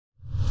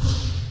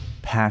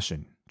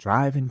passion,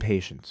 drive, and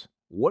patience.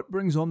 What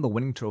brings home the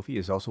winning trophy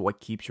is also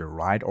what keeps your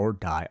ride or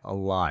die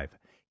alive.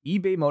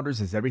 eBay Motors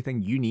has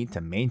everything you need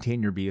to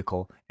maintain your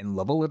vehicle and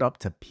level it up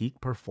to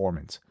peak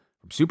performance.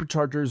 From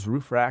superchargers,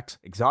 roof racks,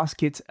 exhaust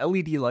kits,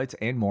 LED lights,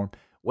 and more,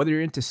 whether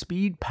you're into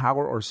speed,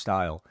 power, or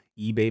style,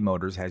 eBay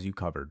Motors has you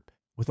covered.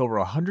 With over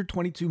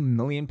 122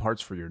 million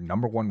parts for your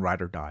number one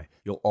ride or die,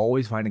 you'll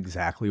always find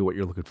exactly what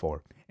you're looking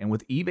for. And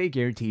with eBay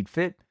Guaranteed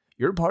Fit,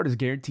 your part is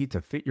guaranteed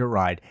to fit your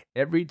ride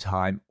every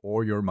time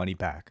or your money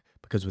back.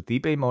 Because with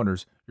eBay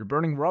Motors, you're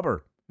burning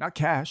rubber, not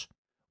cash.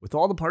 With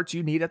all the parts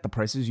you need at the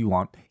prices you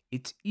want,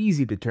 it's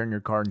easy to turn your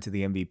car into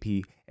the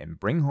MVP and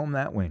bring home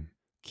that win.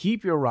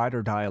 Keep your ride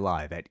or die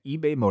alive at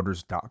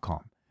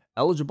ebaymotors.com.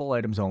 Eligible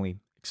items only.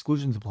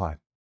 Exclusions apply.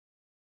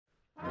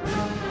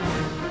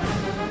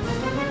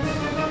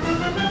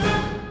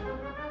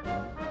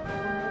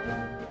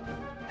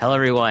 Hello,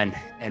 everyone,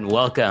 and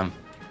welcome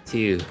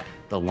to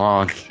the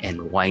long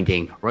and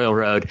winding Royal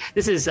Road.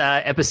 This is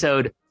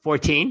episode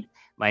 14.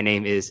 My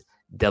name is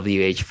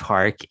W.H.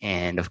 Park,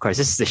 and of course,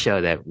 this is the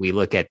show that we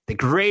look at the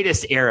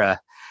greatest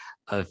era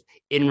of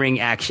in-ring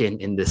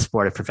action in the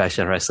sport of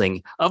professional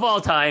wrestling of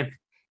all time,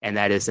 and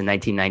that is the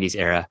 1990s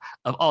era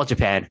of All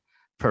Japan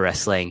Pro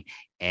Wrestling.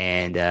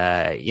 And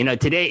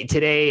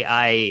today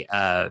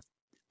I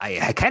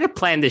kind of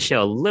planned this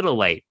show a little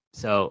late.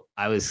 So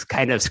I was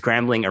kind of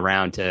scrambling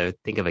around to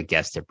think of a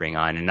guest to bring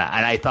on. And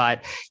I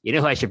thought, you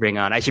know who I should bring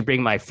on? I should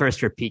bring my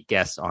first repeat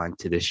guest on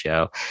to this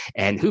show.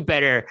 And who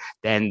better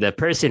than the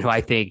person who I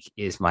think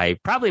is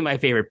probably my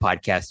favorite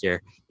podcaster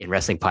in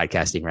wrestling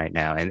podcasting right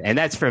now. And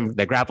that's from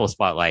the Grapple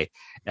Spotlight,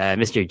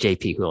 Mr.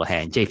 JP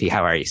Houlihan. JP,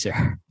 how are you,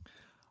 sir?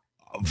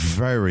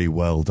 Very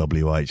well,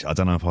 WH. I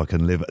don't know if I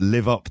can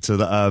live up to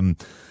the...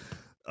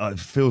 it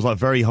feels like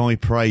very high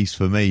praise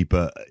for me,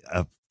 but...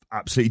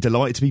 absolutely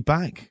delighted to be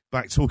back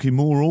talking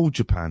more All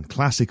Japan,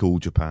 classic All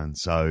Japan.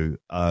 So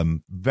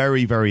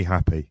very, very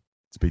happy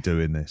to be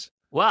doing this.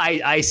 Well,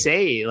 I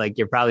say like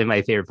you're probably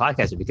my favorite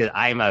podcaster because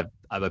I'm a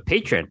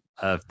patron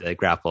of the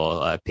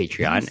Grapple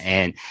Patreon,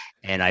 yes.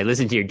 and I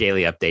listen to your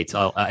daily updates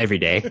every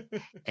day,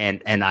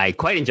 and I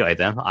quite enjoy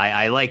them.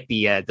 I like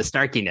the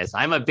snarkiness.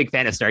 I'm a big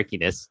fan of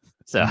snarkiness,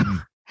 so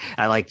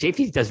I like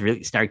JP does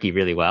really snarky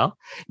really well,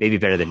 maybe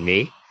better than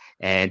me,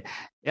 and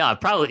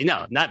probably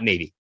no, not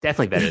maybe.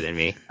 Definitely better than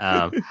me.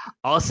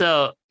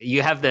 Also,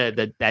 you have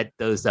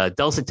those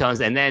dulcet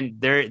tones, and then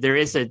there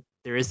is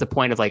the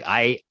point of like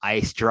I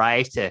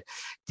strive to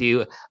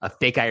do a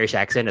fake Irish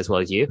accent as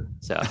well as you.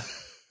 So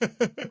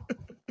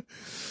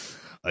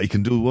I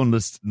can do one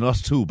that's not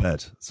too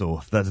bad.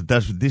 So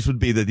this would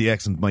be the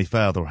accent my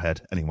father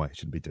had. Anyway, I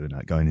shouldn't be doing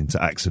that. Going into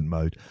accent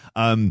mode.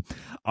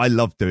 I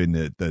love doing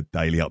the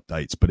daily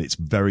updates, but it's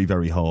very,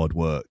 very hard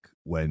work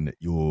when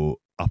you're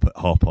up at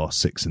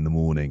 6:30 in the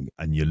morning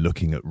and you're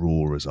looking at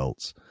Raw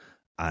results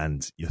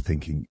and you're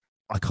thinking,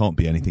 I can't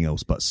be anything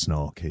else but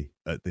snarky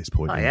at this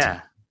point. Oh,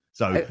 yeah.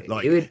 So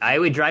I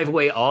would drive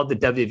away all the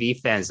WWE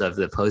fans of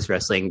the post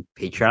wrestling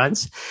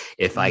patrons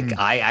if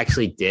I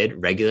actually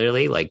did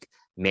regularly like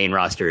main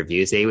roster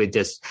reviews. They would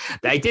just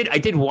I did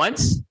it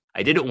once,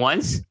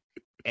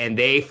 and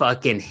they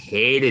fucking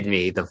hated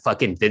me. The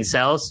fucking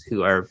Vincels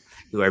who are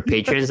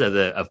patrons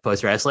of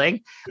post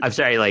wrestling. I'm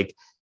sorry, like.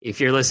 If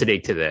you're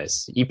listening to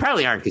this, you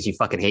probably aren't because you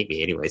fucking hate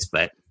me anyways,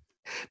 but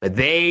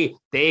they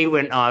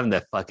went on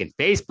the fucking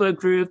Facebook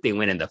group. They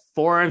went in the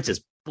forums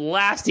just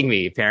blasting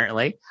me,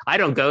 apparently. I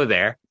don't go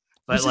there.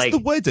 But was this the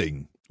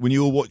wedding when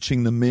you were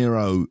watching the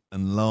Miro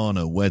and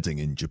Lana wedding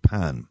in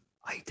Japan?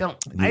 I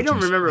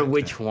don't remember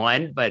which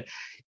one, but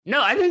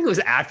no, I think it was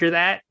after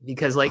that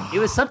because like it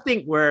was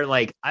something where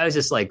like I was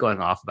just like going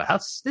off about how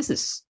this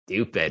is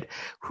stupid.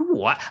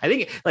 What?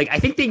 I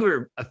think they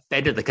were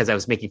offended because I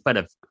was making fun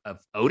of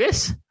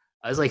Otis.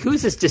 I was like,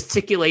 who's this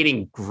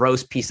gesticulating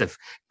gross piece of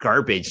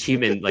garbage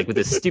human like with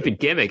this stupid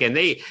gimmick? And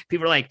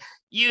people are like,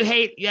 you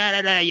hate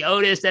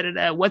Otis,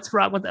 what's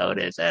wrong with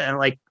Otis? And I'm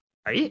like,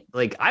 are you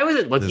like I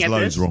wasn't looking There's at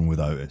loads this wrong with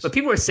Otis. But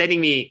people were sending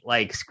me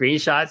like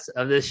screenshots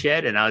of this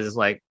shit and I was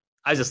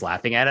just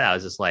laughing at it. I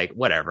was just like,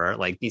 whatever.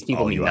 Like these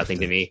people mean nothing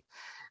to me.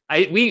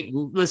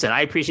 Listen.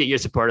 I appreciate your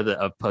support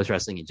of post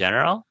wrestling in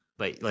general,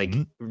 but like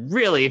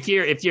really, if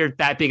you're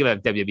that big of a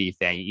WWE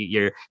fan,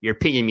 your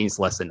opinion means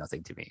less than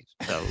nothing to me.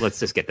 So let's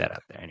just get that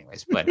out there,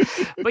 anyways. But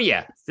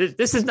yeah,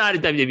 this is not a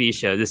WWE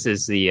show. This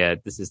is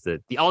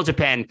the All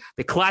Japan,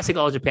 the classic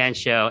All Japan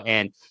show.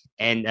 And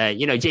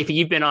JP,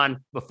 you've been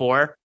on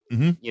before.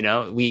 Mm-hmm. You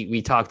know,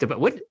 we talked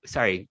about what?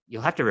 Sorry,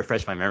 you'll have to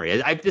refresh my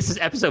memory. This is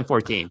episode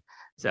 14.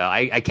 So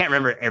I can't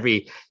remember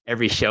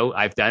every show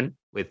I've done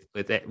with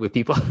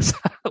people. So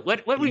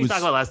what were you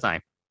talking about last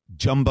time?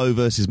 Jumbo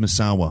versus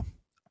Misawa.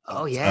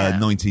 Oh yeah,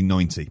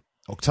 1990,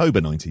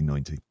 October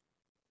 1990.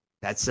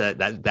 That's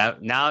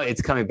that. Now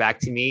it's coming back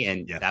to me,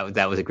 and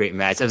that was a great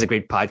match. That was a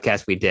great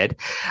podcast we did.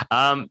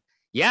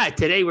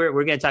 Today we're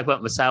going to talk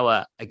about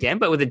Misawa again,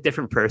 but with a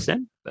different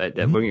person. But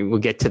we'll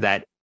get to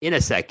that in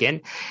a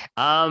second.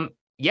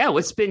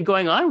 What's been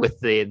going on with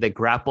the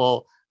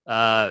Grapple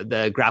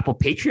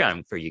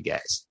Patreon for you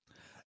guys?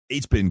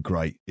 It's been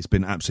great. It's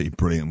been absolutely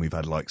brilliant. We've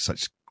had like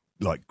such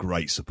like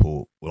great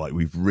support. Like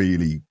we've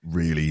really,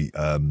 really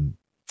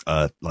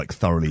like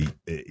thoroughly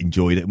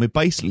enjoyed it. And we're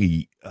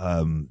basically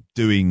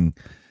doing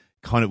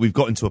kind of, we've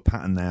got into a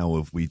pattern now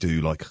of we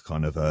do like a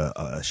kind of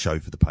a show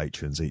for the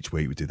patrons each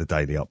week. We do the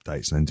daily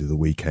updates and then do the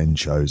weekend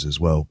shows as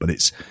well. But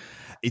it's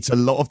a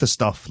lot of the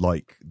stuff.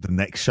 Like the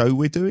next show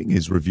we're doing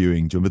is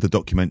reviewing. Do you remember the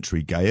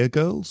documentary Gaia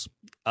Girls?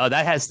 Oh,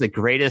 that has the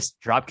greatest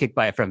dropkick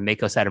by from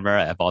Mako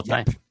Satomura of all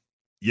time.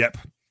 Yep.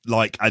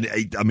 Like,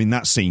 I mean,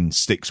 that scene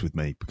sticks with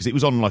me because it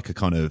was on like a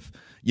kind of,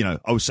 you know,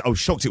 I was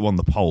shocked it won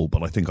the poll,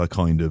 but I think I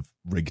kind of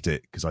rigged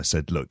it because I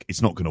said, look,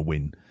 it's not going to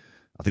win.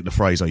 I think the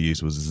phrase I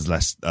used was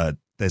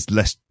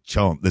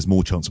there's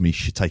more chance of me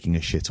taking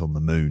a shit on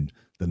the moon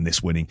than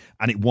this winning,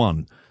 and it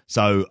won.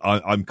 So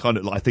I'm kind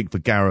of like, I think for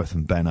Gareth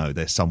and Benno,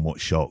 they're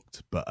somewhat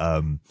shocked, but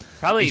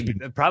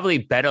probably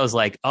Benno's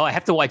like, oh, I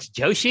have to watch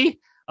Joshi.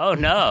 Oh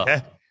no,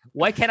 yeah.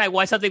 Why can't I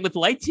watch something with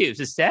light tubes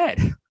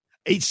instead?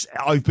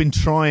 I've been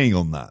trying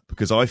on that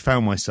because I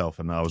found myself,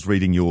 and I was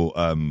reading your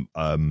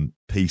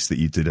piece that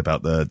you did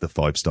about the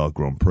 5-star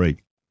Grand Prix,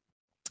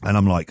 and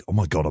I'm like, oh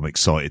my God, I'm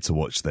excited to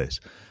watch this.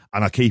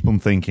 And I keep on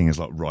thinking, it's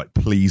like, right,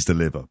 please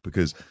deliver,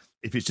 because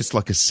if it's just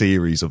like a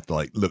series of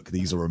like, look,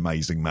 these are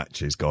amazing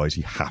matches, guys,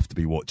 you have to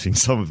be watching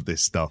some of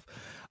this stuff.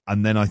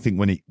 And then I think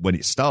when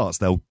it starts,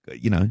 they'll,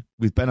 you know,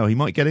 with Benno, he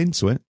might get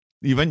into it.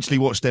 He eventually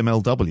watched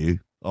MLW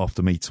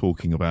after me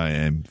talking about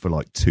him for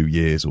like 2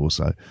 years or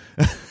so.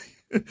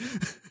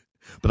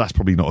 But that's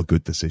probably not a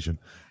good decision.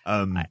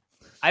 I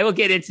will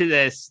get into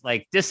this,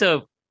 like,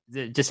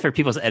 just for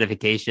people's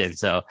edification.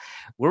 So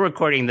we're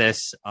recording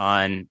this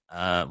on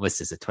what's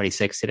this, the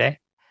 26th today?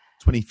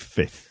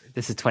 25th.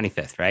 This is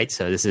 25th, right?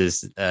 So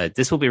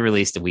this will be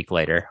released a week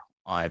later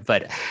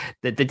but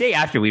the day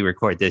after we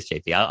record this,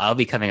 JP, I'll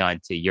be coming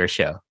on to your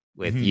show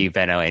with you,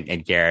 Benno,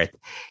 and Gareth,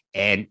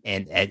 and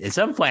at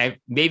some point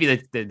maybe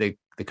the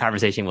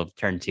conversation will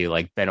turn to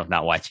like Benno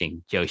not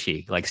watching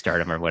Joshi, like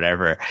Stardom or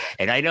whatever.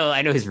 And I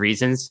know his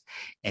reasons,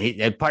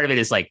 and part of it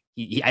is like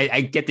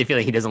I get the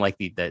feeling he doesn't like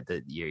the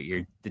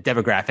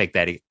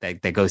demographic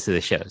that goes to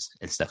the shows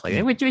and stuff like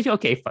that. Which,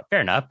 okay, fair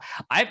enough.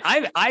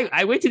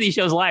 I went to these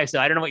shows live, so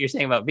I don't know what you're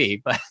saying about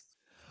me, but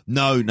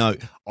no,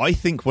 I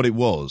think what it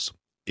was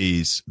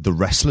is the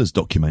Wrestlers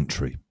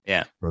documentary,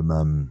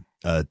 from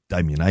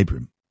Damian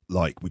Abram,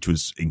 like, which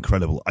was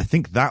incredible. I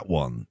think that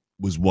one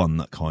was one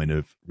that kind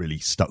of really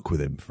stuck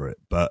with him for it.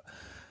 But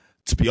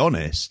to be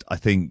honest, I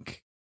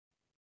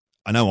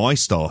know I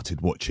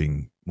started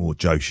watching more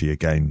Joshi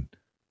again,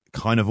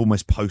 kind of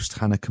almost post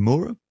Hana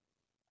Kimura,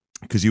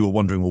 because you were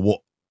wondering, well,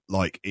 what,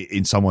 like,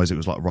 in some ways it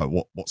was like, right,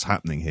 what's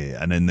happening here?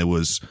 And then it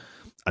was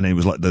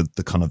like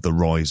the kind of the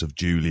rise of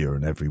Julia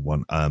and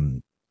everyone,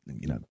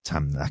 you know,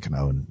 Tam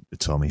Nakano and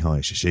Utami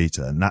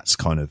Hayashishita. And that's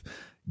kind of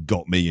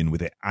got me in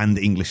with it, and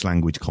English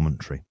language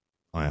commentary,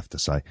 I have to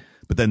say.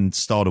 But then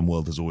Stardom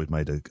World has always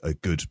made a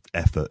good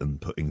effort in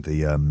putting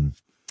the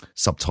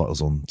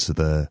subtitles onto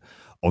the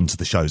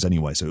shows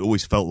anyway. So it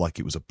always felt like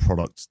it was a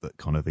product that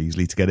kind of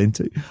easily to get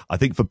into. I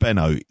think for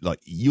Benno, like,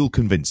 you'll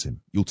convince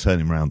him. You'll turn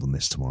him around on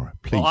this tomorrow.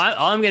 Please. Well,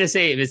 all I'm going to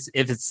say, if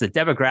it's the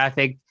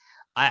demographic,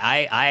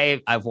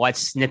 I've watched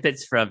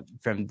snippets from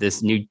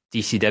this new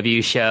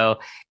DCW show,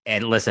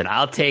 and listen,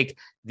 I'll take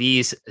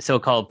these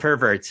so-called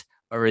perverts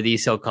over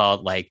these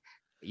so-called, like,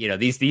 you know,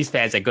 these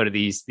fans that go to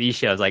these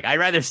shows. Like, I'd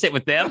rather sit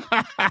with them,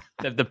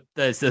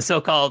 the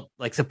so-called,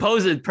 like,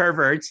 supposed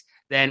perverts,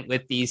 than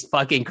with these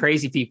fucking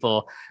crazy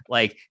people,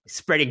 like,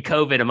 spreading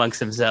COVID amongst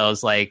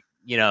themselves, like,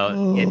 you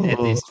know, in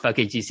these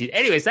fucking GC.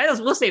 Anyways,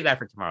 we'll save that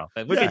for tomorrow.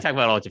 But we're gonna talk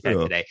about All Japan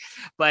today.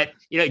 But,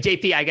 you know,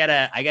 JP,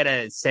 I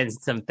gotta send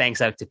some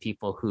thanks out to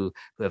people who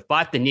have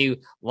bought the new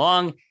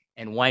Long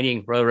and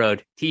Winding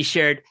Railroad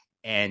T-shirt,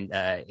 and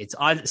it's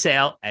on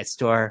sale at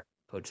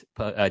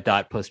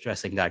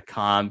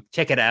store.postwrestling.com.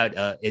 Check it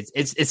out.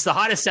 It's the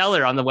hottest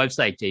seller on the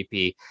website,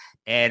 JP.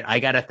 And I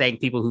gotta thank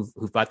people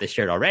who've bought this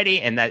shirt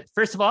already. And that,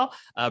 first of all,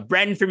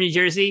 Brandon from New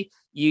Jersey,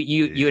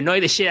 you annoy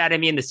the shit out of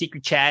me in the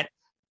secret chat,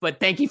 but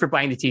thank you for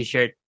buying the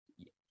T-shirt.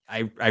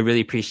 I really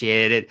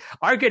appreciated it.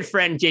 Our good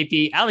friend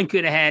JP, Alan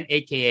Cunahan,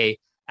 aka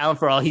Alan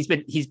for All, he's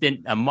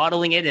been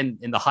modeling it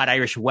in the hot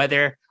Irish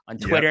weather on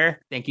Twitter. Yep.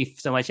 Thank you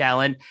so much,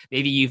 Alan.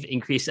 Maybe you've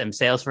increased some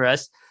sales for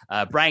us.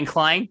 Brian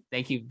Klein,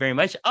 thank you very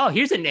much. Oh,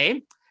 here's a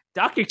name.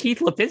 Dr. Keith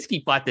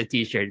Lipinski bought the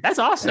T-shirt. That's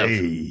awesome.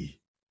 Hey.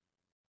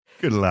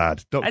 Good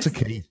lad.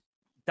 Keith.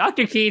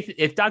 Dr. Keith,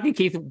 if Dr.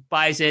 Keith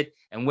buys it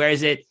and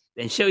wears it,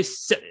 then so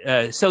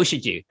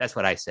should you. That's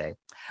what I say.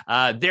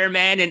 Their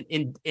man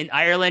in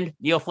Ireland,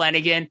 Neil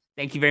Flanagan.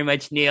 Thank you very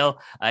much, Neil.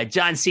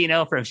 John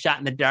Ceno from Shot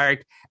in the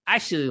Dark.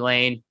 Ashley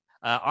Lane.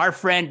 Our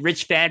friend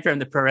Rich Fan from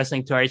the Pro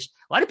Wrestling Torch.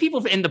 A lot of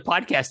people in the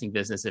podcasting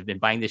business have been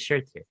buying this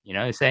shirt here. You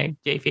know what I'm saying,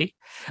 JP?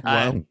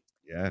 Wow.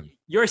 Yeah.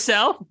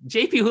 Yourself,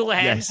 JP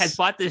Houlihan, has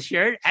bought this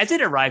shirt. Has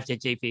it arrived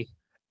yet, JP?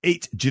 Do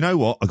you know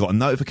what? I got a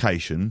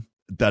notification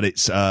that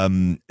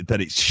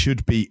it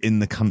should be in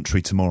the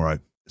country tomorrow.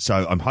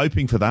 So I'm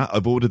hoping for that.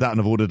 I've ordered that and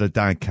I've ordered a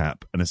dad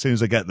cap. And as soon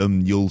as I get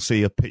them, you'll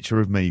see a picture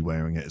of me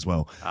wearing it as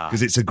well.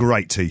 Because it's a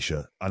great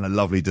T-shirt and a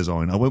lovely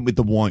design. I went with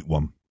the white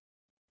one.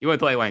 You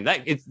went with the white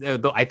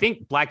one. I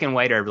think black and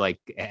white are like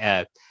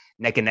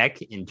neck and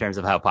neck in terms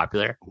of how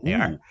popular they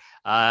are.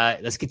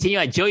 Let's continue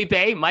on. Joey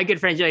Bay, my good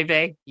friend Joey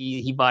Bay,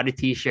 he bought a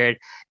T-shirt.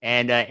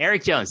 And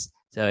Eric Jones.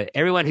 So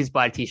everyone who's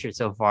bought a T-shirt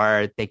so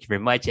far, thank you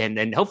very much. And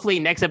then hopefully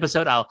next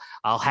episode,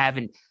 I'll have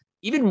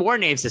even more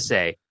names to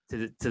say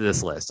to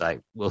this list.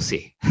 We'll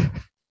see.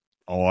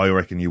 Oh, I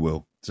reckon you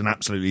will.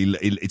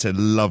 It's a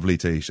lovely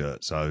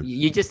T-shirt. So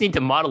you just need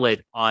to model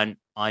it on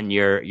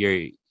your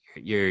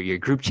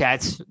group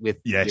chats with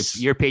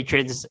your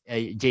patrons,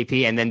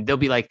 JP, and then they'll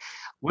be like,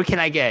 "Where can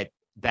I get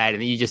that?"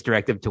 And then you just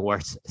direct them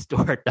towards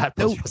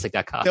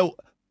store.postwrestling.com.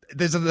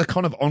 There's a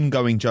kind of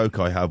ongoing joke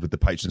I have with the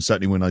patrons.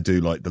 Certainly when I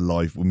do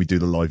when we do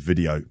the live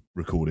video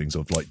recordings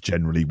of like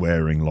generally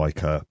wearing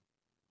like a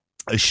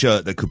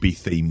shirt that could be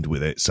themed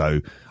with it.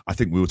 So I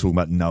think we were talking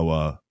about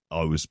Noah.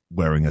 I was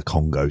wearing a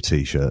Congo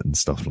T-shirt and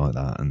stuff like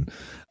that. And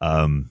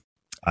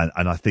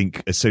I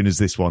think as soon as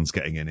this one's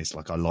getting in, it's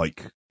like, I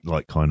like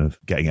kind of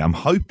getting it. I'm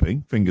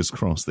hoping, fingers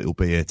crossed, that it'll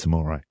be here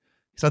tomorrow.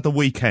 It's at the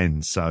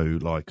weekend. So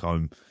like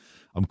I'm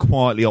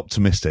quietly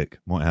optimistic.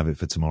 Might have it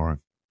for tomorrow.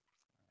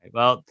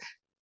 Well,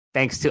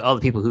 thanks to all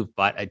the people who've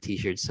bought a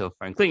T-shirt so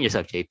far, including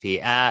yourself,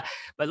 JP.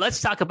 But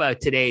let's talk about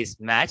today's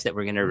match that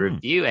we're going to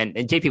review. And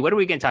JP, what are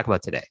we going to talk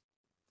about today?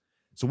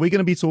 So we're going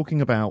to be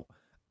talking about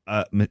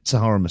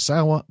Mitsuharu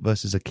Misawa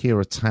versus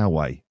Akira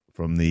Taue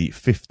from the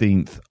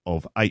 15th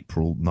of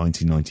April,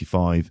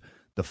 1995,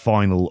 the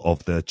final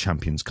of the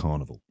Champions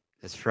Carnival.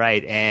 That's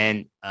right.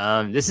 And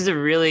this is a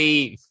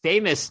really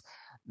famous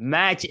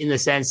match in the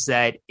sense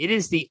that it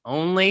is the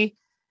only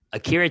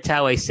Akira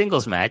Taue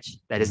singles match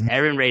that has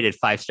ever been rated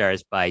 5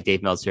 stars by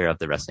Dave Meltzer of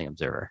the Wrestling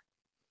Observer.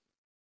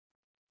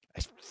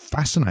 It's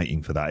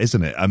fascinating for that,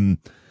 isn't it?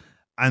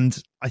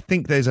 And I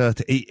think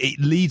it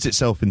leads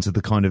itself into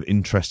the kind of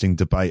interesting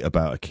debate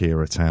about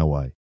Akira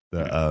Taue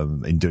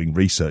that in doing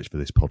research for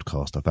this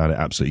podcast, I found it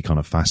absolutely kind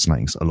of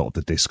fascinating. A lot of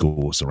the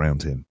discourse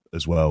around him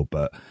as well.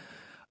 But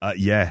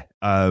I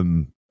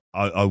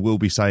will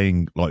be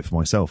saying, like for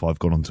myself, I've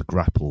gone on to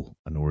Grapple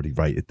and already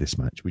rated this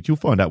match, which you'll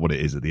find out what it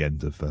is at the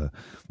end of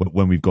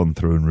when we've gone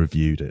through and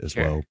reviewed it as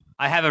well.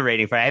 I have a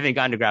rating for it. I haven't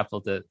gone to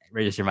Grapple to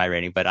register my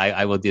rating, but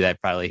I will do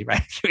that probably right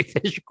after we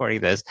finish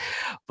recording this.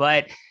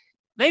 But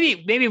maybe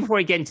before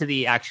we get into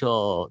the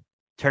actual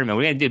tournament,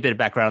 we're going to do a bit of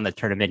background on the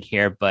tournament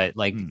here, but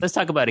let's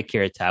talk about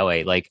Akira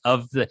Taue.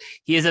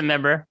 He is a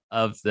member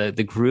of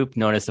the group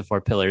known as the Four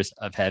Pillars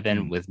of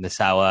Heaven with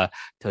Misawa,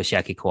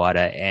 Toshiaki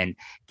Kawada, and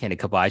Kenta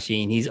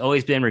Kobashi. And he's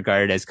always been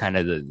regarded as kind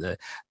of the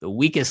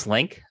weakest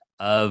link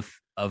of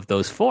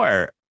those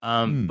four.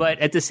 But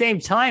at the same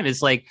time,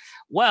 it's like,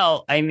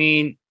 well, I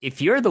mean,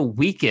 if you're the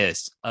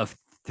weakest of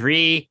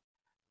 3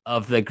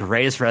 of the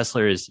greatest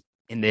wrestlers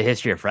in the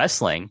history of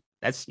wrestling,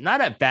 that's not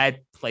a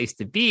bad place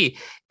to be.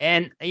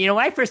 And, when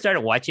I first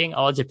started watching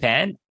All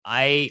Japan,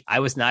 I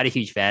was not a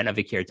huge fan of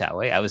Akira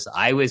Taue. I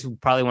was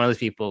probably one of those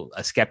people,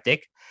 a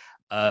skeptic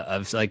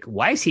of like,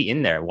 why is he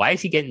in there? Why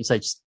is he getting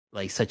such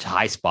a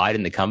high spot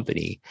in the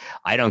company?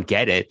 I don't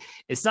get it.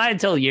 It's not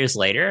until years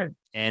later.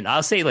 And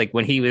I'll say like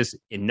when he was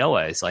in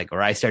Noah, it's like,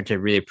 where I start to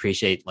really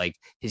appreciate like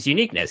his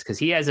uniqueness, because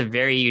he has a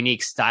very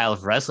unique style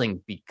of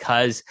wrestling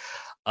because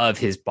of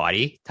his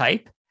body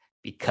type,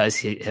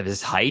 because of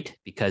his height,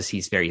 because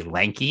he's very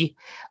lanky.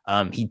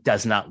 He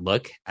does not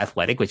look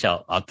athletic, which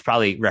I'll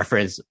probably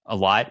reference a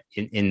lot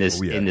in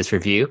this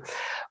review.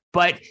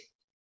 But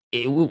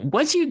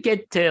once you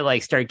get to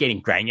like start getting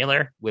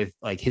granular with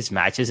like his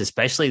matches,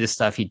 especially the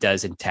stuff he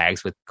does in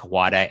tags with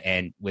Kawada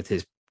and with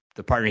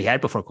the partner he had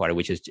before Kawada,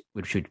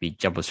 which would be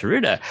Jumbo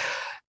Tsuruta,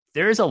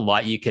 there is a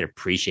lot you could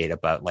appreciate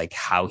about like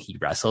how he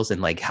wrestles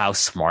and like how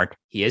smart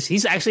he is.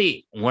 He's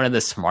actually one of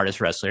the smartest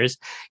wrestlers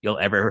you'll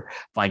ever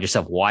find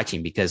yourself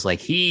watching, because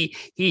like he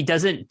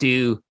doesn't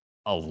do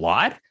a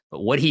lot, but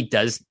what he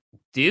does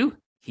do,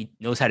 he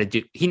knows how to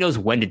do. He knows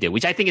when to do,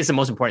 which I think is the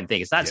most important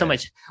thing. It's not so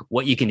much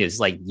what you can do. It's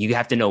like you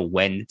have to know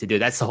when to do.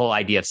 That's the whole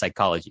idea of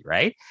psychology,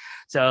 right?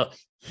 So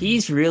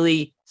he's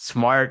really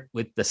smart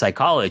with the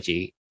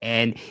psychology,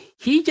 and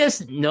he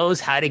just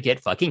knows how to get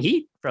fucking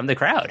heat from the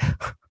crowd.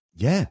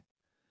 Yeah.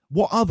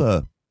 What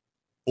other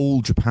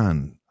All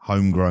Japan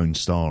homegrown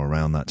star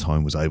around that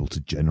time was able to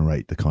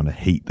generate the kind of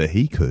heat that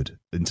he could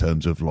in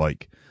terms of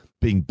like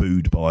being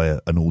booed by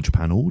an All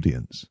Japan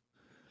audience?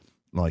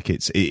 Like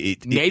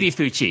maybe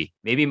Fuchi,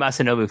 maybe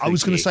Masanobu Fuchi. I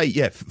was going to say,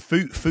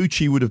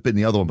 Fuchi would have been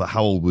the other one, but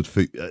how old would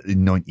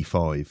in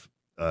 95?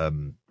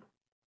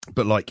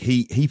 But like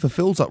he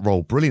fulfills that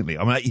role brilliantly.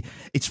 I mean,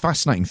 it's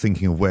fascinating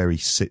thinking of where he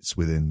sits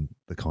within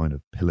the kind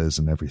of pillars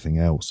and everything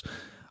else.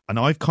 And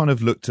I've kind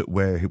of looked at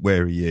where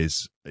he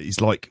is. He's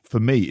like, for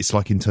me, it's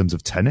like in terms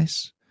of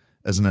tennis,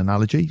 as an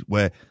analogy,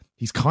 where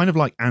he's kind of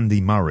like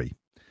Andy Murray.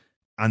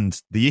 And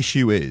the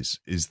issue is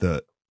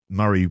that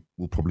Murray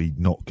will probably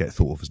not get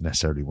thought of as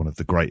necessarily one of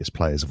the greatest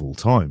players of all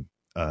time,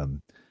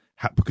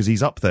 because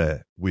he's up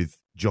there with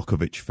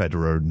Djokovic,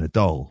 Federer, and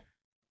Nadal.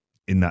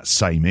 in that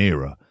same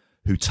era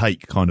who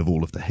take kind of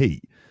all of the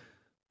heat.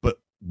 But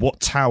what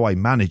Taue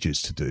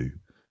manages to do,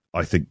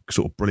 I think,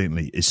 sort of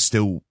brilliantly, is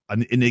still,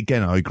 and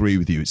again, I agree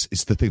with you.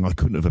 It's the thing I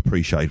couldn't have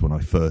appreciated when I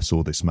first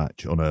saw this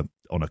match on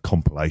a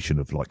compilation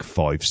of like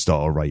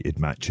 5-star rated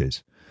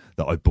matches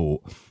that I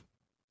bought.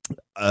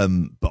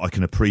 But I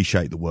can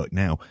appreciate the work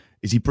now.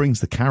 Is he brings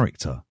the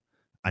character,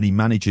 and he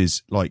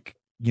manages, like,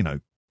 you know,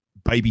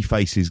 baby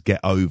faces get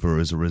over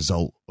as a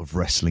result of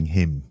wrestling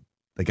him.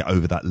 They get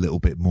over that little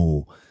bit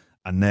more,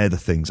 and they're the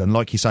things. And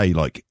like you say,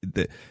 like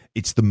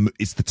it's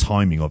the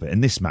timing of it.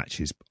 And this match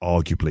is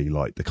arguably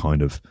like the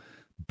kind of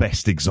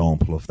best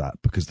example of that,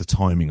 because the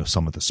timing of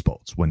some of the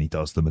spots when he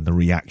does them and the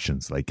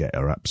reactions they get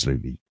are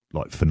absolutely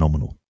like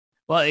phenomenal.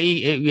 Well,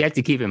 you have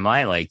to keep in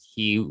mind, like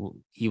he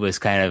was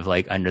kind of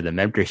like under the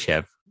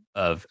mentorship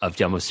of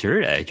Jumbo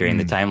Tsuruta during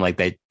the time, like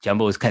that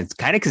Jumbo was kind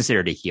of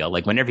considered a heel.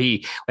 Like whenever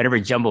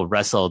Jumbo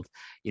wrestled,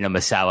 you know,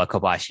 Misawa,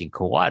 Kobashi, and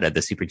Kawada,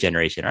 the Super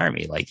Generation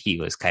Army, like he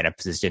was kind of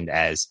positioned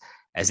as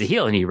a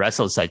heel, and he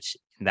wrestled such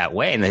in that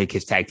way. And like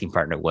his tag team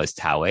partner was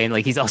Taue, and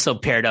like he's also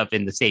paired up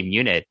in the same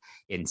unit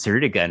in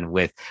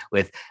Tsuruta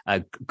with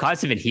a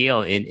consummate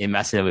heel in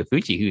Masanobu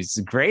Fuji, who's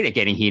great at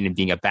getting heat and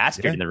being a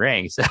bastard in the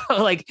ring. So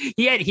like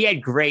he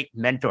had great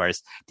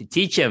mentors to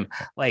teach him,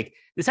 like,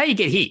 this is how you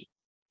get heat.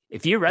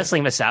 If you're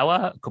wrestling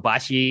Misawa,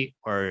 Kobashi,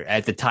 or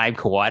at the time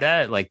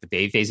Kawada, like the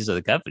baby faces of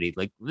the company,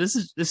 like this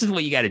is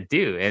what you got to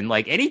do. And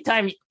like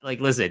anytime, like,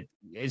 listen,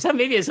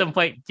 maybe at some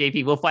point,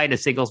 JP, we'll find a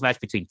singles match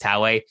between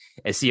Taue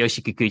and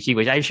Tsuyoshi Kikuchi,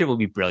 which I'm sure will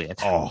be brilliant.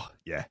 Oh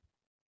yeah,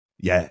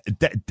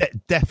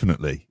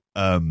 definitely.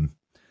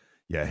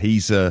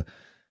 He's an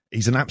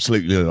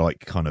absolutely like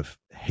kind of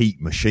heat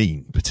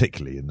machine,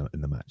 particularly in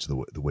the match that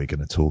we're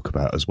going to talk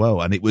about as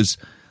well. And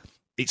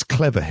it's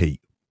clever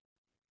heat,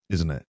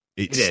 isn't it?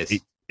 It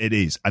is. It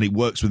is, and it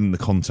works within the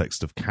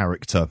context of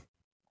character,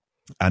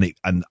 and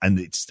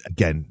it's,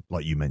 again,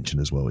 like you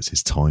mentioned as well, it's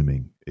his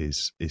timing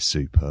is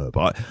superb.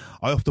 I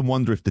often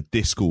wonder if the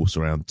discourse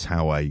around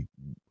Taue,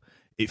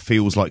 it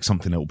feels like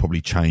something that will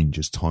probably change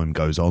as time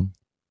goes on.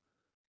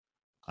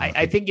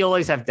 I think you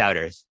always have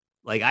doubters.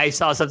 Like I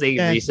saw something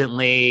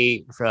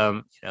recently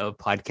from, you know,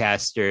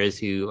 podcasters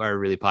who are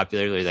really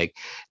popular. Like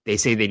they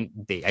say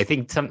they I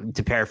think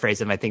to paraphrase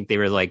them, I think they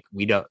were like,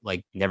 we don't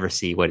like never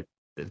see what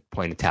the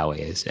point of Taue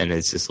is. And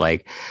it's just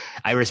like,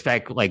 I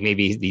respect like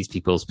maybe these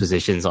people's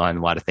positions on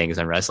a lot of things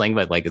on wrestling,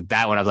 but like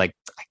that one, I was like,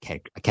 I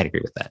can't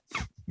agree with that.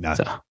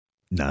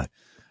 No,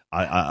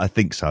 I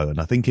think so. And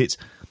I think it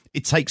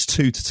takes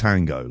two to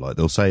tango. Like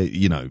they'll say,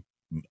 you know,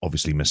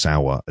 obviously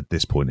Misawa at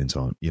this point in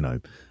time, you know,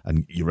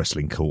 and you're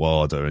wrestling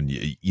Kawada, and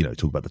you know,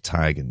 talk about the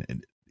tag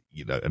and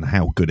you know, and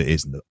how good it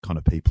is and the kind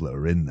of people that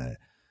are in there.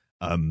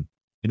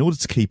 In order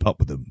to keep up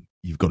with them,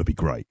 you've got to be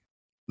great.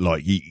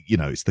 Like, you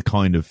know, it's the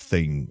kind of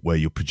thing where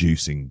you're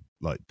producing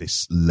like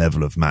this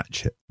level of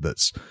match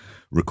that's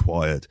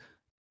required,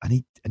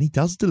 and he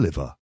does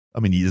deliver.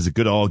 I mean, there's a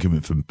good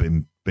argument for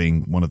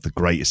being one of the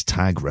greatest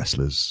tag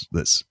wrestlers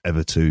that's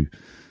ever to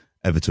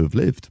have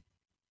lived.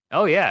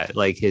 Oh yeah,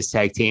 like his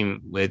tag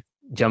team with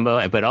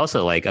Jumbo, but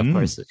also like, of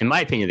course, in my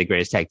opinion, the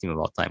greatest tag team of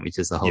all time, which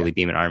is the Holy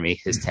Demon Army.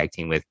 His tag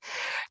team with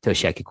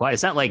Toshiaki Kawada.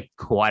 It's not like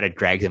Kawada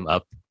dragged him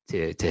up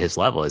to his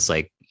level. It's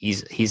like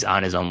he's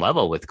on his own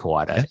level with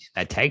Kawada. Yeah.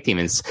 That tag team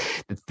is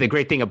the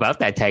great thing about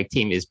that tag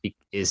team is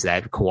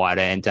that Kawada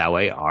and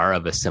Taue are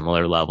of a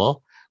similar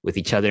level with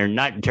each other,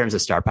 not in terms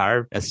of star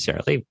power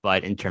necessarily,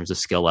 but in terms of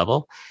skill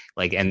level.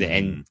 Like, and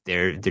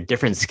they're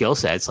different skill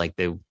sets. Like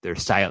their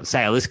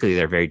stylistically,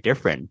 they're very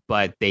different,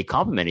 but they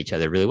complement each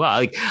other really well.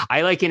 Like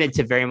I liken it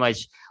to very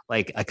much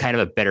like a kind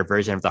of a better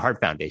version of the Hart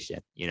Foundation,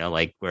 you know,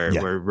 like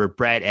where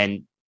Bret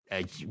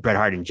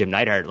Hart and Jim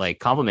Neidhart like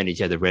complement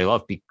each other really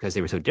well because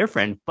they were so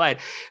different. But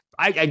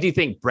I do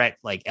think Bret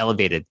like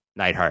elevated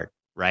Neidhart,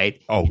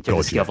 right? Oh, in terms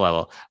of skill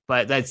level.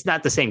 But that's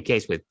not the same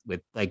case with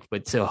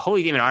so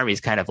Holy Demon Army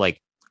is kind of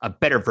like a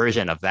better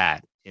version of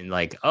that. In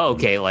like,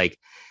 like,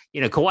 you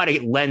know,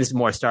 Kawada lends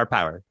more star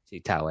power to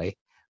Taue,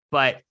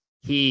 but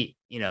he,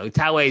 you know,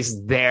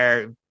 Taue's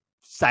there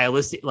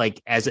stylistic,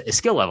 like as a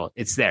skill level,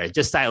 it's there.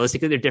 Just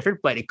stylistically, they're different,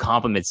 but it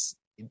complements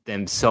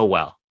them so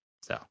well.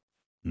 So.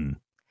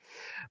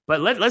 But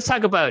let's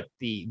talk about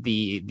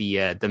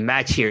the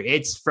match here.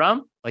 It's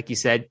from, like you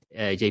said,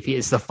 JP,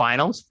 it's the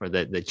finals for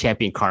the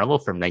Champion Carnival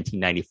from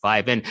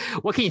 1995. And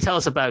what can you tell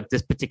us about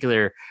this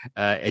particular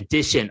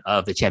edition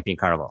of the Champion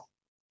Carnival?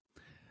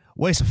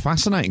 Well, it's a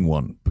fascinating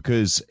one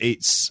because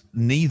it's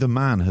neither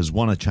man has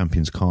won a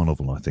Champions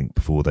Carnival, I think,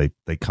 before they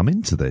come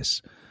into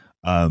this,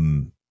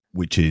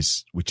 which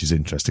is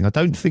interesting. I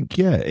don't think,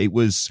 it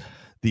was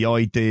the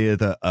idea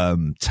that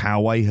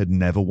Taue had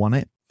never won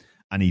it.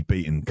 And he'd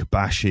beaten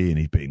Kobashi and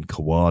he'd beaten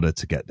Kawada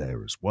to get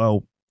there as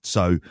well.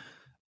 So,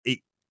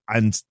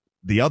 and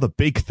the other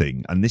big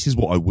thing, and this is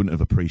what I wouldn't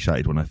have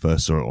appreciated when I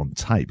first saw it on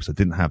tape, because I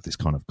didn't have this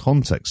kind of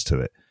context to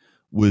it,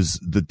 was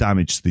the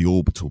damage to the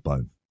orbital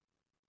bone,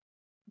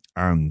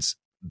 and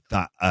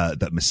that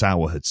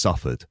Misawa had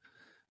suffered,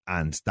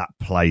 and that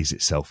plays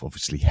itself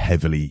obviously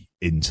heavily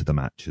into the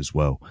match as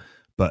well.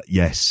 But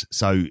yes,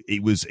 so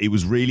it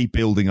was really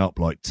building up.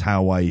 Like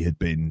Taue had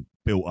been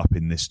built up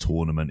in this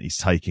tournament. He's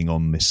taking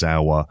on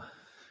Misawa.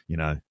 You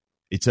know,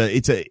 it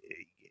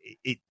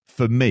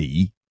for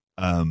me.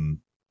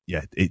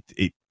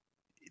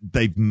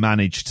 They've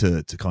managed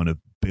to kind of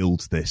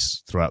build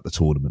this throughout the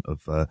tournament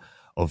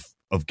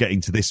of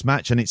getting to this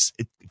match, and it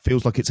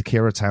feels like it's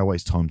Akira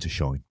Taue's time to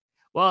shine.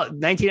 Well,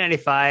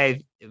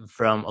 1995,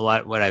 from a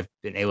lot of what I've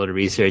been able to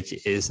research,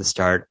 is the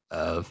start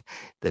of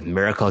the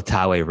Miracle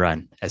Taue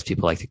run, as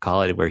people like to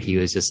call it, where he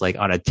was just like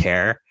on a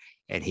tear,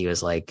 and he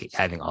was like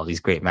having all these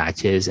great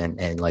matches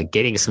and like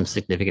getting some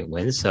significant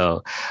wins.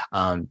 So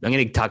I'm going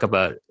to talk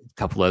about a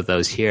couple of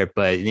those here,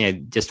 but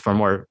just for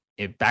more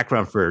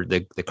background for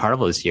the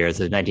carnival this year,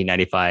 the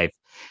 1995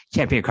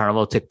 Champion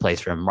Carnival took place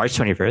from March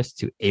 21st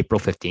to April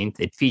 15th.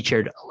 It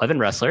featured 11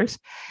 wrestlers,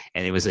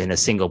 and it was in a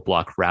single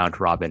block round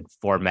robin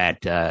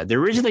format. There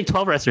were originally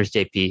 12 wrestlers,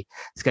 JP,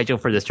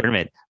 scheduled for this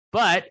tournament,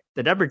 but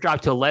the number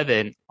dropped to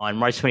 11 on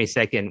March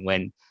 22nd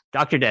when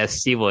Dr. Death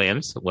Steve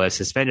Williams was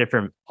suspended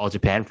from All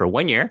Japan for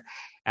 1 year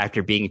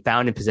after being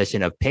found in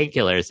possession of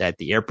painkillers at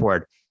the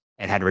airport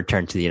and had to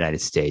return to the United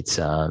States.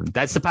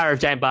 That's the power of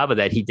Giant Baba,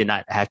 that he did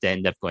not have to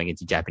end up going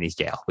into Japanese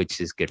jail, which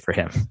is good for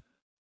him.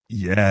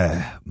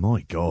 Yeah,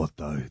 my God,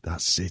 though,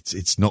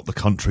 it's not the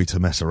country to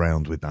mess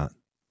around with that.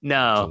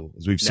 No,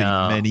 as we've seen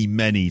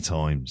many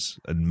times,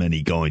 and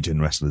many Gaijin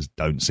wrestlers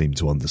don't seem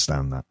to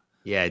understand that.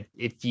 Yeah,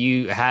 if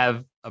you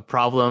have a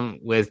problem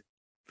with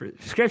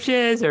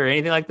prescriptions or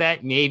anything like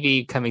that,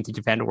 maybe coming to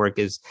Japan to work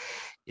is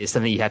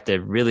something you have to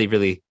really,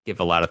 really give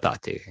a lot of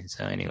thought to.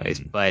 So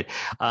anyways, but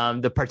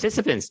the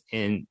participants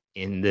in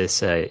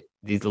this,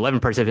 these 11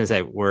 participants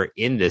that were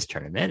in this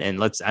tournament,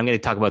 and I'm going to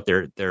talk about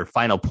their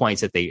final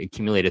points that they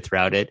accumulated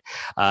throughout it.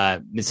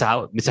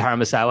 Mitsuharu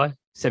Misawa,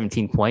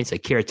 17 points.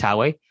 Akira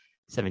Taue,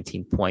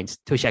 17 points.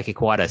 Toshiaki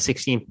Kawada,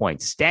 16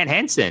 points. Stan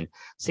Hansen,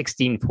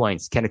 16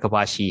 points. Kenta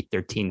Kobashi,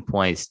 13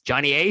 points.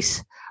 Johnny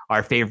Ace,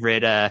 our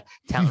favorite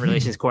talent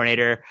relations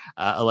coordinator,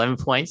 11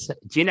 points.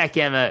 Jun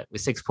Akiyama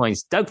with 6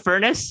 points. Doug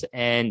Furness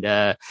and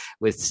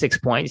with 6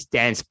 points.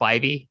 Dan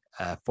Spivey,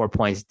 4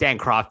 points. Dan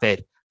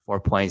Crawford, 4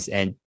 points.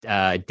 And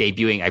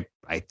debuting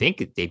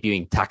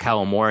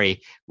Takao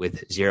Mori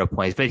with 0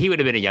 points. But he would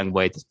have been a young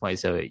boy at this point,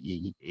 so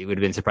it would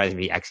have been surprising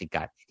if he actually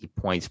got any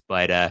points.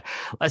 But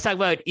let's talk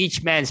about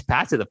each man's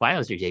path to the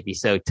finals here, JP.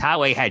 So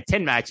Taue had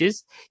 10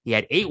 matches. He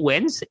had 8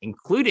 wins,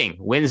 including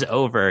wins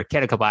over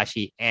Kenta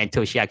Kobashi and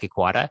Toshiaki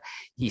Kawada.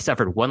 He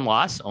suffered 1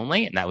 loss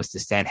only, and that was to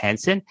Stan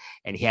Hansen.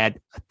 And he had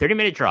a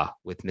 30-minute draw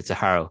with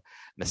Mitsuharu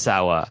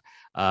Misawa.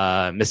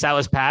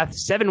 Misawa's path,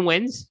 7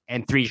 wins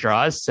and 3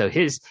 draws. So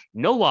his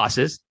no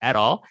losses at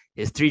all.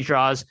 His 3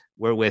 draws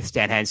were with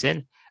Stan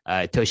Hansen,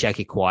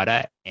 Toshiaki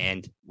Kawada,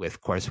 and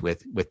with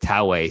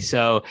Taue.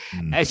 So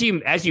as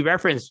you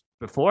referenced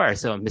before,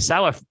 so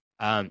Misawa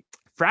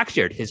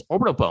fractured his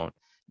orbital bone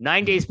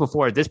 9 days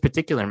before this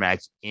particular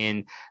match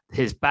in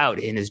his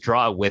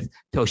draw with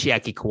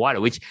Toshiaki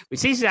Kawada, which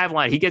seems to have a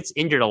lot. He gets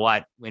injured a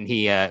lot when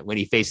he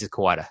faces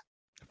Kawada.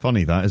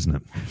 Funny that, isn't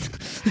it?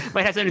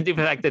 Might have something to do with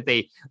the fact that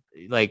they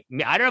I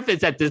don't know if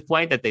it's at this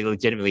point that they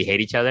legitimately hate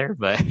each other,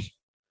 but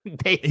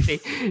they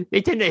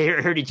tend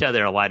to hurt each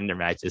other a lot in their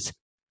matches.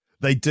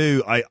 They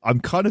do. I'm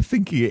kind of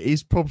thinking it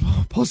is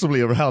possibly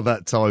around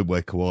that time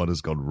where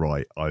Kawada's gone,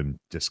 right, I'm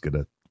just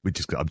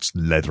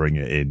leathering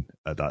it in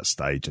at that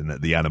stage, and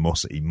that the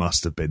animosity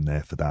must have been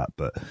there for that.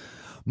 But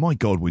my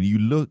God, when you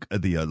look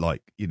at the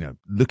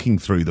looking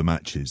through the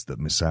matches that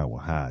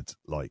Misawa had,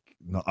 like,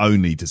 not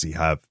only does he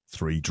have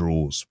 3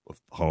 draws of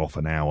half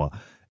an hour,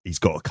 he's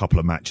got a couple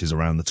of matches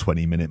around the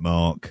 20-minute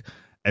mark.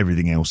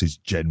 Everything else is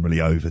generally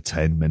over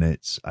 10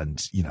 minutes.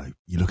 And, you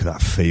look at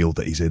that field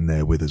that he's in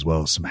there with as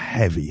well, some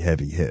heavy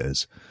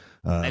hitters.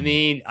 I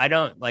mean, I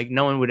don't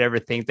no one would ever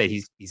think that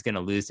he's going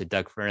to lose to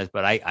Doug Furness,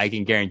 but I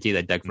can guarantee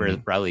that Doug Furness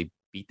probably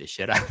beat the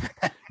shit out of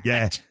him.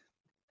 Yeah,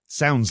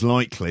 sounds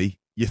likely.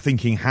 You're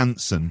thinking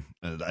Hansen,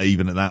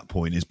 even at that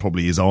point, is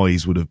probably his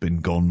eyes would have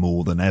been gone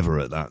more than ever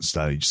at that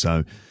stage.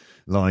 So,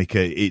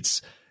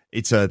 it's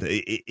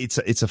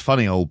a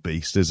funny old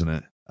beast, isn't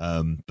it?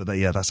 But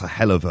that's a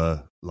hell of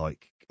a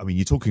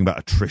you're talking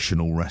about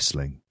attritional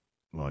wrestling,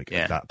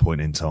 at that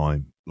point in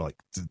time.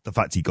 The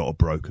fact he got a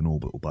broken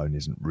orbital bone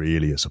isn't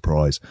really a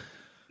surprise.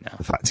 No.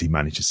 The fact he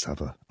manages to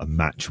have a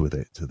match with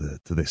it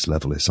to this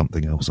level is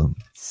something else.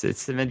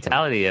 It's the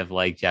mentality of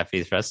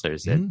Japanese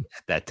wrestlers at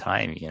that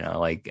time.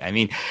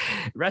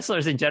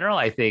 Wrestlers in general,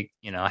 I think,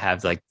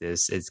 have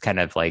this. It's kind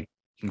of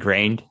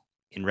ingrained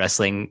in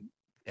wrestling,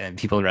 and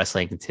people in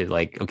wrestling to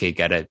okay,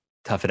 gotta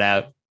tough it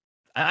out.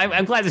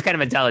 I'm glad this kind of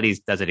mentality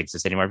doesn't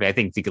exist anymore, but I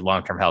think the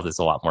long-term health is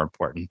a lot more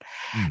important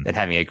than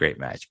having a great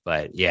match.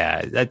 But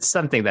yeah, that's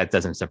something that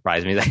doesn't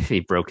surprise me that he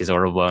broke his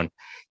orbital bone.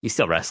 He's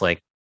still wrestling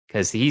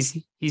because he's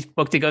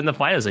booked to go in the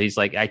finals. So he's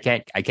like, I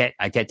can't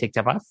take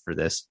time off for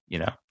this,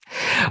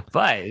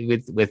 But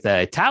with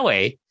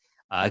Taue,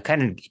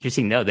 kind of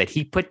interesting note that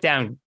he put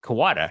down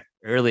Kawada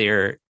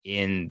earlier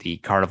in the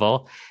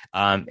carnival,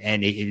 and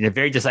in a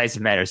very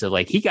decisive manner. So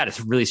like he got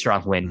a really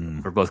strong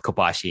win for both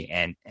Kobashi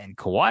and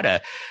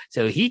Kawada.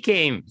 So he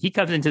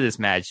comes into this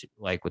match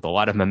like with a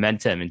lot of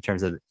momentum in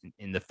terms of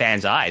in the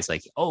fans' eyes,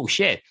 like, oh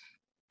shit,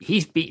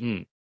 he's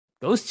beaten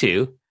those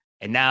two,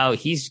 and now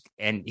he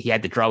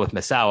had to draw with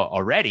Misawa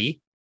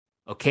already.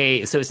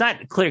 Okay, so it's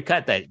not clear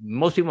cut that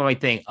most people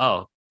might think,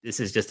 oh, this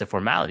is just a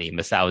formality.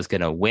 Misawa is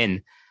going to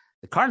win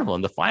the carnival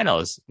in the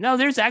finals. No,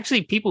 there's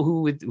actually people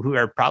who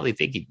are probably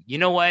thinking, you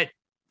know what?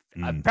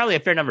 Probably a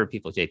fair number of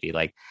people, JP,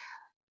 like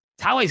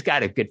Taue's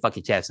got a good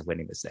fucking chance of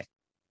winning this thing.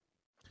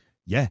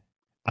 Yeah.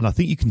 And I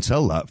think you can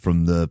tell that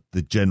from the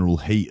general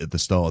heat at the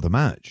start of the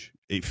match.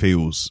 It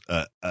feels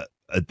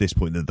at this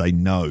point that they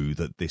know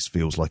that this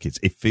feels like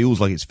it feels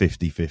like it's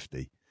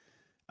 50-50.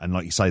 And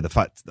like you say, the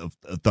fact of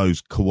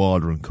those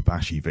Kawada and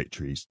Kobashi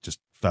victories just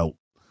felt,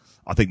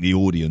 I think the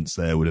audience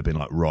there would have been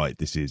like, right,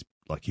 this is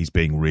like he's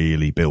being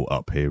really built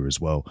up here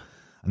as well.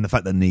 And the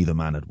fact that neither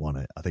man had won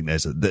it, I think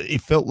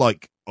it felt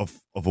like a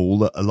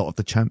lot of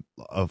the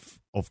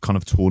of kind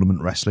of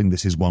tournament wrestling,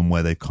 this is one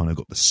where they've kind of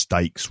got the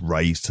stakes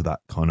raised to that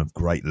kind of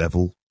great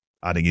level,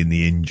 adding in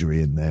the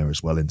injury in there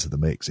as well into the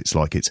mix. It's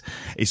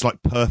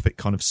like perfect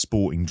kind of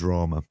sporting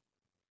drama.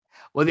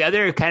 Well, the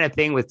other kind of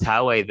thing with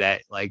Taue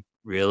that like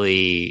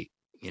really,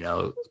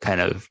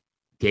 kind of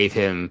gave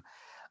him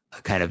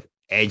a kind of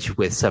edge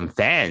with some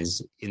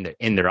fans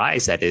in their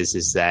eyes, that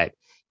is that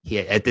he,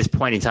 at this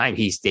point in time,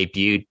 he's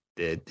debuted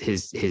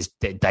his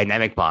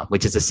dynamic bomb,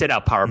 which is a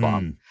sit-out power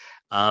bomb.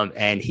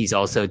 And he's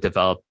also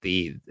developed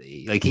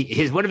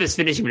one of his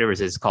finishing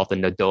maneuvers is called the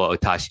Nodoa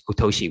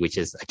Otoshi, which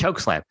is a choke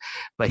slam.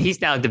 But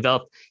he's now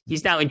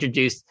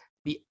introduced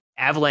the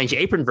avalanche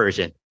apron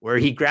version, where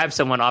he grabs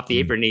someone off the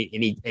apron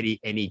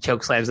and he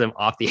choke slams them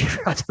off the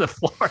apron onto the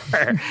floor.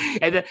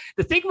 And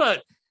the thing about,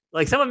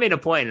 like, someone made a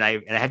point,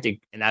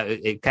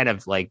 it kind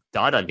of like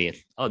dawned on me,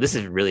 oh, this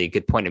is really a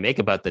good point to make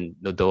about the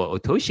Nodoa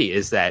Otoshi,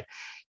 is that,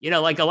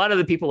 like a lot of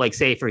the people, like,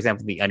 say, for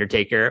example, The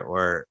Undertaker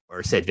or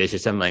Sid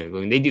Vicious or something, like,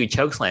 when they do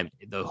choke slam,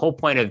 the whole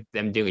point of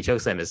them doing a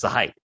choke slam is the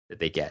height that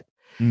they get.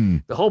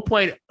 The whole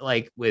point,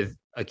 like with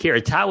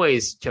Akira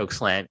Taue's choke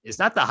slam, is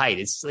not the height.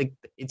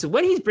 It's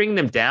when he's bringing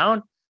them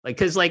down. Like,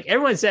 because like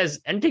everyone says,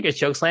 Undertaker's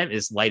choke slam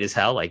is light as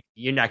hell. Like,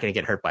 you're not going to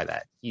get hurt by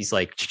that. He's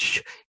like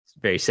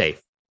very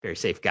safe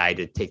guy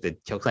to take the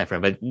choke slam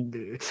from. But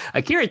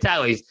Akira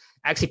Taue is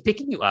actually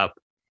picking you up,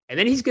 and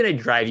then he's going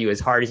to drive you as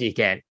hard as he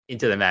can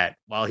into the mat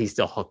while he's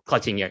still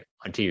clutching you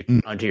onto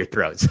your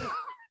throats.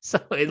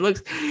 So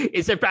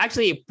it's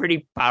actually a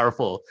pretty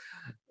powerful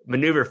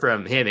maneuver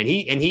from him, and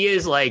he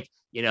is like,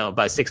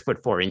 about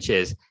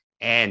 6'4"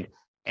 and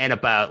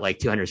about like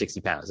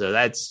 260 pounds. So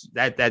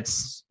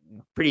that's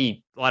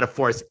pretty a lot of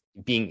force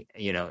being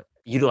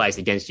utilized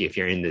against you if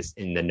you're in the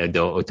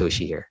Nodoa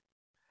Otoshi here.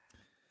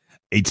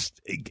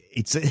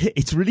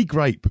 It's really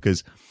great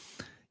because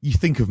you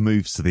think of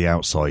moves to the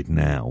outside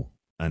now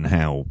and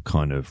how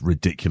kind of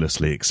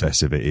ridiculously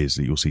excessive it is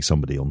that you'll see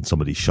somebody on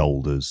somebody's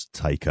shoulders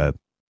take a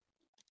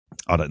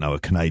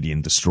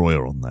Canadian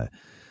destroyer on there.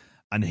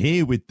 And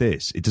here with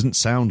this, it doesn't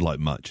sound like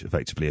much,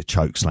 effectively a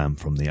choke slam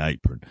from the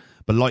apron.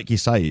 But like you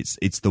say,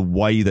 it's the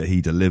way that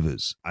he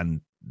delivers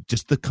and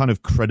just the kind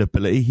of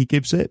credibility he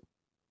gives it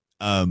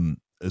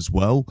as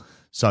well.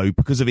 So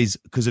because of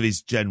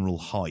his general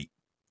height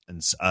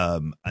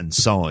and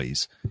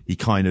size, he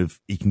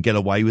can get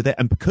away with it.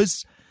 And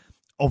because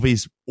of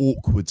his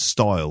awkward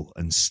style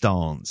and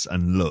stance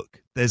and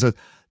look, there's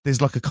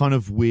like a kind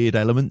of weird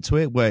element to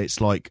it where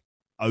it's like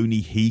only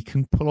he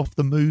can pull off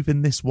the move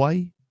in this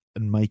way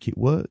and make it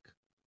work.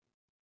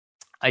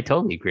 I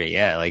totally agree.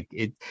 Yeah, like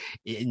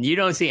you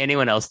don't see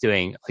anyone else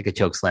doing like a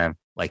choke slam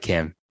like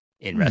him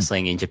in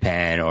wrestling in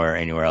Japan or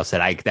anywhere else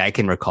that I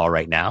can recall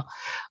right now.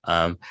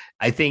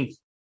 I think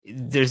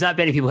there's not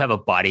many people who have a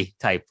body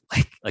type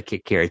like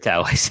Akira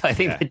Taue. So I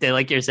think that,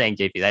 like you're saying,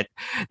 JP,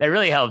 that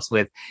really helps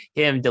with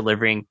him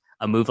delivering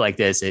a move like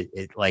this.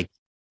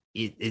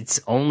 It's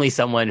only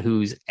someone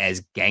who's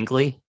as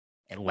gangly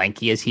and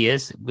lanky as he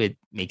is would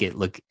make it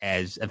look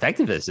as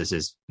effective as this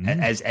is,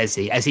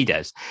 as he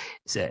does.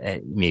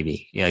 So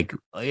maybe like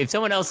if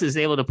someone else is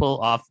able to pull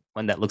off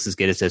one that looks as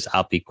good as this,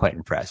 I'll be quite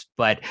impressed.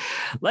 But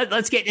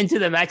let's get into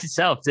the match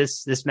itself.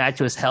 This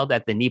match was held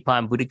at the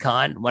Nippon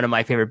Budokan, one of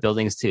my favorite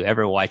buildings to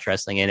ever watch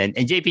wrestling in. And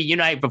JP, you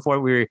and I, before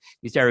we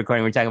started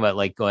recording, we were talking about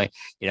like going,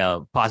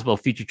 possible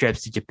future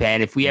trips to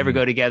Japan. If we ever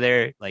go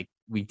together, like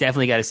we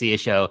definitely got to see a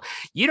show.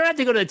 You don't have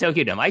to go to the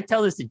Tokyo Dome. I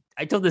told this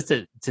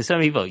to some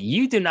people.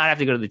 You do not have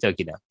to go to the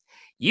Tokyo Dome.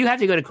 You have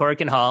to go to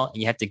Korakuen Hall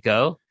and you have to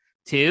go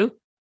to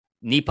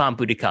Nippon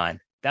Budokan.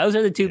 Those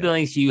are the two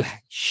buildings you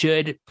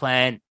should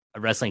plan a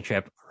wrestling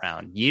trip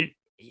around.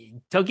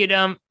 Tokyo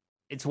Dome,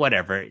 it's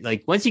whatever.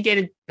 Like once you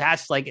get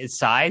past like its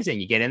size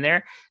and you get in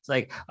there, it's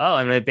like, oh,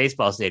 I'm in a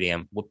baseball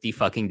stadium.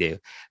 Whoop-de-fucking-do.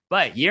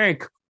 But you're in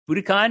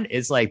Budokan,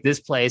 it's like this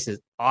place is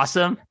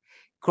awesome.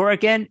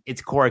 Korakuen,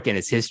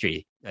 it's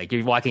history. Like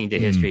you're walking into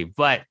history.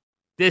 But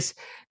this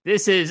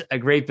is a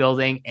great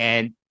building,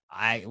 and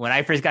when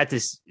I first got to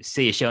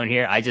see a show in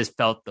here, I just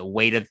felt the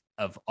weight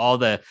of all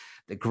the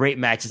great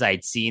matches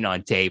I'd seen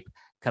on tape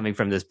coming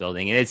from this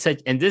building. And it's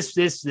such, and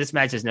this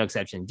match is no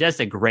exception. Just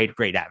a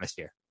great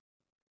atmosphere.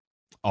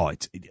 Oh,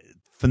 it's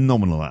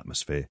phenomenal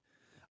atmosphere.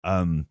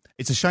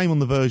 It's a shame on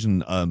the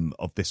version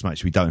of this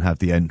match we don't have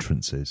the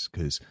entrances,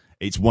 because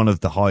it's one of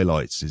the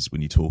highlights is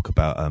when you talk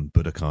about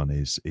Budokan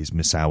is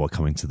Misawa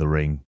coming to the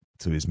ring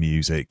to his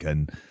music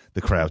and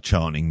the crowd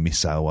chanting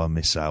Misawa,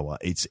 Misawa.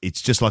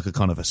 It's just like a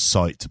kind of a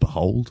sight to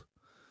behold,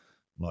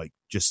 like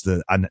just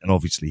and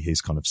obviously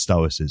his kind of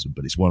stoicism,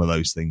 but it's one of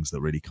those things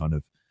that really kind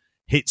of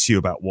hits you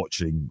about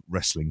watching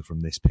wrestling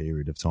from this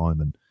period of time.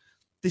 And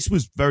this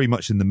was very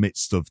much in the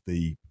midst of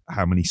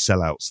how many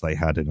sellouts they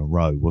had in a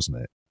row, wasn't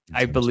it?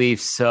 I believe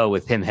so,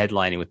 with him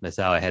headlining, with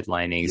Misawa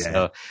headlining. Yeah.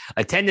 So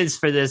attendance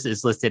for this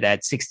is listed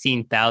at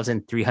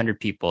 16,300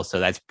 people. So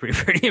that's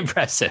pretty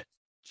impressive.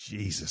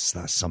 Jesus,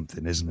 that's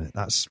something, isn't it?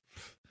 That's,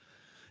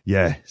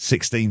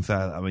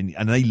 16,000. I mean,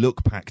 and they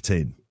look packed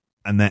in,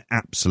 and they're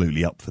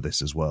absolutely up for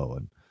this as well.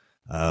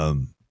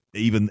 And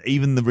even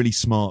the really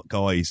smart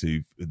guys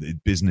the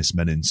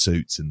businessmen in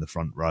suits in the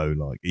front row,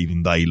 like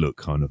even they look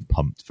kind of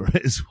pumped for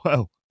it as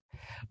well.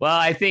 Well,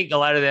 I think a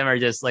lot of them are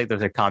just like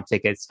those are comp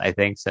tickets. I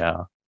think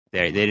so.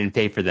 They didn't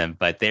pay for them,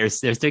 but they're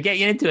still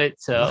getting into it.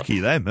 So lucky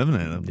them,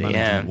 haven't it?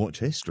 Yeah. Watch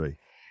history.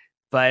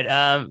 But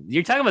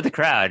you're talking about the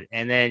crowd,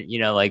 and then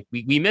like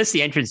we missed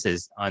the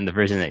entrances on the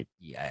version that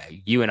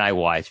you and I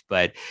watched.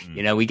 But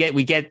we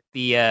get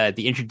the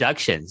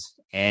introductions,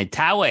 and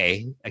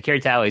Akira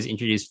Taue is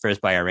introduced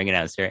first by our ring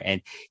announcer,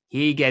 and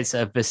he gets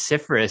a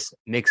vociferous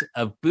mix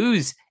of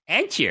boos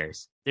and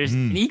cheers. There's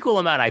an equal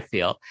amount, I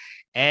feel.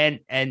 But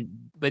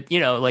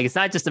it's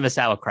not just a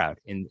Misawa crowd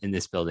in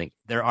this building.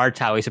 There are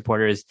Taue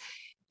supporters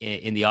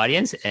in the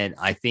audience, and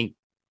I think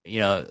you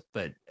got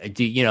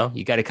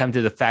to come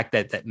to the fact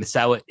that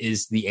Misawa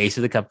is the ace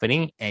of the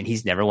company, and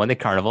he's never won the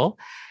carnival,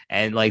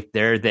 and like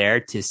they're there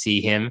to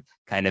see him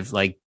kind of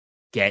like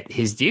get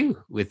his due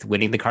with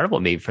winning the carnival,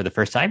 maybe for the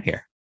first time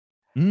here.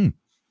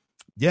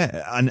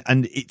 Yeah,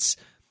 and it's.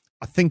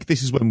 I think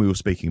this is when we were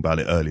speaking about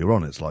it earlier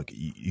on. It's like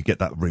you get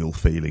that real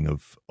feeling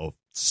of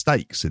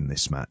stakes in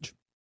this match.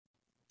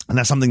 And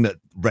that's something that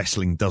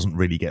wrestling doesn't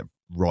really get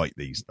right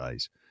these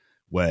days,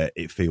 where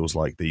it feels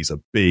like these are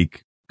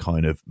big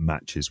kind of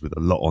matches with a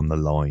lot on the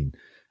line.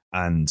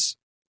 And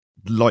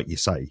like you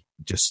say,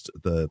 just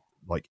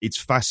it's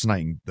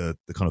fascinating, the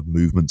kind of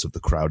movements of the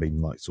crowd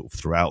in like sort of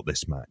throughout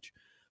this match.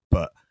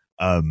 But,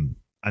 and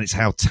it's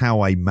how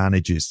Taue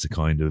manages to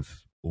kind of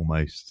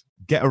almost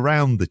get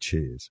around the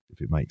cheers,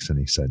 if it makes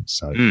any sense.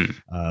 So,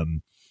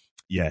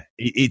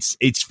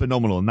 it's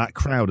phenomenal. And that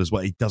crowd as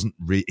well, it doesn't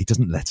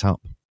let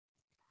up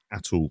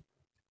at all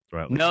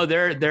throughout. No,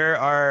 there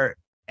are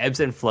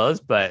ebbs and flows,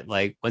 but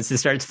like once it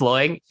starts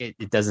flowing,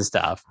 it doesn't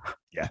stop.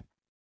 Yeah.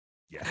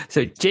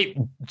 So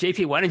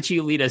JP, why don't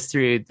you lead us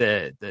through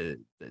the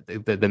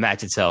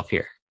match itself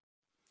here?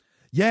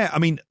 Yeah, I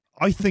mean,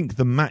 I think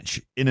the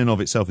match in and of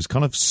itself is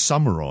kind of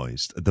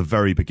summarized at the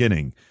very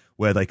beginning,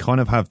 where they kind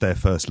of have their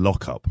first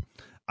lockup,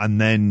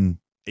 and then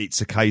it's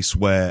a case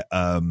where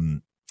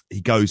he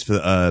goes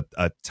for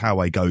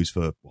Taue goes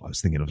for what I was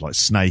thinking of, like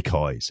snake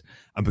eyes,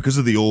 and because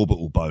of the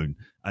orbital bone,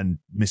 and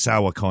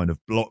Misawa kind of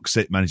blocks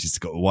it, manages to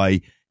get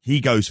away. He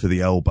goes for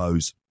the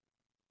elbows,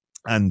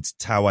 and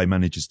Taue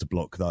manages to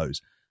block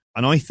those.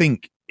 And I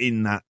think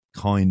in that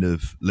kind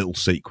of little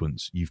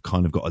sequence, you've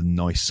kind of got a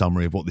nice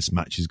summary of what this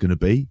match is going to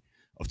be,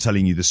 of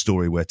telling you the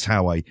story where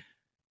Taue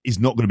is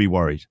not going to be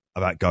worried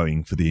about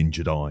going for the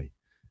injured eye,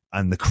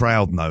 and the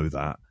crowd know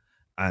that.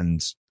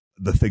 And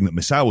the thing that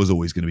Misawa is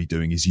always going to be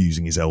doing is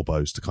using his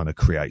elbows to kind of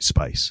create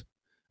space.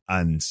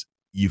 And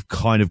you've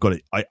kind of got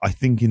it. I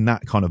think in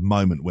that kind of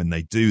moment when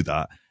they do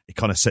that, it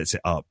kind of sets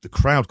it up. The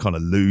crowd kind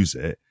of lose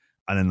it,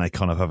 and then they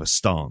kind of have a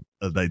stance.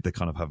 They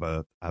kind of have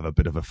a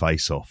bit of a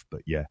face off.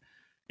 But yeah,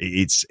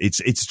 it's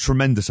a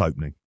tremendous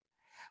opening.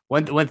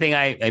 One thing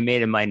I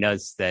made in my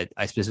notes that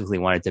I specifically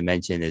wanted to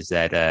mention is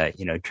that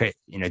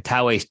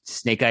Taue's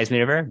Snake Eyes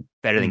maneuver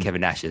better than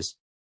Kevin Nash's.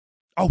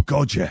 Oh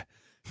God, yeah.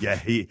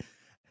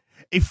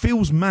 It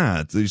feels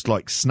mad. There's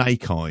like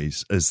Snake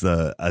Eyes as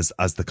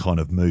the kind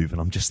of move,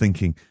 and I'm just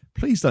thinking,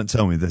 please don't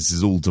tell me this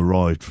is all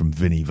derived from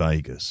Vinny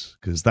Vegas,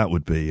 because that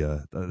would be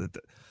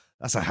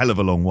that's a hell of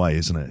a long way,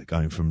 isn't it?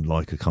 Going from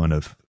like a kind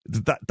of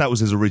that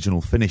was his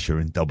original finisher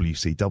in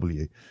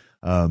WCW.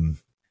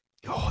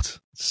 God,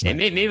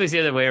 maybe it was the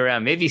other way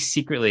around. Maybe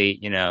secretly,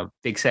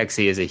 Big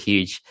Sexy is a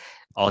huge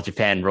All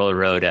Japan Roller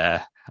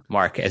Road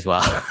mark as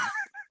well.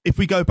 If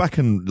we go back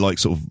and like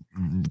sort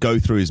of go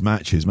through his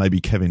matches,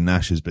 maybe Kevin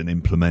Nash has been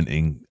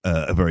implementing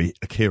a very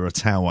Akira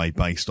Taue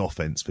based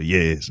offense for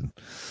years, and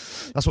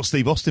that's what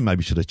Steve Austin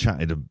maybe should have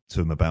chatted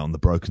to him about on the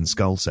Broken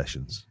Skull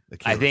sessions.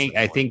 I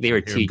think they were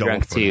too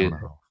drunk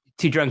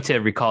to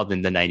recall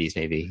in the 90s,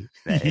 maybe.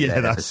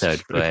 That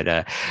episode, true. But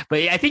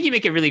I think you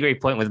make a really great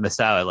point with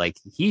Misawa. Like,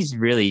 he's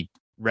really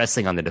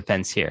wrestling on the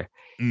defense here.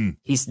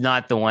 He's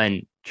not the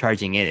one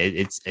charging in.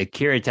 It's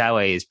Akira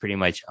Taue is pretty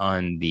much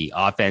on the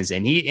offense,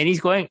 and he's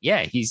going.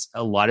 Yeah, he's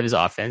a lot of his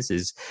offense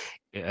is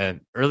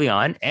early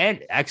on,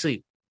 and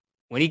actually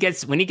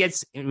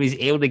he's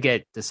able to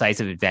get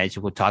decisive advantage,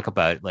 we'll talk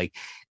about like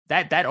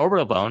that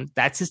orbital bone,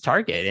 that's his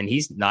target, and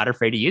he's not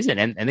afraid to use it,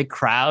 and the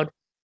crowd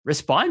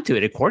respond to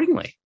it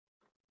accordingly.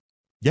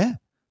 Yeah,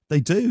 they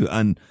do,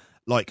 and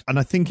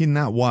I think in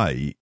that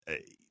way,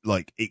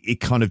 like it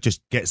kind of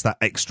just gets that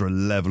extra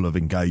level of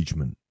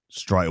engagement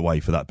straight away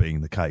for that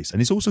being the case,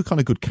 and it's also kind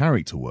of good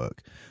character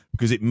work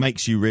because it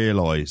makes you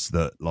realize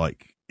that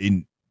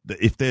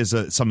if there's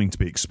something to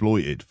be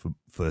exploited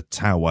for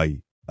Tao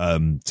Wei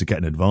to get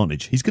an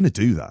advantage, he's going to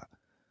do that.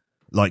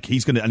 Like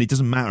and it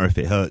doesn't matter if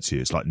it hurts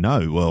you. It's like,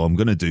 no, well, I'm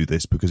going to do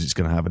this because it's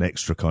going to have an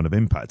extra kind of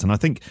impact. And I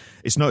think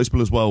it's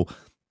noticeable as well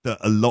that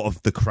a lot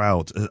of the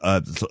crowd,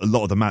 a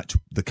lot of the match,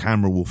 the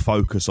camera will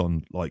focus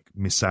on like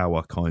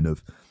Misawa kind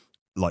of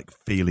like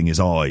feeling his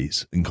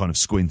eyes and kind of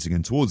squinting.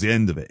 And towards the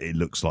end of it, it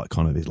looks like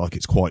kind of like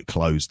it's quite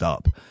closed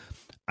up.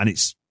 And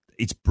it's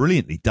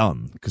brilliantly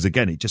done because,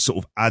 again, it just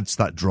sort of adds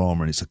that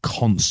drama and it's a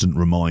constant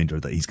reminder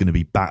that he's going to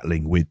be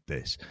battling with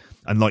this.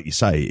 And like you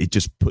say, it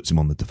just puts him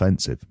on the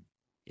defensive.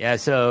 Yeah,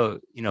 so,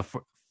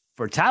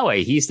 for Tao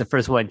Wei, he's the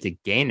first one to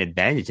gain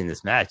advantage in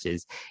this match.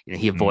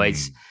 He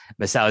avoids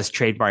Misawa's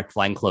trademark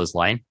flying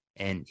clothesline,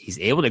 and he's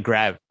able to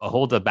grab a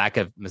hold of the back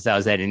of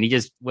Misawa's head. And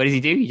what does he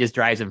do? He just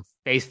drives him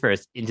face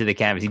first into the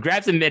canvas. He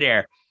grabs him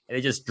midair, and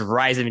it just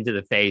drives him into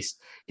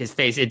his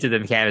face into the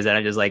canvas. And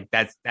I'm just like,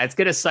 that's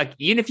going to suck.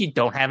 Even if you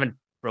don't have a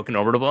broken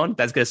orbital bone,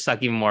 that's going to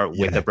suck even more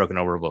with a broken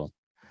orbital bone.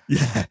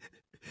 Yeah.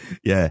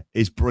 Yeah,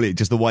 it's brilliant.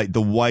 Just the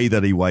way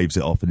that he waves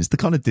it off, and it's the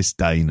kind of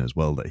disdain as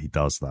well that he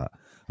does that.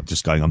 Of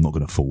just going, I'm not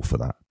going to fall for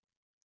that.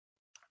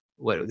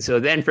 So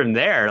then from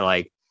there,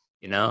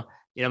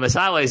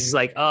 Misawa is just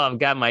like, oh,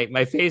 God,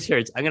 my face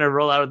hurts. I'm going to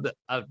roll out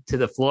to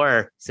the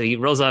floor. So he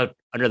rolls out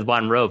under the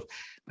bottom rope.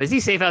 But is he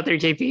safe out there,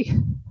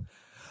 JP?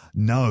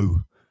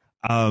 No.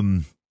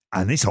 And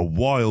it's a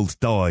wild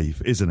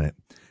dive, isn't it?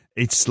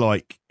 It's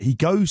like he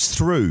goes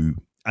through.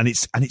 And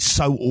it's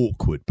so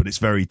awkward, but it's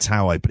very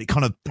Tao Wei. But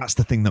that's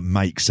the thing that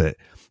makes it,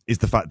 is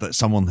the fact that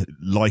someone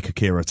like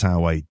Akira Tao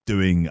Wei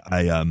doing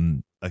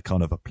a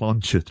kind of a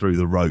plancha through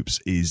the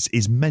ropes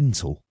is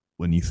mental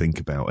when you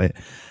think about it.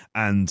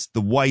 And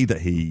the way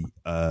that he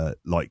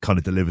kind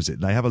of delivers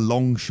it, they have a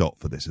long shot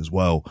for this as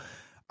well.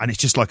 And it's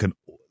just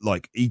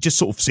he just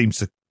sort of seems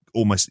to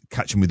almost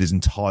catch him with his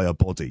entire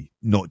body,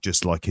 not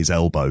just like his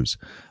elbows.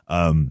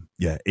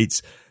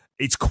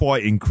 It's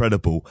quite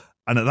incredible.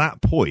 And at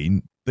that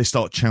point, they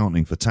start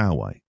chanting for Tao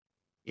Wei.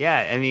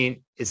 Yeah, I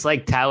mean, it's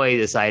like Tao Wei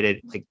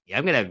decided, like,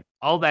 I'm gonna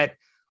all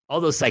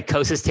those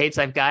Psychosis tapes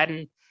I've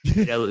gotten,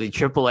 the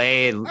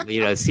AAA and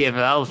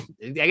CML,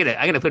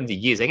 I'm gonna put them to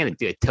use. I'm gonna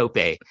do a tope,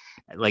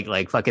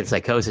 like fucking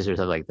Psychosis or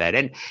something like that.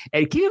 And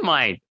keep in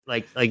mind,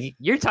 like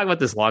you're talking about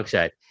this long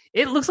shot.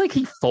 It looks like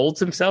he folds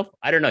himself.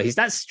 I don't know. He's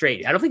not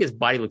straight. I don't think his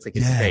body looks like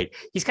it's straight.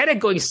 He's kind of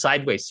going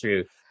sideways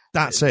through.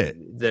 That's it.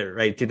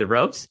 Through the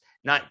ropes.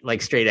 Not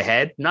like straight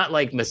ahead, not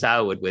like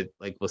Misawa would with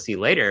like we'll see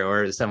later,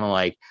 or someone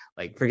like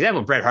for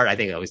example Bret Hart, I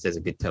think always does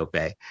a good tope,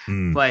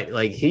 but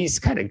like he's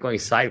kind of going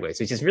sideways,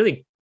 which is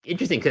really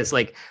interesting because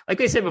like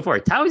I said before,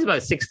 Tao is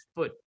about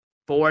 6'4",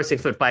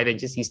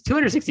 6'5" He's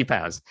 260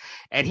 pounds,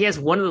 and he has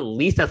one of the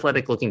least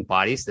athletic looking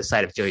bodies, the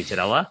side of Joey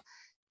Janela,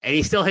 and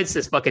he still hits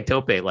this fucking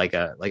tope like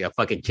a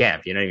fucking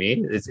champ. You know what I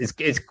mean?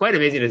 It's quite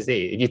amazing to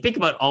see. If you think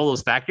about all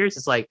those factors,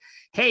 it's like,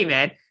 hey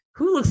man,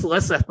 who looks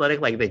less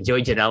athletic like the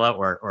Joey Janela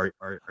or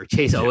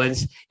Chase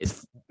Owens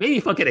is maybe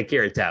fucking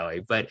Akira Tao Wei,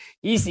 but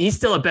he's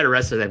still a better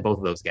wrestler than both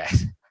of those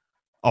guys.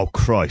 Oh,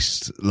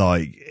 Christ,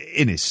 like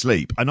in his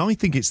sleep. And I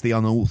think it's the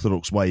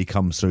unorthodox way he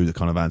comes through that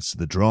kind of adds to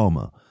the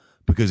drama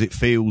because it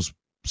feels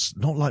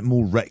not like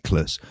more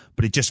reckless,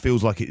 but it just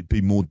feels like it'd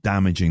be more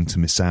damaging to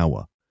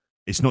Misawa.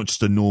 It's not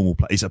just a normal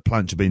it's a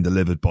plancha being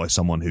delivered by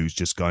someone who's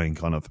just going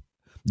kind of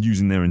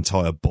using their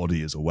entire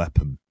body as a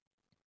weapon.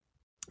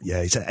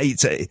 Yeah,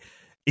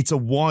 it's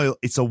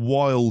a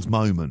wild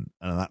moment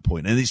at that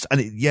point, and it's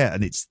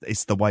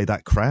the way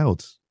that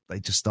crowd they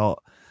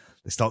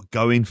start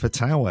going for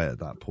Tao Wei at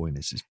that point.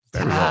 It's just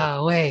very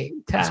Tao Wei.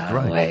 It's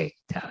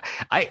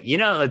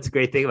a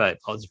great thing about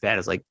All Japan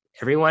is like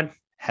everyone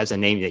has a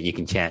name that you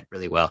can chant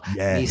really well.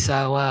 Yeah.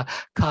 Misawa,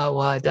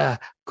 Kawada,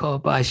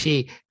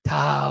 Kobashi,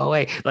 Tao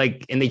Wei.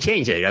 Like, and they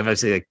change it.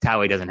 Obviously, like Tao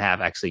Wei doesn't have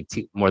actually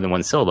more than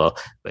one syllable,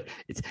 but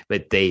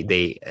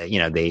they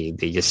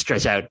just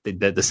stretch out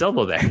the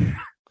syllable there.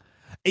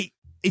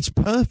 It's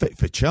perfect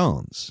for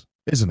chants,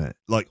 isn't it?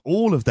 Like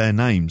all of their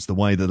names, the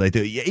way that they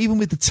do it, even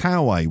with the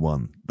Tao Wei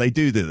one, they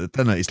do that.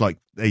 Don't they? It's like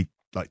they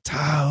like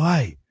Tao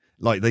Wei,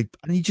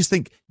 and you just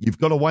think you've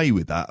got away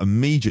with that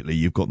immediately.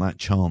 You've got that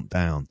chant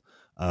down.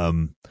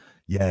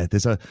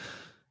 There's a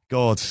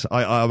God.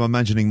 I'm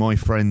imagining my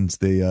friends,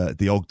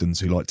 the Ogdens,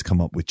 who like to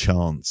come up with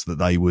chants that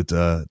they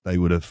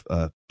would have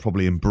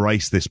probably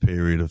embraced this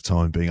period of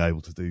time, being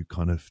able to do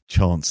kind of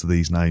chants to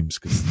these names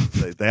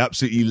because they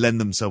absolutely lend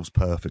themselves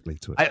perfectly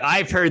to it.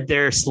 I've heard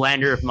their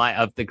slander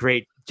of the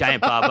great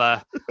Giant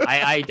Baba.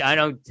 I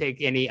don't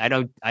take any. I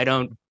don't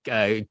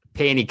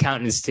pay any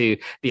countenance to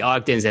the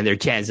Ogdens and their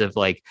chants of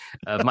like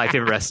my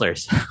favorite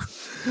wrestlers.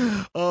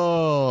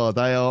 Oh,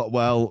 they are.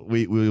 Well,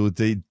 we will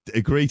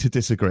agree to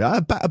disagree.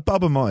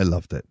 Bubba might have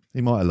loved it.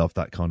 He might have loved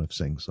that kind of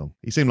sing song.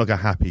 He seemed like a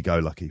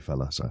happy-go-lucky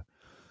fella. So,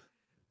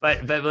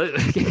 but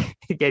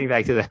getting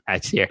back to the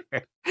match here,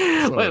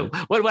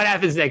 what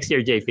happens next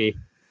year, JP?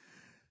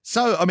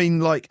 So, I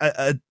mean, like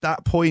at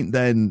that point,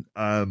 then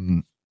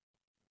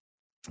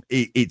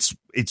it's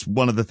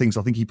one of the things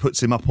I think he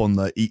puts him up on.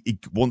 He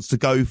wants to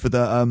go for the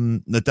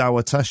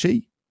Nadawa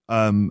Tashi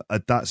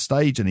at that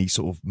stage, and he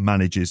sort of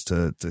manages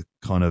to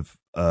kind of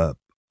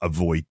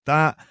avoid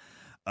that.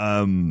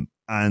 And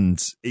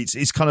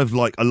it's kind of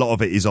like a lot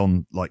of it is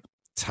on like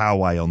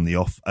Taue on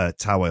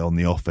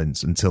the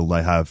offense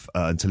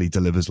until he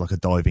delivers like a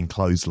diving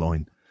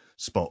clothesline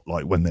spot,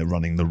 like when they're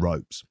running the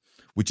ropes,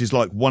 which is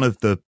like one of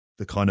the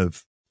kind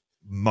of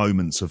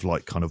moments of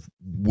like kind of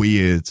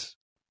weird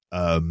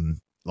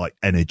like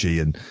energy,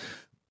 and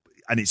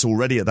it's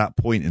already at that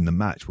point in the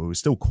match where we're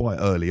still quite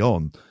early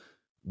on,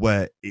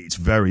 where it's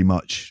very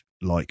much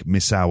like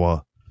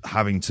Misawa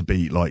having to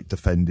be like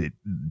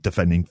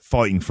defending,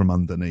 fighting from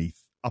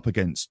underneath up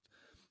against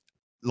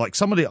like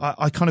somebody.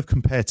 I kind of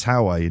compare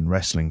Taue in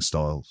wrestling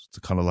styles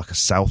to kind of like a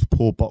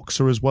southpaw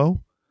boxer as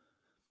well,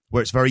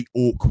 where it's very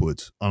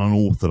awkward and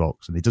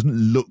unorthodox, and it doesn't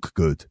look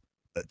good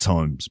at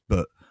times,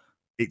 but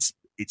it's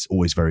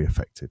always very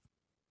effective.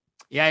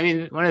 Yeah, I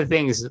mean, one of the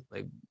things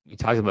like you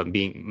talked about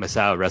being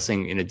Misawa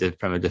wrestling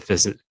from a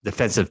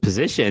defensive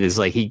position is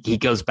like he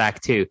goes back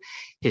to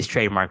his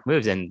trademark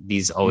moves, and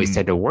these always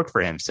tend to work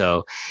for him.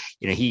 So,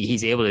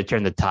 he's able to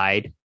turn the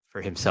tide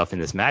for himself in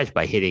this match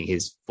by hitting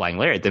his flying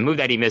lariat, the move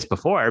that he missed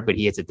before, but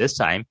he hits it this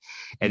time,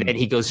 and then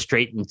he goes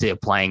straight into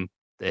applying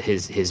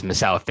his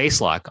Misawa face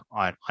lock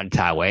on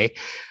Taue.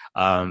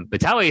 But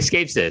Taue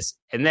escapes this,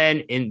 and then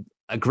in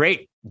a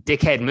great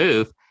dickhead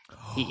move,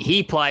 he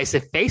applies a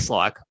face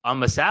lock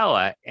on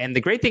Misawa. And the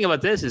great thing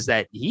about this is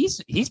that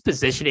he's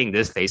positioning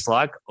this face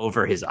lock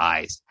over his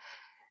eyes.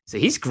 So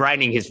he's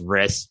grinding his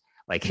wrists,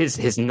 like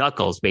his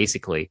knuckles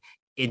basically,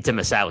 into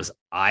Misawa's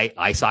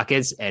eye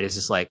sockets. And it's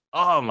just like,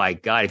 oh my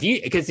God.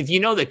 If you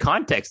know the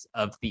context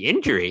of the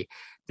injury,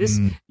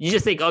 you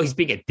just think, oh, he's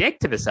being a dick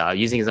to Misawa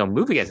using his own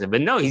move against him.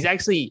 But no,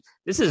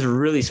 this is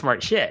really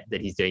smart shit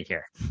that he's doing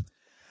here.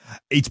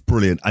 It's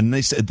brilliant. And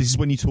this is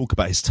when you talk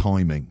about his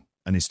timing.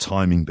 And his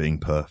timing being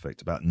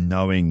perfect, about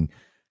knowing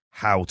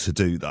how to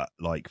do that.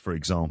 Like, for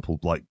example,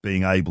 like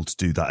being able to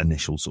do that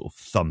initial sort of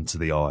thumb to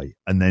the eye,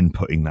 and then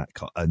putting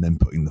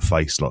the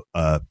face lock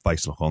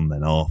on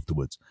then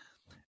afterwards.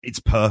 It's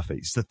perfect.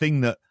 It's the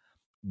thing that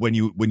when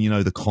you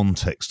know the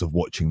context of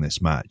watching this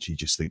match, you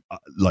just think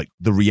like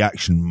the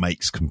reaction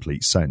makes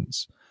complete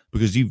sense,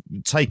 because you've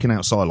taken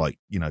outside, like,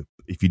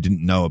 if you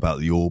didn't know about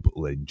the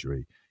orbital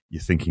injury,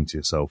 you're thinking to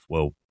yourself,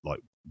 well,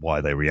 like, why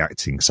are they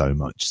reacting so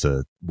much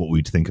to what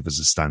we'd think of as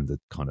a standard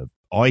kind of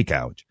eye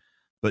gouge?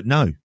 But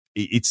no,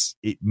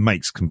 it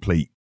makes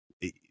complete,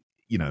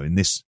 in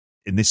this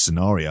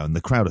scenario, and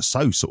the crowd are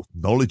so sort of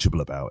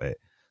knowledgeable about it,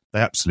 they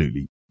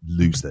absolutely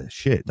lose their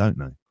shit, don't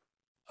they?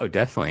 Oh,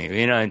 definitely.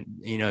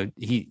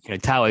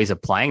 Taue is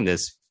applying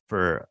this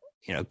for,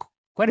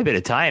 quite a bit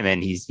of time,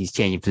 and he's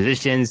changing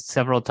positions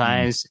several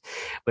times,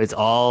 but it's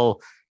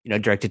all,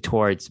 directed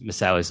towards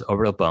Misawa's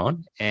orbital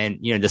bone. And,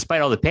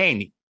 despite all the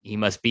pain he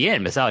must be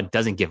in, Misawa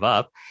doesn't give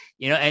up,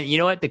 and you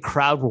know what? The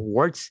crowd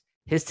rewards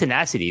his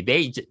tenacity.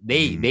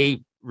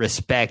 They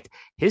respect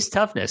his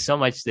toughness so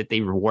much that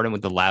they reward him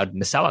with the loud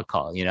Misawa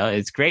call.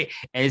 It's great.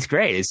 And it's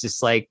great. It's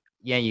just like,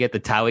 yeah, you get the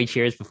Taue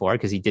cheers before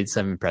because he did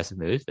some impressive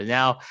moves, but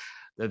now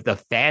the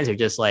fans are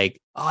just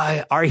like,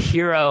 oh, our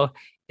hero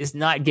is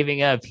not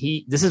giving up.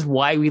 This is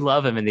why we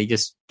love him. And they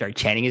just start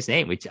chanting his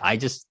name, which I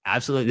just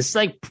absolutely, this is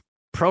like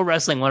Pro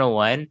Wrestling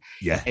 101.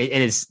 Yeah. And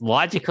it's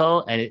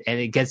logical, and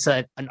it gets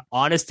an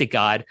honest to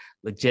God,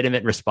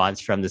 legitimate response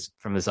from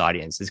this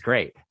audience. It's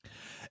great.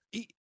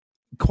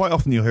 Quite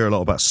often you'll hear a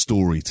lot about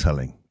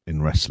storytelling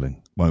in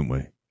wrestling, won't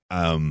we?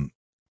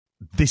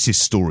 This is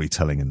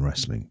storytelling in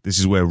wrestling. This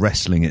is where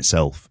wrestling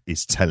itself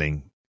is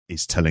telling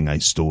a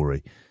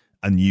story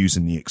and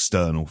using the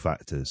external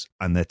factors.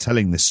 And they're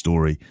telling this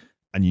story,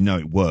 and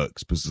it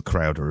works because the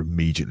crowd are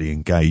immediately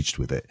engaged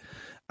with it.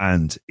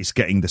 And it's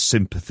getting the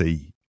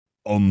sympathy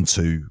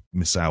onto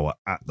Misawa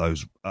at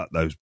those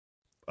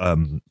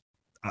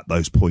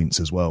points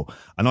as well.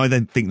 And I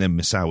then think then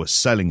Misawa's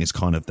selling is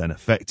kind of then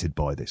affected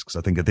by this, because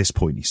I think at this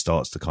point he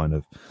starts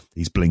to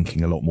he's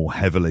blinking a lot more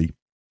heavily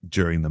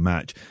during the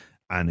match.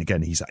 And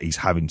again, he's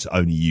having to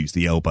only use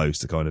the elbows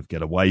to kind of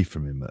get away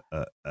from him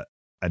at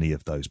any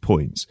of those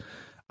points.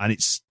 And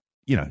it's,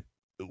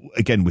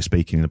 again, we're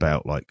speaking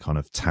about like kind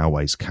of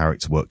Taue's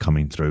character work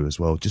coming through as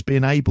well. Just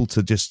being able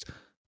to just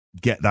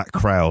get that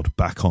crowd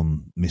back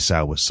on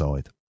Misawa's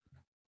side.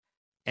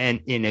 And,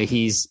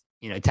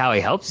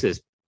 Taue helps this,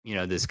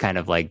 this kind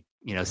of like,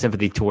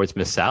 sympathy towards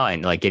Misawa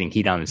and like getting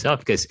heat on himself,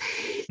 because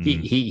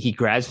he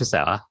grabs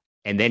Misawa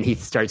and then he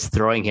starts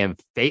throwing him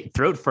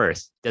throat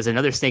first. Does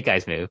another Snake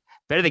Eyes move,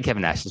 better than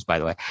Kevin Nash's, by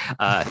the way.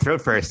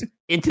 Throat first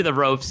into the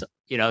ropes.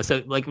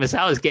 So like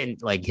Misawa is getting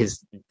like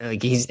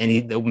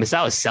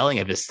Misawa is selling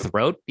of his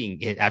throat being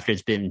hit after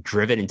it's been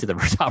driven into the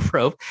top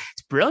rope.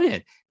 It's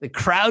brilliant. The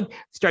crowd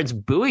starts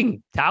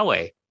booing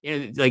Taue.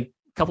 Like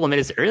a couple of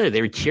minutes earlier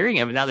they were cheering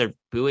him, and now they're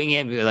booing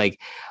him. They're like,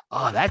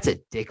 "Oh, that's a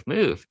dick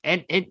move."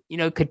 And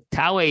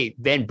Taue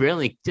then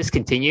brilliantly just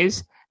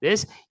continues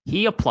this.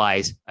 He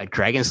applies a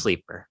Dragon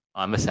Sleeper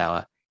on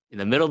Misawa in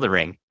the middle of the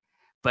ring,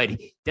 but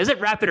he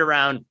doesn't wrap it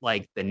around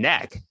like the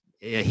neck.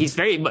 He's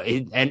and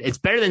it's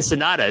better than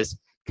Sonata's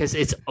because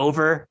it's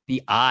over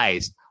the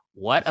eyes.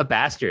 What a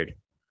bastard.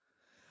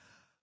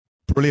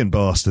 Brilliant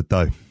bastard,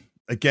 though.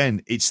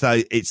 Again, it's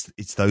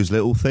those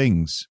little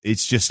things.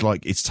 It's just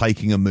like it's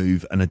taking a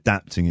move and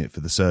adapting it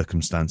for the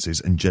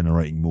circumstances and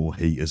generating more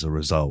heat as a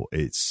result.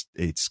 It's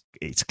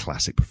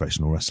classic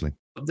professional wrestling.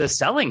 The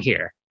selling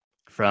here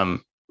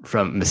from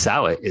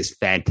Misawa is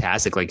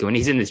fantastic. Like when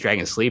he's in this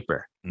Dragon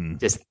Sleeper,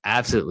 just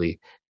absolutely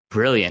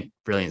brilliant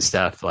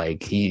stuff.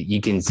 Like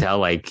you can tell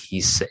like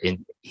he's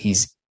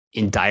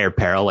in dire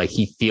peril. Like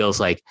he feels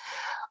like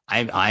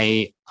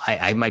I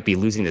might be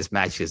losing this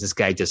match because this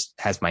guy just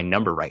has my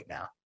number right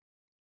now.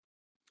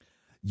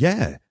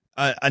 Yeah,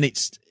 and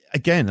it's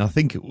again, I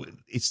think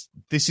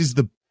this is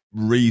the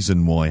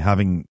reason why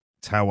having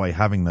Taue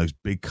having those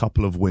big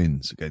couple of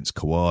wins against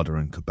Kawada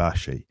and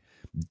Kobashi,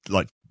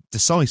 like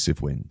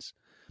decisive wins,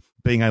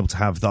 being able to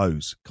have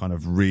those kind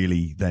of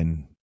really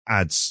then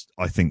adds,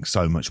 I think,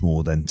 so much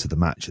more then to the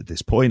match at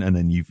this point. And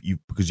then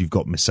because you've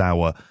got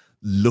Misawa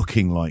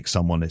looking like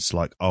someone, it's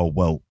like, oh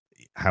well,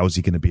 how's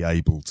he going to be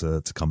able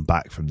to come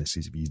back from this?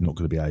 He's not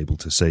going to be able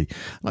to see.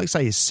 Like I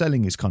say, his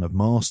selling is kind of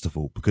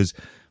masterful because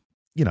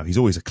he's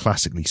always a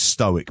classically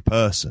stoic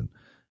person,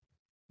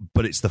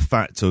 but it's the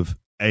fact of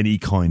any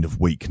kind of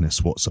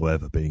weakness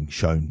whatsoever being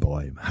shown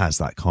by him has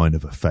that kind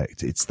of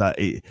effect. It's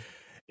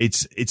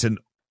an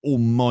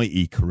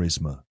almighty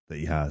charisma that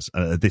he has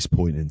at this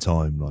point in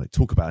time. Like,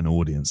 talk about an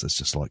audience that's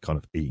just like kind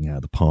of eating out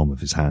of the palm of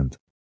his hand.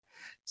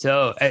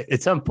 So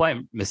at some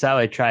point,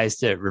 Misawa tries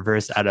to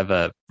reverse out of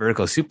a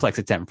vertical suplex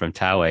attempt from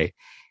Taue,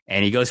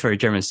 and he goes for a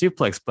German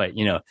suplex, but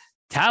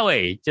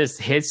Taue just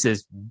hits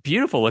this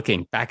beautiful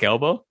looking back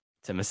elbow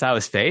to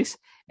Misawa's face,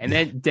 and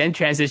then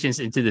transitions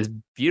into this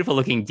beautiful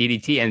looking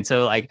DDT. And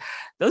so like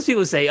those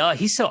people say, oh,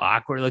 he's so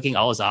awkward looking.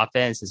 All his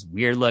offense is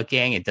weird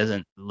looking. It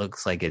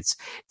looks like it's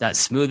not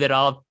smooth at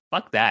all.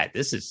 Fuck that.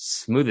 This is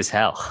smooth as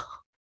hell.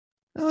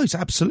 No, it's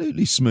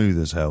absolutely smooth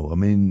as hell. I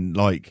mean,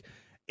 like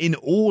in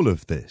all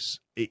of this,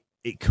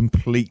 it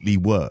completely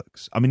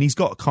works. I mean, he's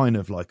got kind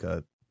of like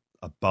a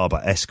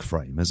Barber-esque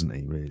frame, hasn't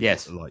he? Really?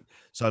 Yes.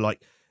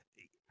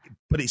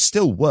 But it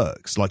still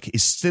works. Like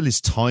it's still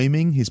his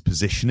timing, his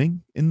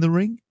positioning in the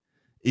ring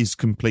is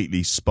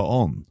completely spot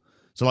on.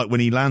 So like when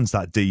he lands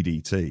that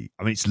DDT,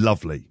 I mean, it's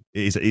lovely.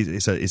 It's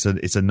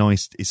a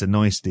nice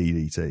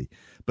DDT.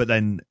 But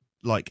then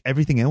like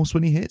everything else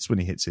when he hits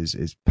his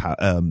sitting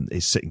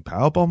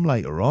powerbomb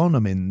later on. I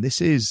mean,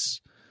 this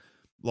is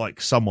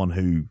like someone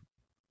who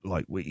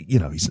like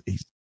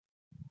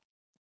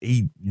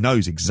he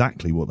knows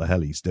exactly what the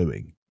hell he's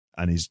doing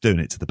and is doing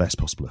it to the best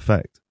possible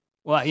effect.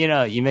 Well,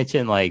 you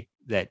mentioned like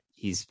that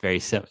he's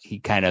he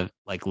kind of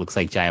like looks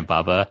like Giant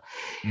Baba.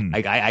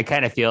 Like I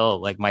kind of feel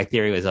like my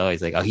theory was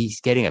always like, oh, he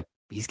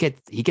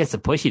gets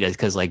the push he does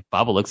because like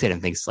Baba looks at him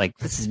and thinks like,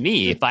 this is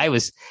me. If I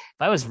was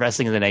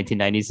wrestling in the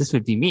 1990s, this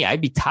would be me.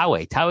 I'd be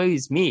Taue. Taue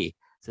is me.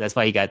 So that's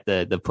why he got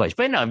the push.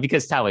 But no,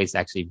 because Taue is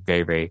actually a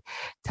very, very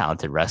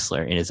talented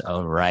wrestler in his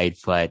own right.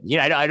 But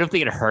I don't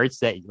think it hurts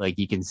that like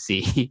you can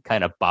see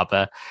kind of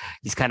Baba.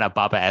 He's kind of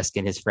Baba-esque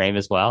in his frame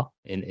as well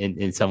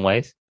in some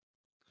ways.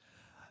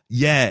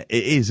 Yeah,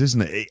 it is,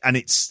 isn't it?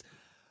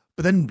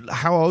 But then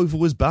how over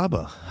was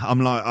Baba?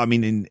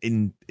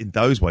 In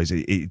those ways,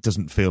 it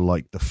doesn't feel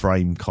like the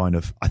frame kind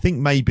of, I think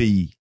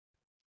maybe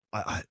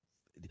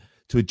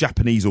to a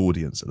Japanese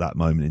audience at that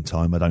moment in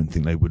time, I don't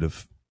think they would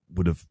have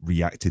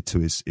reacted to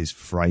his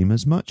frame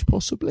as much,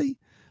 possibly.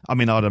 I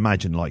mean, I'd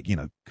imagine like,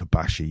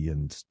 Kobashi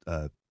and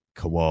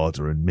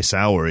Kawada and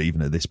Misawa,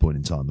 even at this point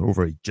in time, they're all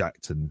very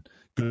jacked and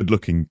good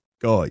looking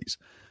guys.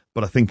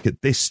 But I think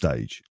at this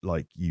stage,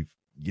 like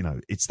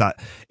it's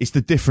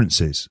the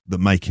differences that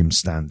make him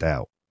stand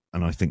out.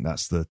 And I think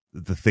that's the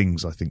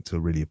things I think to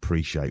really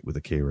appreciate with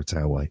Akira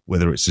Taue,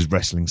 whether it's his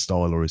wrestling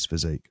style or his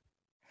physique.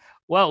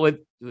 Well,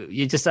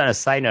 you just on a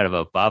side note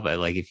about Baba,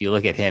 like if you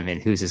look at him and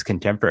who's his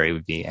contemporary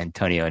would be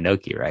Antonio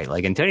Inoki, right?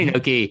 Like Antonio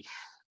Inoki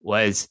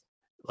was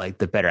like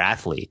the better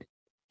athlete,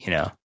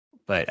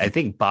 but I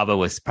think Baba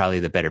was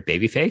probably the better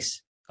babyface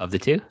of the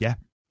two. Yeah.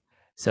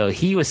 So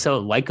he was so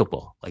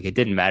likable. Like it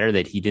didn't matter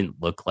that he didn't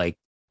look like,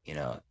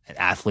 an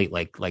athlete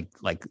like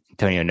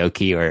Antonio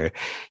Inoki or,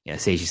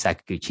 Seiji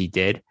Sakaguchi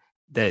did.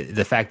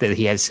 The fact that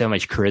he had so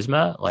much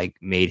charisma, like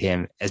made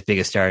him as big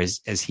a star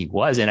as he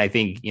was. And I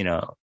think,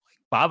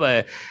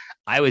 Baba,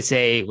 I would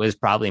say, was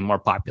probably more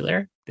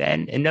popular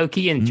than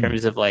Inoki in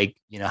terms of like,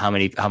 how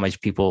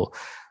much people,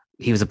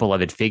 he was a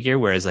beloved figure.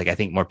 Whereas like, I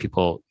think more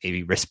people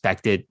maybe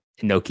respected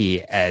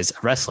Inoki as a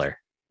wrestler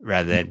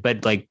rather than,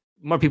 but like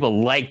more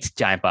people liked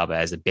Giant Baba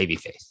as a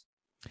babyface.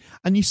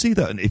 And you see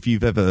that if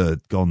you've ever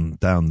gone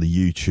down the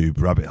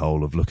YouTube rabbit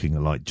hole of looking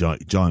at like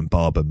Giant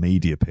Baba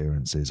media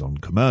appearances on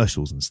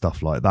commercials and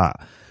stuff like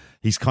that,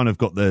 he's kind of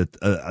got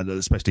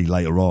especially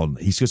later on,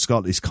 he's just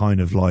got this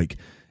kind of like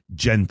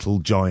gentle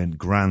giant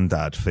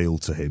granddad feel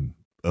to him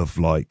of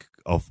like,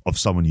 of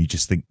someone you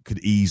just think could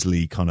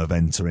easily kind of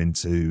enter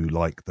into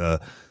like the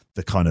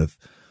kind of,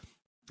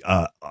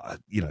 part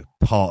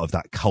of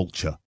that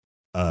culture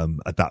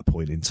at that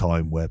point in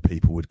time where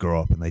people would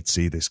grow up and they'd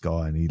see this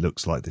guy and he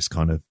looks like this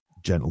kind of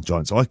gentle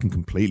giant. So I can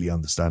completely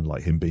understand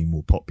like him being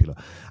more popular.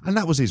 And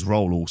that was his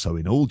role also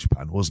in All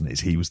Japan, wasn't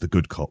it? He was the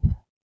good cop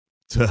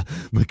to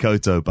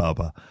Makoto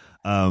Baba.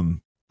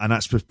 And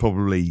that's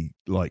probably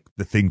like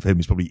the thing for him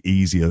is probably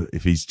easier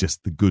if he's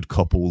just the good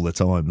cop all the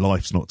time.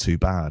 Life's not too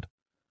bad.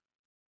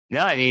 No,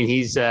 I mean,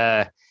 he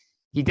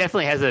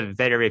definitely has a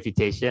better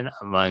reputation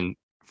among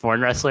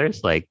foreign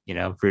wrestlers. Like,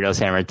 Bruno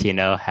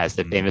Sammartino has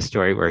the famous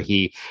story where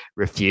he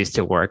refused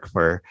to work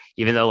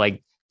even though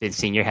like Vince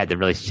Sr. had the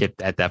relationship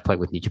at that point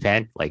with New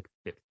Japan. Like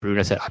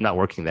Bruno said, I'm not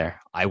working there.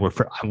 I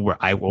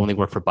only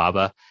work for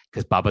Baba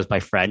because Baba's my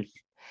friend.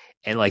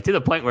 And like to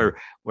the point where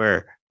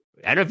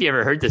I don't know if you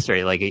ever heard this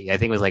story. Like I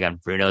think it was like on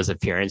Bruno's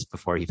appearance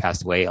before he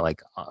passed away,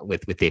 like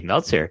with Dave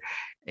Meltzer,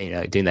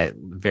 doing that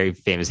very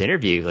famous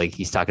interview. Like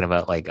he's talking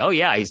about like, oh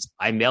yeah,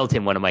 I mailed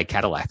him one of my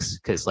Cadillacs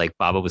because like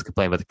Baba was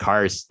complaining about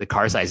the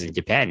car size in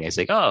Japan. And it's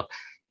like, oh,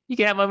 you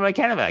can have one of my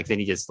Cadillacs. And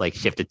he just like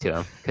shifted to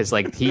him because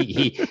like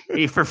he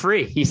for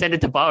free. He sent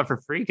it to Baba for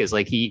free because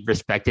like he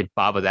respected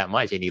Baba that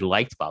much and he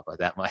liked Baba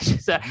that much.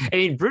 So I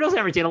mean, Bruno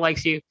Sammartino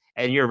likes you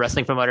and you're a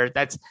wrestling promoter.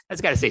 That's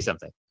got to say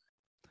something.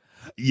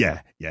 Yeah,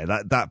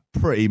 that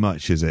pretty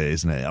much is it,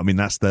 isn't it? I mean,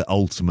 that's the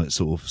ultimate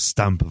sort of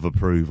stamp of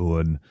approval.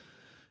 And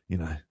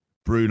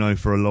Bruno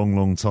for a long,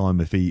 long time.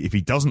 If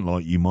he doesn't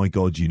like you, my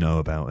God, you know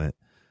about it.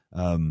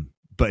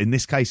 But in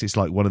this case, it's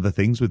like one of the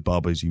things with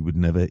Baba is you'd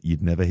never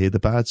hear the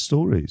bad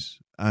stories,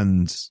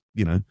 and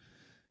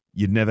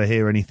you'd never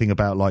hear anything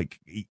about like.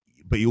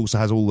 But he also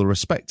has all the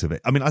respect of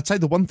it. I mean, I'd say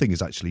the one thing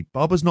is actually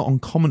Baba's not on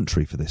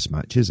commentary for this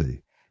match, is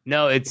he?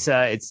 No, it's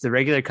the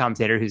regular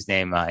commentator whose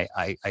name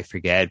I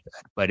forget,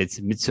 but it's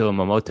Mitsuo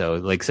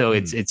Momoto. Like, so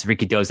it's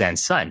Ricky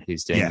Dozan's son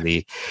who's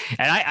doing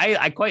and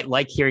I quite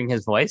like hearing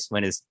his voice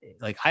when it's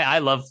like, I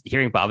love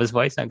hearing Baba's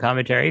voice on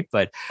commentary,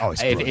 but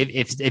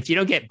if you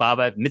don't get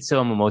Baba,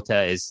 Mitsuo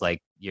Momoto is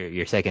like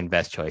your second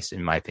best choice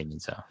in my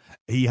opinion. So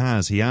he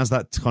has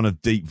that kind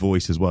of deep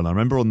voice as well. And I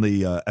remember on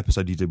the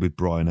episode you did with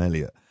Brian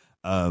Elliott,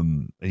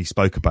 and he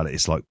spoke about it.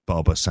 It's like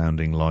Baba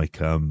sounding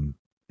like,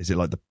 is it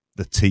like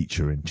the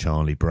teacher in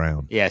Charlie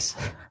Brown? Yes.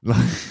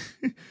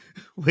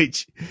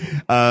 Which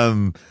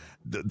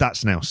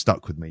that's now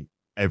stuck with me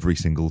every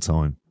single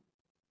time.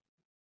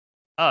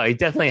 Oh, he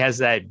definitely has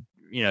that,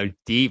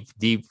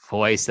 deep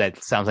voice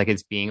that sounds like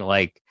it's being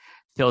like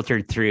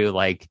filtered through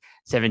like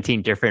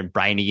 17 different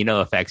Brian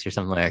Eno effects or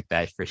something like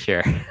that for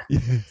sure.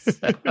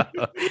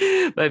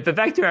 But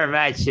back to our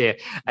match.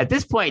 At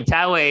this point,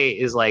 Taue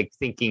is like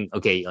thinking,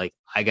 okay, like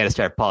I got to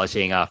start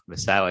polishing off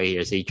Misawa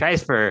here. So he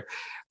tries for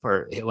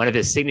one of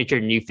his signature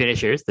new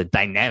finishers, the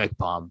dynamic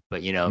bomb.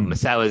 But,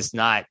 Misawa's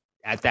not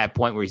at that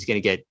point where he's going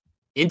to get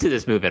into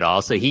this move at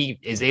all. So he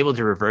is able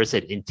to reverse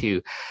it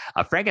into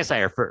a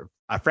Frankensteiner for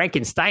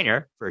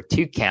a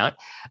 2 count.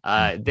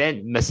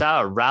 Then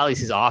Misawa rallies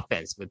his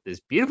offense with this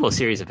beautiful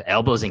series of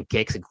elbows and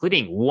kicks,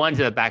 including one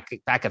to the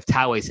back of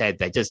Taue's head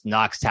that just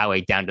knocks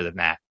Taue down to the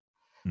mat.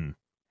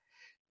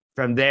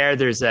 From there,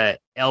 there's a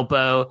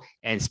elbow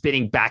and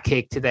spinning back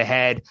kick to the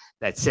head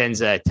that sends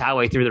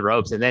Taue through the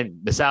ropes. And then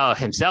Misawa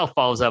himself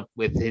follows up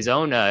with his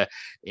own,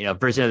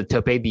 version of the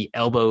tope, the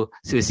elbow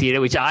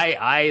suicida, which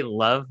I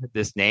love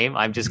this name.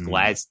 I'm just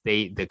glad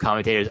the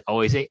commentators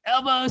always say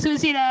elbow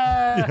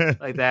suicida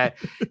like that.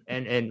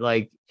 And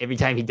like every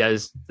time he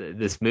does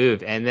this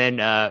move. And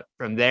then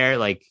from there,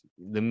 like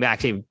the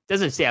match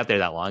doesn't stay out there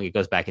that long. It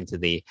goes back into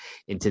the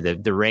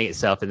ring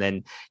itself. And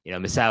then,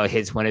 Misawa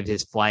hits one of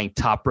his flying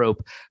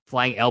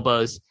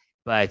elbows.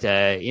 But,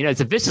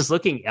 it's a vicious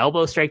looking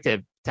elbow strike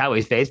to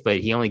Taue's face, but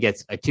he only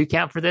gets a 2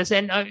 count for this.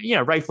 And,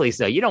 rightfully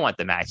so. You don't want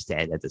the match to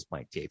end at this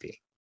point, JP.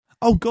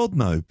 Oh, God,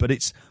 no. But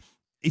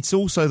it's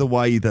also the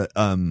way that,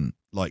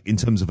 like in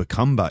terms of a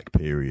comeback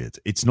period,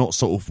 it's not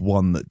sort of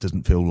one that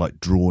doesn't feel like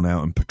drawn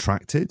out and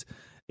protracted.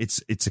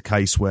 It's a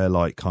case where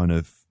like kind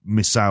of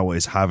Misawa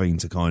is having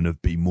to kind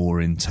of be more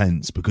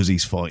intense because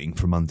he's fighting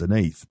from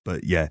underneath.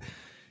 But yeah,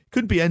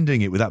 couldn't be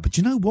ending it with that. But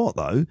you know what,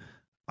 though?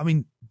 I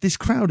mean, this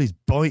crowd is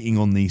biting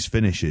on these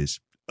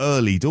finishes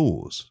early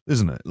doors,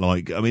 isn't it?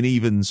 Like, I mean,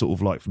 even sort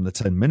of like from the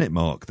 10-minute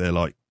mark, they're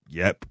like,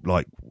 yep,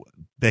 like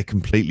they're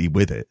completely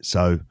with it.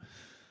 So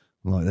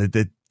like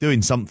they're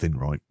doing something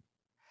right.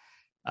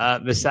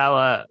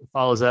 Misawa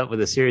follows up with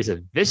a series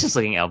of vicious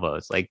looking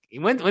elbows. Like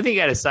one thing you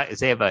got to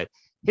say about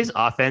his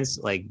offense,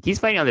 like he's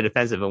fighting on the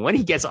defensive, and when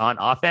he gets on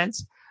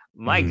offense,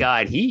 my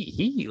God,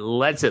 he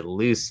lets it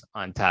loose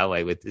on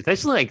Taue with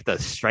especially like the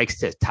strikes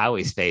to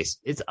Taue's face.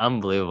 It's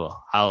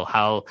unbelievable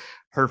how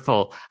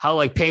hurtful, how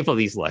like painful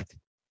these look.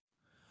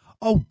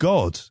 Oh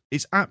God,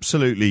 it's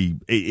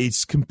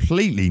it's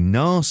completely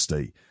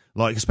nasty.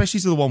 Like especially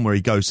to the one where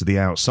he goes to the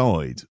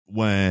outside,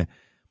 where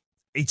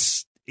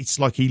it's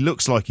like he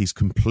looks like he's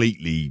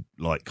completely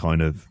like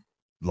kind of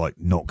like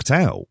knocked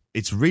out.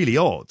 It's really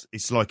odd.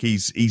 It's like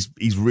he's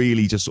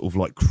really just sort of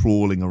like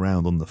crawling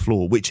around on the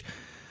floor, which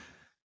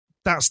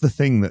that's the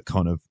thing that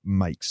kind of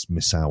makes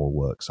Misawa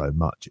work so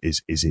much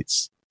is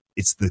it's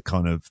the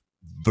kind of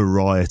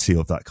variety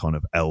of that kind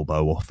of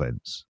elbow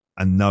offense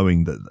and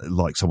knowing that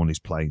like someone who's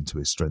playing to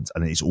his strengths,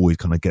 and it's always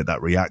kind of get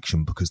that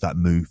reaction because that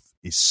move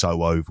is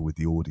so over with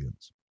the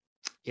audience.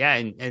 Yeah,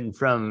 and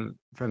from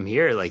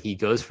here, like he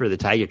goes for the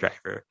Tiger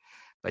Driver,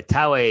 but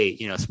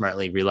Taue,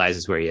 smartly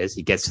realizes where he is.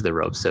 He gets to the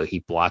rope, so he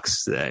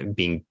blocks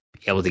being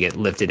able to get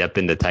lifted up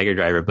in the Tiger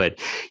Driver. But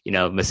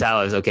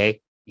Misawa is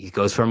okay. He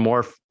goes for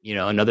more,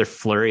 another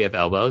flurry of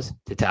elbows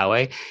to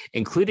Taue,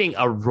 including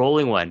a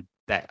rolling one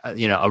that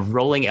a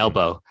rolling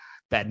elbow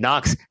that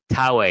knocks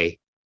Taue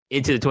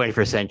into the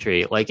 21st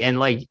century. A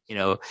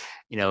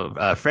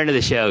friend of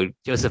the show,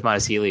 Joseph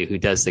Montesili, who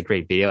does the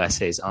great video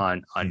essays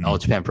on All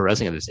Japan Pro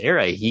Wrestling of this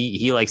era,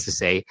 he likes to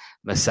say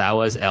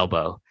Misawa's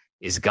elbow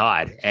is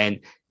God. And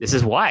this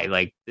is why,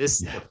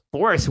 the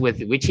force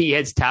with which he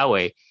hits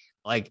Taue,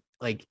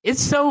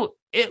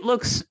 it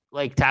looks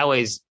like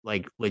Taue's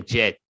like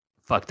legit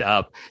fucked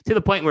up to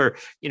the point where,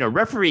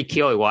 referee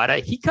Kyo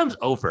Iwata, he comes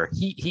over,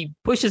 he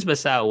pushes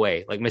Misawa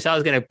away. Like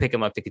Misawa's going to pick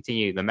him up to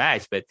continue the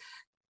match, but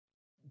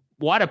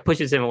Wada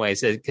pushes him away,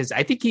 says, because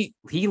I think he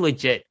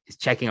legit is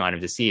checking on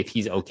him to see if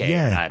he's okay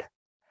or not.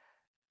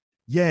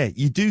 Yeah,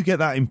 you do get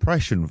that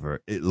impression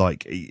for it.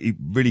 Like it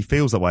really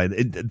feels that way.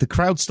 The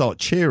crowd start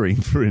cheering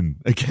for him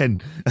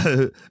again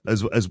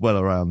as well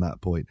around that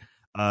point.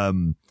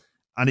 And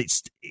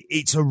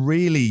it's a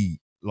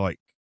really like,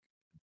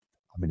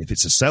 I mean, if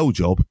it's a sell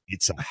job,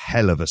 it's a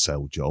hell of a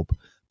sell job.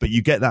 But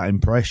you get that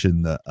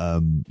impression that,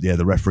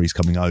 the referee's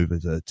coming over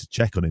to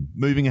check on him,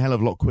 moving a hell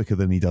of a lot quicker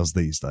than he does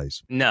these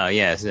days. No,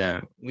 yes.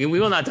 We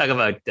will not talk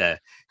about Kyo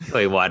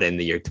Iwata in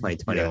the year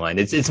 2021.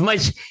 Yeah.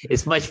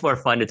 It's much more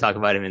fun to talk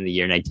about him in the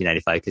year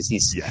 1995 because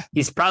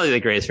he's probably the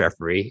greatest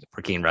referee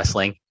working in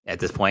wrestling at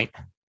this point.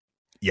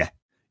 Yeah,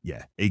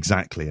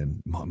 exactly.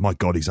 And my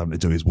God, he's having to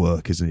do his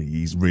work, isn't he?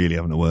 He's really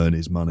having to earn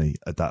his money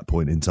at that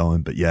point in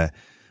time. But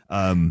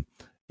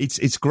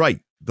it's great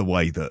the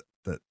way that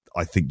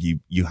I think you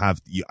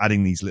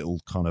adding these little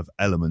kind of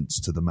elements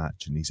to the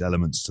match and these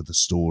elements to the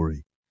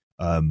story,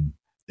 in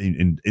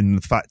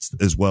the fact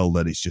as well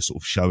that it's just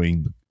sort of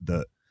showing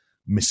that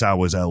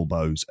Misawa's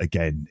elbows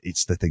again.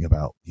 It's the thing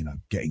about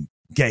getting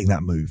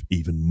that move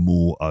even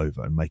more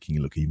over and making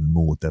it look even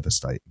more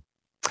devastating.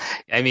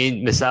 I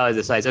mean, Misawa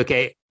decides,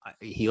 okay,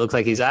 he looks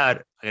like he's out.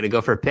 I'm gonna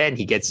go for a pin.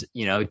 He gets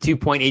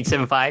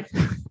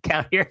 2.875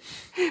 count here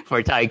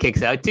before Taue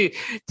kicks out. To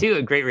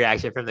a great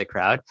reaction from the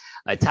crowd.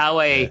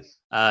 Taue.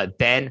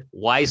 Then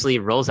wisely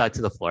rolls out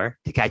to the floor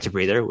to catch a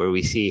breather, where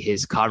we see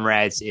his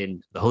comrades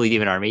in the Holy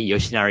Demon Army,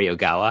 Yoshinari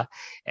Ogawa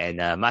and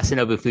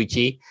Masanobu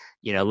Fuchi,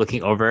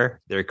 looking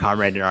over their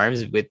comrade in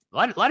arms with a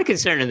lot of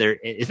concern in there,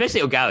 especially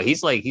Ogawa.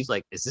 He's like,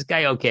 is this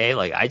guy okay?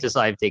 Like, I just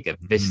saw him take a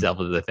vicious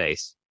elbow to the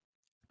face.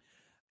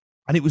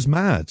 And it was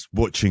mad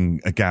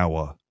watching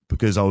Ogawa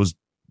because I was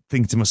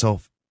thinking to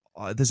myself,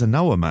 there's a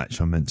Noah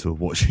match I'm meant to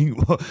have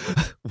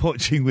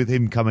watching with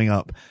him coming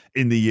up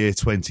in the year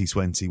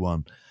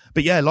 2021.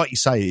 But yeah, like you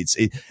say,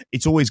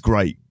 it's always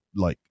great.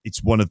 Like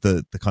it's one of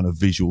the kind of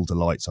visual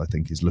delights, I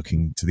think, is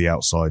looking to the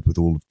outside with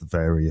all of the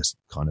various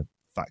kind of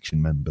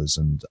faction members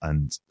and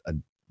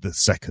the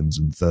seconds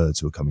and thirds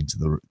who are coming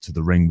to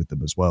the ring with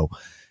them as well.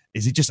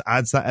 Is it just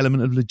adds that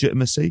element of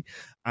legitimacy,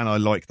 and I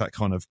like that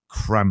kind of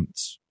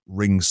cramped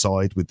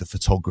ringside with the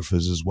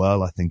photographers as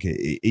well. I think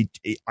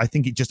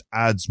it just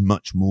adds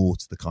much more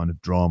to the kind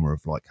of drama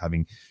of like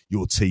having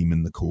your team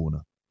in the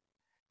corner.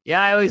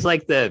 Yeah, I always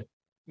like it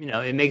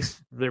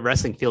makes the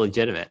wrestling feel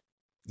legitimate.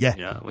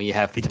 Yeah. When you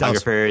have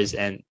photographers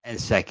and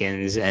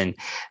seconds and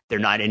they're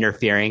not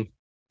interfering.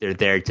 They're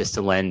there just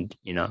to lend,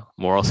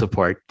 moral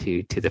support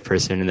to the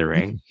person in the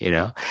ring.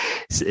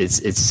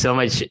 It's so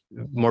much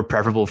more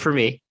preferable for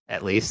me,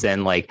 at least,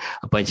 than like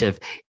a bunch of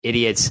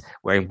idiots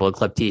wearing Bullet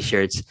Club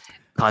t-shirts,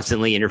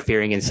 constantly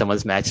interfering in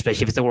someone's match,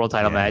 especially if it's a world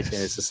title match. And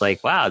it's just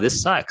like, wow,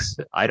 this sucks.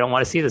 I don't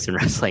want to see this in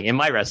wrestling, in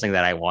my wrestling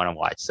that I want to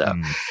watch. So,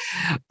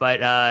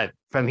 but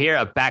from here,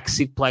 a back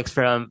suplex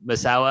from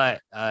Misawa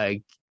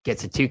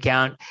gets a 2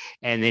 count,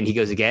 and then he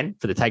goes again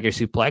for the Tiger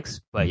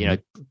suplex. But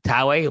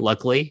Taue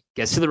luckily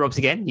gets to the ropes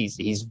again.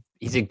 He's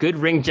a good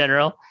ring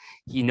general.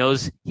 He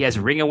knows, he has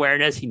ring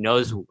awareness. He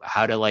knows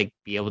how to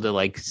be able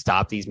to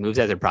stop these moves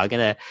that are probably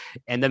gonna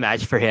end the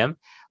match for him.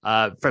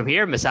 From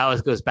here,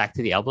 Misawa goes back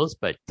to the elbows,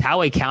 but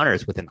Taue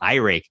counters with an eye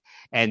rake,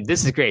 and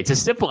this is great. It's a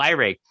simple eye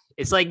rake.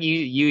 It's like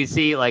you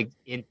see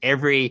in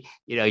every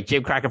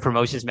Jim Crockett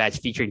Promotions match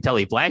featuring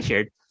Tully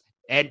Blanchard,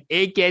 and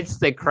it gets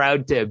the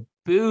crowd to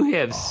boo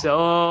him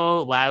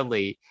so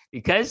loudly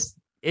because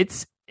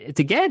it's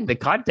again the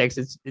context.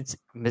 It's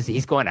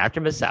he's going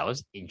after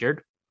Misawa's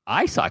injured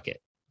eye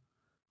socket.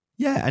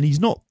 Yeah, and he's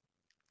not.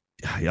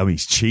 I mean,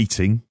 he's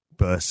cheating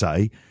per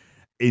se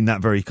in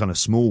that very kind of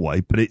small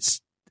way, but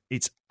it's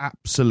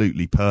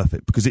absolutely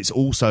perfect because it's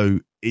also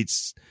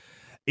it's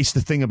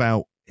the thing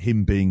about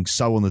him being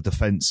so on the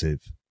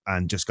defensive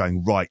and just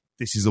going, right,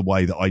 this is a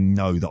way that I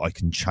know that I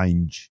can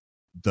change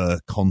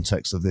the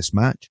context of this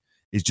match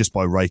is just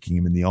by raking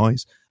him in the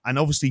eyes. And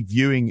obviously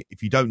viewing,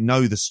 if you don't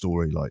know the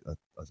story, like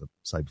as I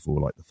say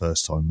before, like the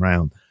first time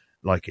round,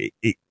 like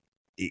it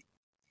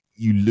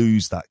you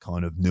lose that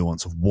kind of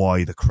nuance of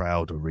why the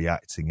crowd are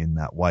reacting in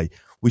that way,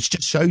 which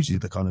just shows you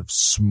the kind of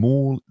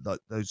small, like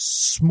those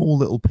small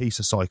little piece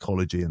of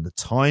psychology and the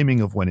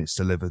timing of when it's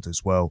delivered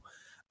as well.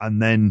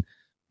 And then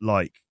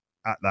like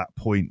at that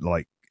point,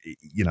 like,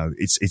 you know,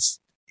 it's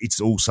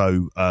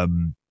also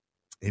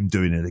him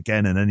doing it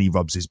again, and then he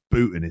rubs his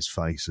boot in his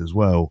face as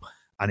well,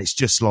 and it's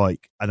just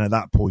like, and at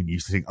that point you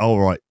think, oh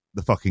right,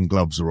 the fucking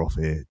gloves are off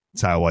here.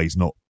 Taoei's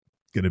not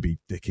going to be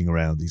dicking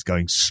around. He's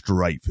going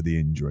straight for the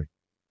injury.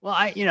 Well,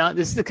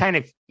 this is the kind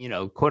of,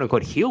 quote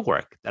unquote heel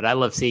work that I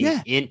love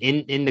seeing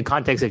in the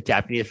context of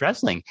Japanese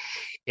wrestling.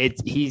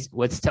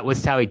 What's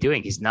Taoei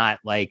doing? He's not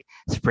like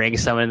spraying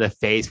someone in the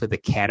face with a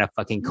can of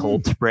fucking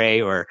cold spray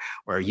or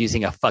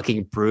using a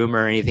fucking broom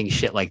or anything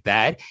shit like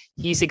that.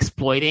 He's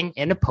exploiting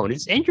an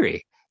opponent's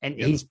injury, and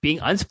he's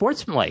being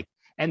unsportsmanlike.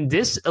 And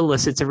this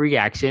elicits a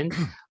reaction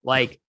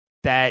like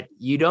that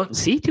you don't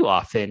see too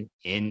often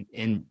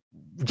in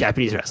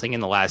Japanese wrestling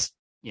in the last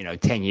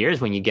 10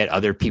 years, when you get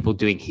other people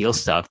doing heel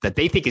stuff that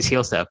they think is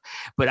heel stuff.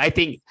 But I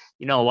think,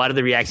 a lot of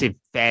the reaction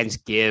fans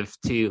give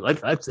to,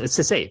 let's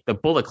just say the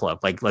Bullet Club,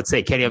 like let's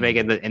say Kenny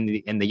Omega and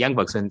the Young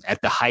Bucks, and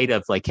at the height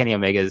of like Kenny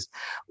Omega's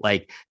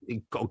like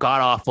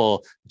god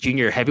awful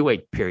junior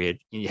heavyweight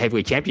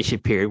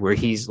championship period, where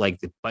he's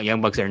like the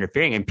Young Bucks are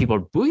interfering and people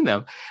are booing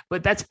them.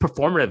 But that's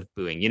performative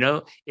booing,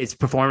 it's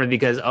performative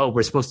because,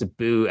 we're supposed to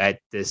boo at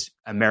this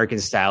American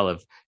style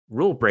of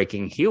rule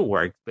breaking heel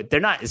work, but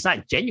it's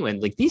not genuine.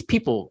 Like, these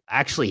people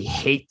actually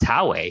hate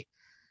Taoei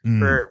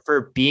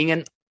for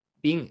being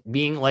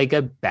like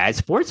a bad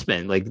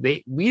sportsman. Like,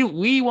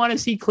 we want to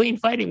see clean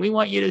fighting. We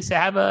want you to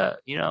have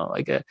we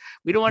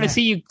don't want to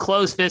see you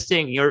close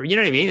fisting, or you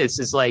know what I mean? It's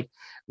just like,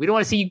 we don't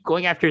want to see you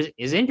going after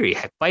his injury.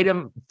 Fight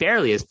him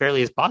fairly as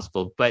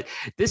possible. But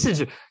this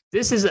is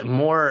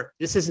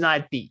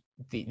not the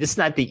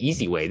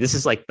easy way. This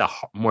is like the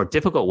more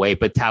difficult way,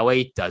 but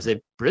Taoei does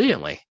it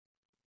brilliantly.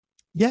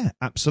 Yeah,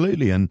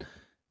 absolutely, and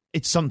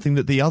it's something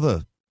that the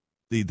other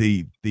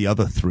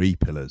three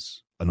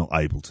pillars are not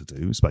able to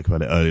do. We spoke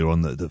about it earlier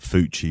on that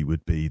Fuchi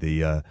would be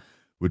the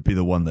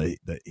one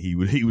that he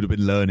would have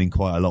been learning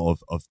quite a lot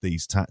of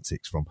these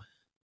tactics from.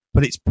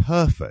 But it's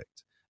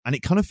perfect, and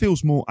it kind of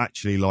feels more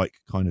actually like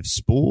kind of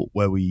sport,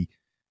 where we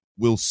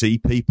will see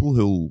people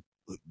who'll,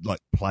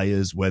 like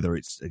players, whether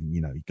it's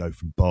you go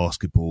from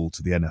basketball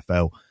to the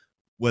NFL,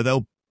 where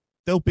they'll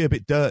be a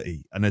bit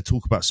dirty and they'll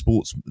talk about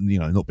sports,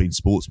 not being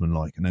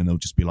sportsmanlike, and then they'll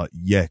just be like,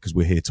 yeah, because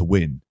we're here to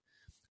win.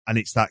 And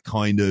it's that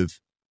kind of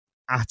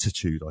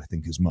attitude, I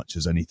think, as much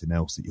as anything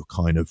else, that you're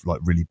kind of like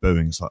really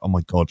booing. It's like, oh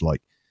my God,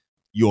 like,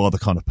 you are the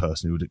kind of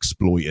person who would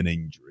exploit an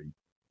injury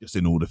just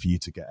in order for you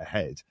to get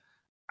ahead.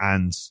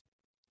 And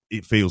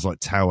it feels like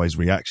Taoei's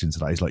reaction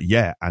today is like,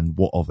 yeah, and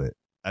what of it?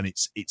 And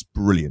it's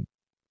brilliant.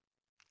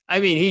 I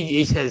mean,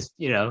 he says,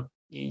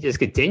 he just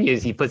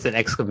continues. He puts an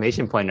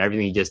exclamation point on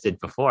everything he just did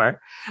before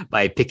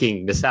by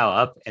picking Misawa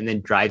up and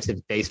then drives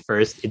him face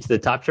first into the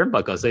top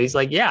turnbuckle. So he's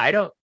like,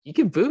 yeah, you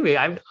can boo me.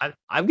 I'm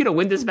going to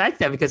win this match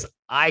now because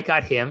I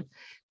got him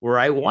where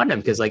I want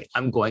him, because like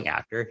I'm going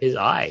after his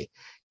eye,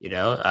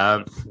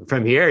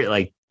 from here,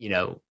 like,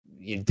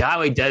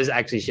 Taoei does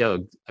actually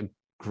show a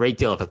great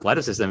deal of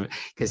athleticism,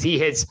 because he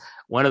hits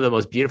one of the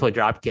most beautiful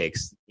drop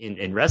kicks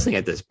in wrestling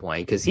at this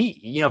point, because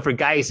he, for a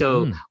guy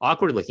so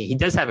awkward looking, he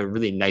does have a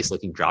really nice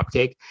looking drop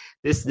kick.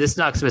 This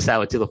knocks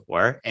Misawa to the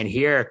floor, and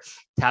here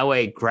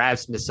Taoei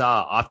grabs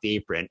Misawa off the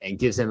apron and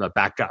gives him a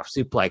backdrop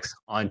suplex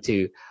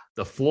onto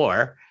the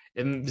floor.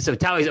 And so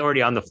Taoei's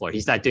already on the floor.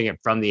 He's not doing it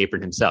from the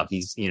apron himself.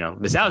 He's,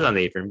 Misawa's on the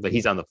apron, but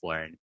he's on the floor.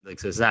 And like,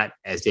 so it's not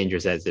as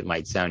dangerous as it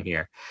might sound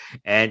here.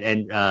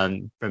 And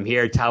from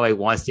here, Taoei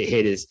wants to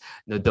hit his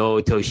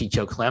Nodo Toshi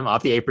choke slam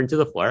off the apron to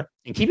the floor.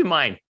 And keep in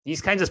mind, these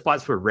kinds of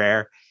spots were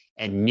rare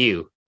and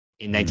new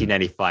in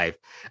 1995.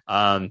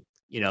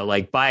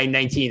 Like by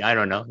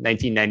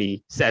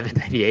 1997,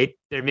 98,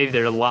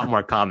 they're a lot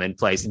more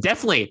commonplace.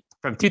 Definitely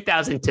from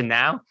 2000 to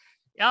now.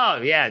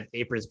 Oh yeah,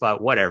 apron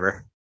spot,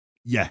 whatever.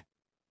 Yeah.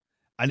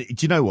 And do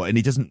you know what? And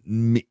it doesn't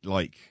it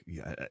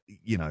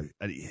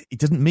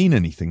doesn't mean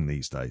anything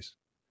these days.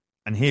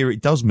 And here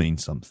it does mean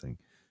something,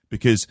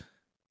 because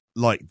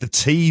like the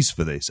tease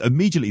for this,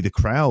 immediately the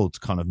crowd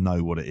kind of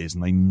know what it is,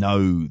 and they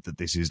know that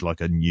this is like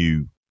a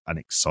new and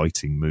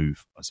exciting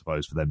move, I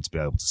suppose, for them to be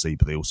able to see.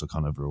 But they also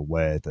kind of are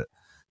aware that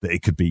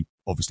it could be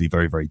obviously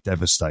very, very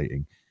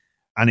devastating.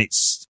 And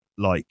it's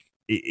like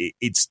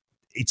it's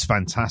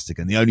fantastic.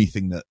 And the only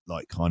thing that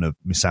like kind of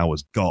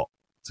Misawa's got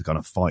to kind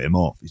of fight him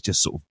off. He's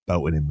just sort of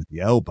belting him with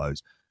the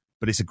elbows.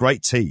 But it's a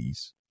great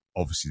tease,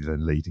 obviously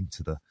then leading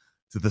to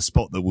the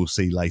spot that we'll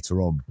see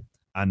later on.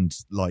 And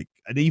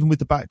even with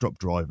the backdrop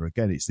driver,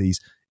 again,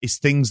 it's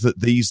things that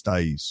these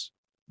days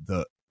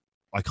that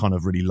I kind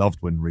of really loved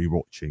when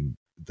rewatching,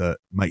 that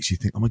makes you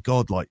think, oh my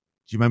God, like,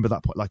 do you remember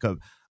that point? Like a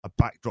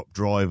backdrop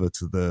driver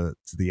to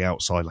the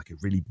outside, like it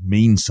really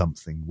means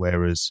something.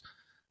 Whereas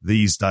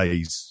these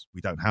days we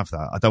don't have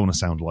that. I don't want to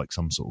sound like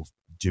some sort of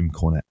Jim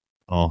Cornette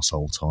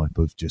arsehole type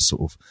of just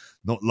sort of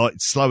not like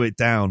slow it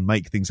down,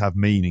 make things have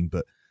meaning.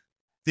 But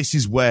this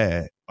is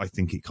where I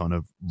think it kind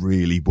of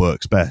really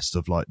works best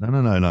of like,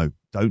 no,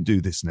 don't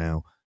do this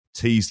now.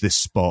 Tease this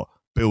spot,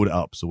 build it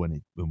up. So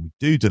when we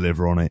do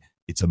deliver on it,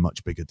 it's a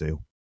much bigger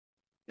deal.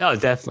 No,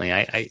 definitely.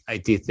 I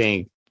do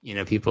think,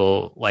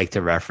 people like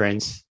to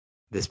reference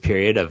this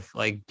period of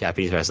like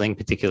Japanese wrestling,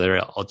 particularly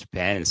All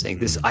Japan, and saying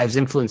this, I was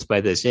influenced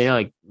by this,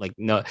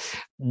 no,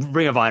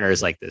 Ring of Honor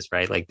is like this,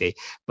 right?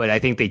 But I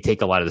think they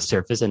take a lot of the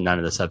surface and none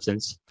of the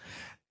substance.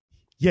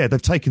 Yeah.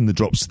 They've taken the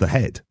drops to the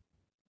head.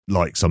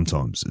 Like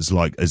sometimes it's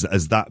like as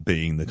that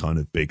being the kind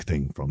of big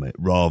thing from it,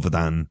 rather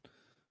than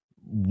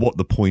what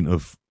the point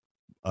of,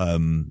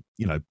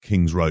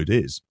 King's Road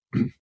is.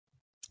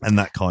 And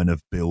that kind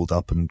of build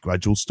up and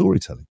gradual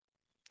storytelling.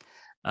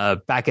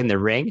 Back in the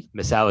ring,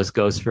 Misawa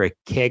goes for a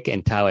kick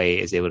and Taue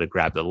is able to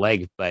grab the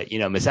leg. But,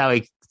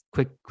 Misawa,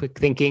 quick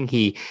thinking,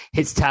 he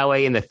hits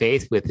Taue in the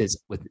face with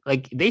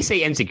like they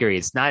say enziguri.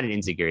 It's not an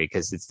enziguri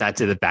because it's not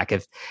to the back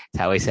of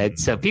Taue's head.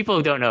 So people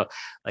who don't know,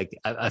 like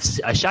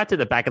a shot to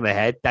the back of the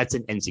head, that's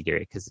an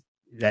enziguri because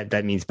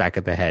that means back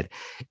of the head.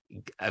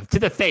 To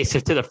the face,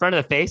 to the front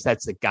of the face,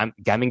 that's a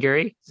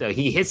gamengiri. So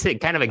he hits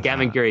it kind of a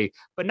gamengiri,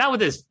 but not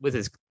with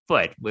his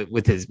foot,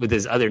 with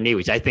his other knee,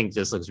 which I think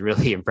just looks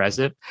really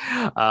impressive.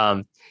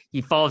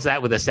 He follows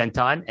that with a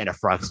senton and a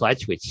frog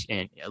splash, which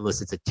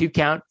elicits a 2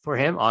 count for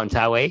him on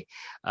Taue.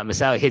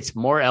 Misawa hits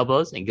more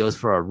elbows and goes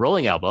for a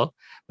rolling elbow,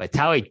 but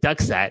Taue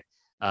ducks that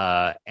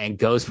and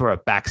goes for a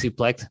back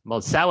suplex.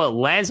 Misawa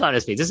lands on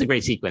his feet. This is a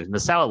great sequence.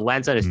 Misawa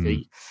lands on his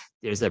feet.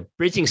 There's a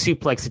bridging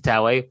suplex to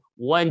Taue.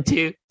 1,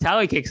 2.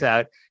 Taue kicks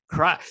out.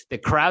 The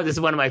crowd, this is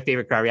one of my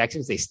favorite crowd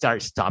reactions. They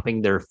start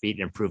stomping their feet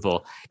in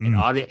approval,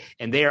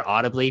 and they are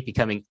audibly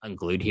becoming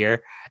unglued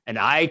here. And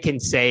I can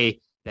say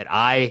that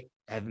I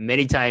have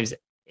many times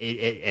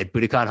at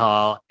Budokan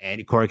Hall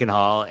and Korakuen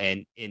Hall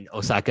and in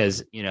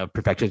Osaka's,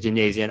 Prefectural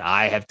Gymnasium,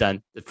 I have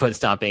done the foot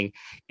stomping.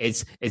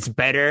 It's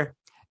better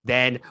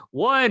than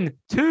 1,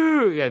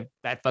 2,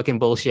 that fucking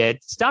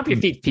bullshit. Stomp your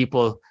feet,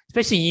 people,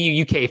 especially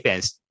you UK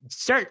fans.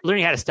 Start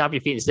learning how to stomp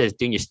your feet instead of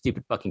doing your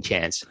stupid fucking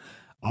chants.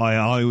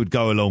 I would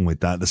go along with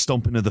that. The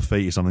stomping of the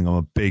feet is something I'm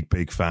a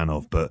big fan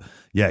of. But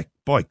yeah,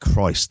 by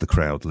Christ, the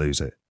crowd lose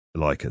it.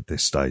 Like at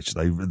this stage,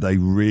 they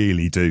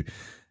really do.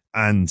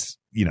 And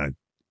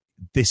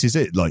this is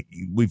it. Like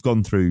we've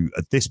gone through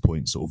at this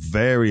point, sort of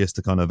various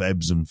the kind of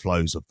ebbs and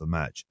flows of the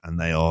match, and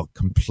they are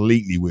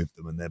completely with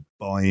them, and they're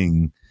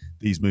buying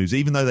these moves,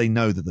 even though they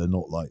know that they're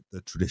not like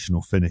the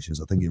traditional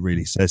finishers. I think it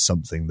really says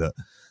something that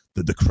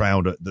the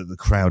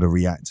crowd are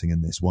reacting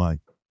in this way.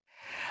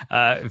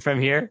 From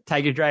here,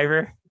 Tiger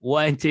Driver,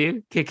 1,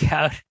 2, kick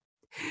out.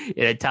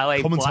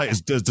 Taue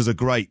commentators does a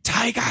great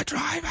Tiger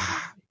Driver.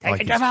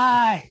 Tiger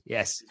Driver,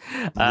 yes.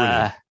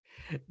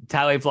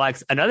 Taue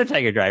blocks another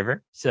Tiger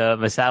Driver, so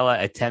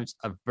Misawa attempts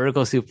a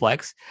vertical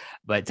suplex,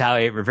 but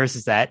Taue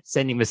reverses that,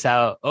 sending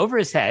Misawa over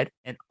his head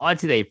and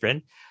onto the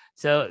apron.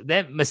 So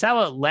then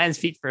Misawa lands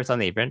feet first on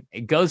the apron.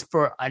 It goes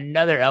for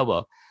another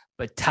elbow,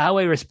 but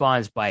Taue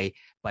responds by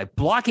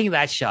blocking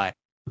that shot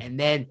and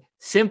then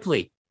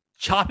simply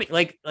chopping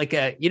like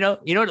a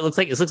what it looks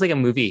like? It looks like a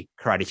movie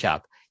karate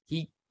chop.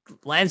 He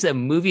lands a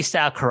movie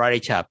style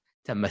karate chop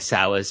to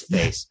Misawa's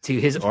face, to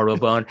his orbital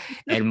bone,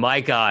 and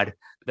my God,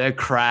 the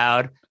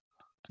crowd,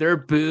 their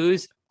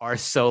boos are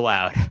so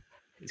loud.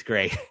 It's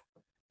great.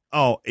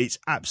 Oh, it's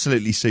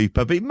absolutely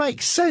super. But it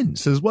makes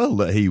sense as well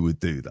that he would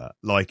do that.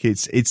 Like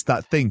it's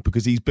that thing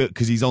because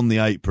he's on the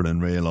apron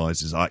and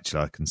realizes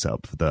actually I can set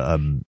up for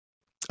the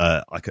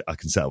I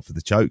can set up for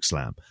the choke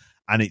slam,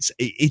 and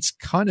it's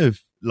kind of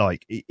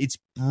like it's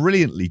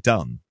brilliantly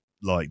done.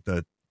 Like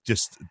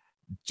just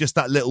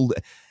that little.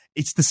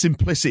 It's the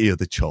simplicity of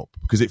the chop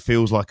because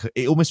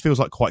it almost feels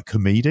like quite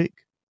comedic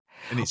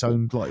in its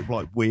own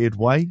like weird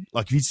way.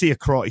 Like if you see a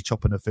karate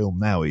chop in a film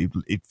now,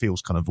 it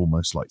feels kind of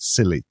almost like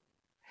silly.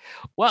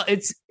 Well,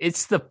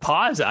 it's the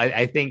pause.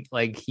 I think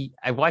like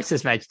I watched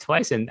this match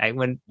twice, and I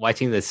went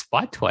watching this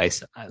spot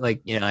twice. I'm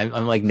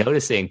like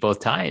noticing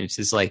both times.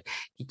 It's like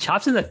he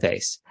chops in the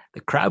face,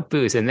 the crowd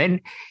boos, and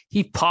then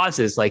he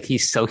pauses like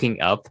he's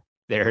soaking up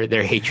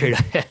their hatred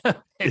of him.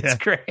 It's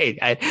great.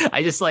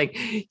 I just like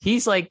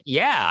he's like,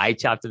 yeah, I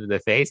chopped him in the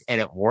face and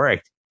it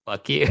worked.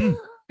 Fuck you.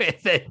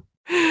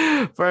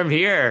 From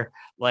here,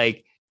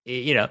 like.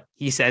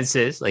 He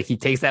senses, like he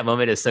takes that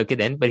moment to soak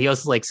it in, but he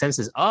also like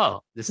senses,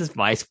 oh, this is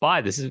my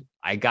spot.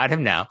 I got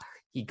him now.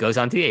 He goes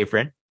onto the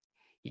apron.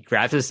 He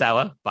grabs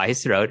Misawa by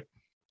his throat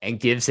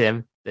and gives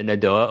him the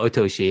Nodoa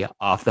Otoshi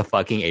off the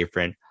fucking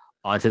apron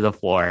onto the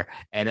floor.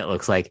 And it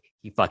looks like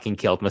he fucking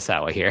killed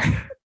Misawa here.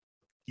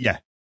 Yeah,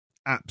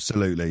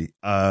 absolutely.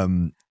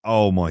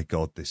 Oh my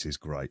God, this is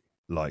great.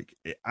 Like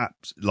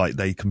like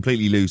they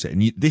completely lose it.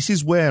 And this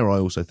is where I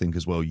also think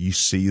as well, you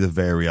see the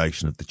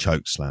variation of the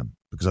choke slam,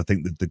 because I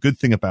think that the good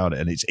thing about it,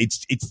 and it's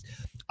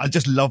I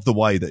just love the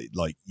way that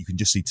like you can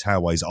just see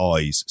Tauei's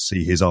eyes,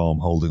 see his arm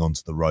holding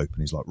onto the rope,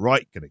 and he's like,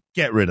 right, gonna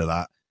get rid of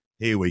that.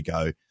 Here we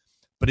go.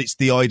 But it's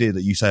the idea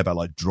that you say about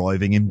like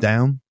driving him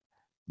down.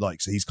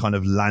 Like, so he's kind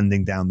of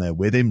landing down there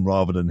with him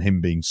rather than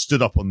him being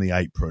stood up on the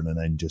apron and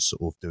then just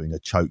sort of doing a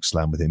choke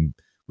slam with him,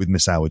 with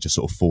Misawa just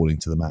sort of falling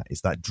to the mat.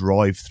 It's that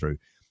drive through.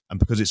 And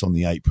because it's on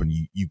the apron,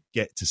 you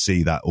get to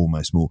see that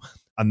almost more.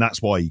 And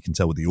that's why you can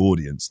tell with the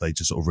audience, they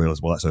just sort of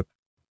realize, well,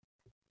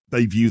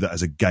 they view that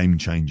as a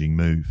game-changing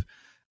move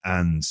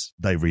and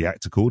they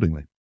react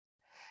accordingly.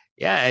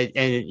 Yeah,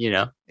 and you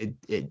know,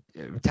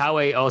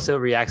 Tauei also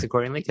reacts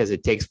accordingly because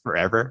it takes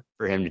forever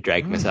for him to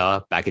drag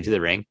Misawa back into the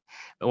ring.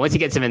 But once he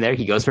gets him in there,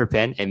 he goes for a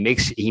pin and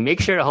makes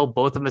sure to hold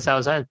both of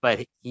Misawa's arms,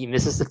 but he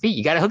misses the feet.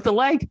 You got to hook the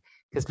leg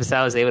because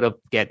Misawa is able to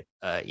get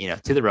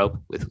to the rope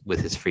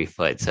with his free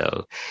foot,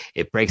 so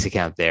it breaks the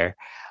count there.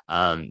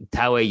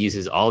 Tauei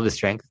uses all of his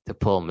strength to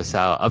pull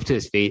Misawa up to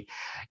his feet,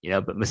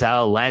 but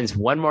Misawa lands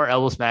one more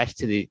elbow smash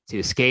to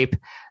escape,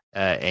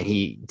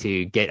 and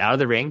to get out of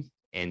the ring.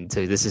 And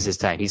so this is his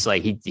time. He's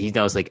like, he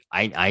knows, like,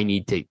 I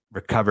need to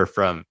recover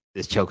from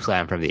this choke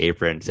slam from the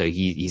apron. So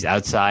he's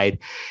outside,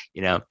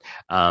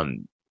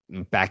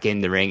 back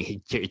in the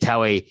ring.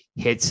 Tauei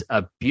hits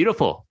a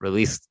beautiful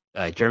release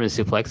German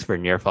suplex for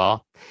near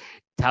fall.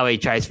 Tauei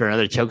tries for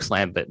another choke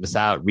slam, but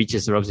Misawa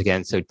reaches the ropes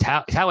again. So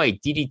Tauei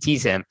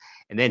DDTs him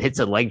and then hits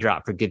a leg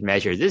drop for good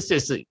measure. This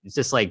is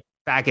just like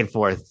back and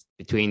forth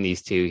between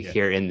these two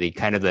here in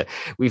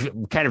we've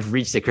kind of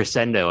reached the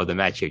crescendo of the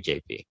match here,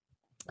 JP.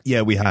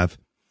 Yeah, we have.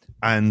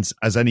 And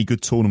as any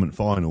good tournament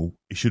final,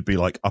 it should be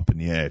like up in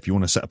the air. If you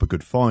want to set up a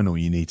good final,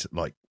 you need to,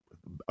 like,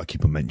 I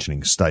keep on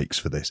mentioning stakes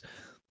for this,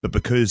 but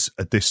because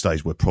at this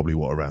stage we're probably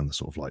around the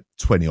sort of like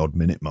 20 odd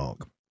minute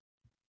mark,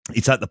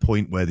 it's at the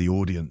point where the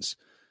audience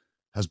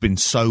has been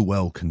so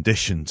well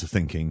conditioned to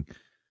thinking,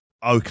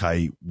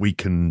 okay, we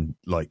can,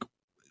 like,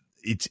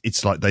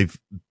 it's like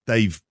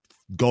they've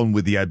gone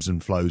with the ebbs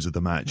and flows of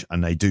the match,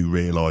 and they do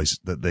realize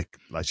that they,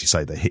 as you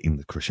say, they're hitting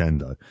the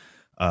crescendo.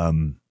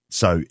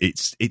 So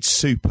it's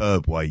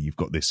superb way you've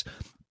got this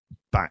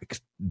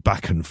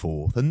back and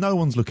forth, and no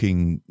one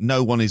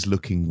is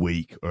looking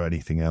weak or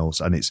anything else,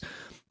 and it's,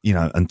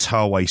 and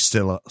Tauei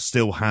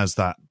still has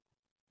that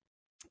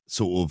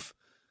sort of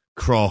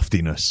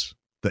craftiness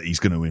that he's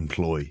going to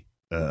employ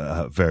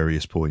at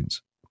various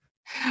points.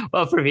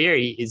 Well, from here,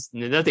 there's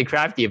nothing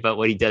crafty about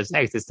what he does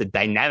next. It's the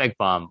dynamic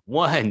bomb.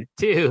 1,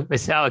 2,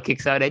 Misawa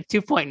kicks out at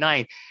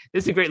 2.9.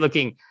 This is a great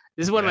looking.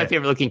 This is one of my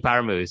favorite looking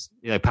power moves,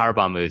 like power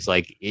bomb moves.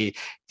 Like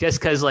just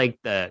because, like,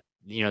 the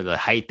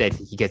height that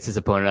he gets his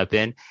opponent up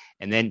in,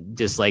 and then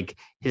just like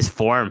his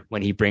form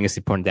when he brings his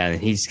opponent down,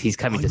 and he's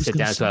coming to sit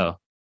down as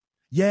well.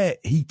 Yeah,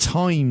 he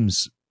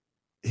times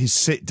his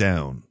sit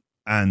down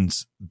and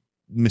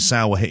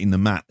Misawa hitting the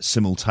mat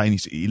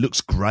simultaneously. He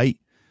looks great,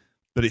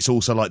 but it's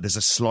also like there's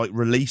a slight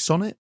release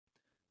on it.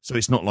 So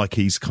it's not like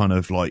he's kind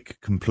of like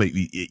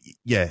completely,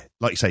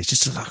 like you say, it's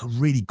just like a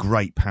really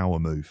great power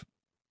move.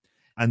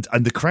 And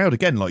the crowd,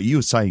 again, like you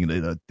were saying,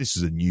 this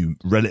is a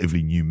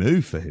relatively new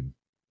move for him.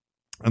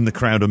 And the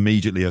crowd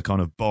immediately are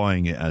kind of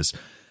buying it as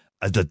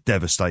a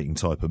devastating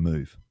type of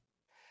move.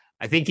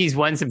 I think he's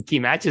won some key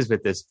matches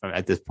with this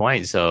at this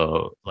point.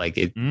 So, like,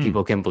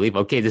 people can believe,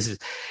 okay, this is,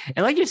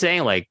 and like you're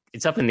saying, like,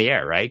 it's up in the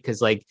air, right?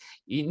 Because, like,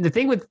 the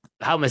thing with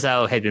how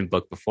Misawa had been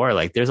booked before,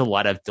 like, there's a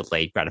lot of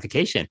delayed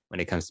gratification when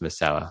it comes to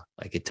Misawa.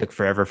 Like, it took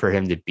forever for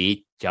him to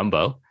beat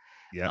Jumbo.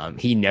 Yeah.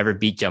 He never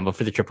beat Jumbo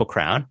for the Triple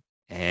Crown.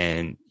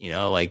 And,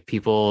 like,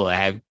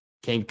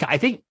 I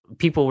think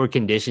people were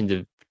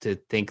conditioned to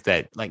think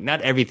that, like,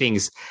 not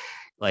everything's,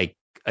 like,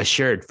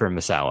 assured for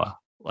Misawa.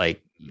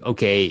 Like,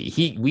 okay,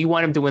 we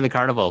want him to win the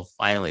Carnival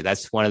finally.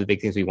 That's one of the big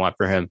things we want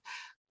for him.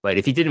 But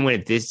if he didn't win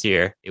it this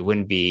year, it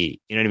wouldn't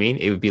be, you know what I mean?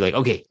 It would be like,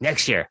 okay,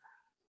 next year.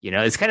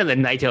 It's kind of the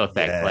Naito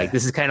effect. Yeah. Like,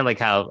 this is kind of like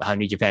how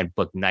New Japan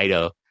booked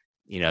Naito.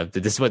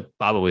 This is what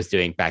Baba was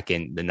doing back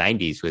in the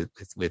 90s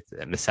with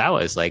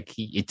Misawa. Is like,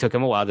 it took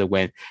him a while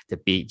to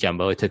beat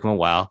Jumbo. It took him a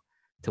while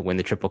to win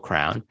the Triple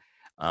Crown.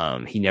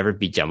 He never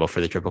beat Jumbo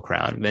for the Triple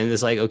Crown. And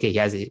it's like, okay, he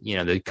has,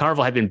 the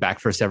Carnival had been back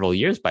for several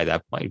years by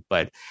that point,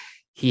 but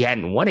he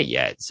hadn't won it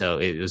yet. So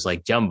it was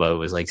like Jumbo, it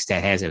was like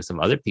Stan Hansen and some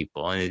other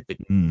people. And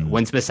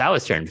when's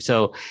Misawa's turn?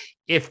 So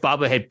if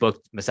Baba had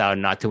booked Misawa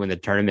not to win the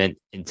tournament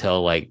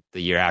until like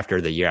the year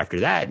after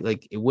that,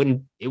 like, it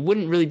wouldn't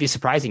really be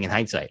surprising in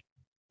hindsight.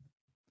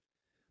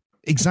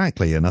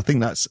 Exactly. And I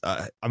think that's,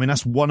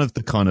 that's one of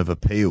the kind of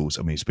appeals.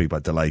 I mean, you speak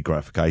about delayed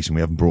gratification.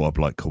 We haven't brought up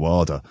like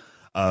Kawada,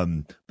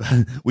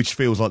 which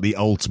feels like the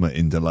ultimate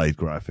in delayed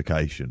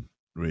gratification,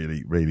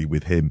 really, really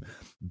with him.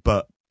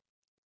 But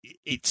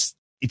it's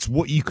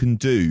what you can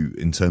do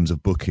in terms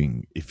of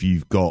booking if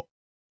you've got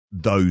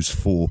those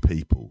four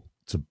people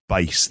to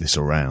base this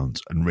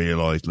around and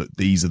realize, look,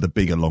 these are the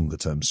bigger, longer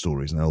term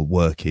stories, and they'll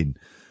work in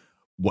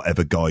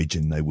whatever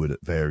gaijin they would at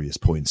various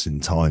points in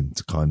time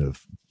to kind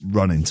of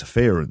run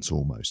interference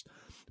almost.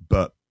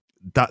 But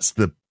that's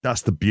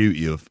the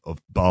beauty of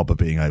Barber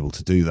being able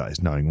to do that,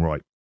 is knowing,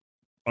 right,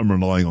 I'm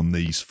relying on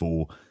these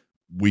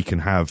we can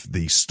have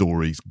these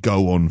stories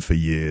go on for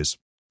years,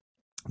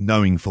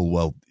 knowing full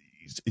well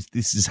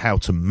this is how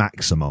to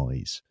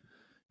maximize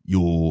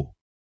your,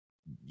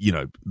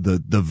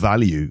 the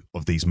value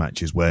of these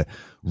matches, where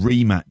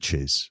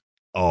rematches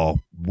are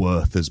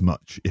worth as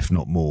much, if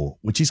not more,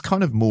 which is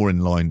kind of more in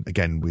line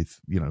again with,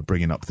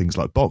 bringing up things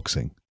like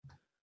boxing.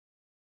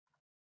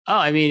 Oh,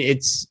 I mean,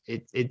 it's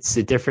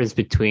the difference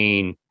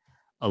between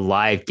a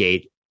live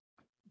gate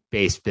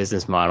based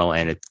business model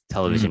and a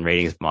television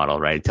ratings model,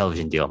 right? A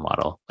television deal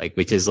model,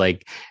 which is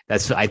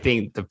that's, I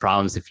think, the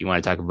problems, if you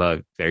want to talk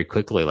about very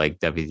quickly, like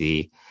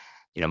WD,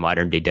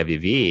 modern day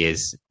WV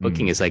is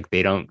booking is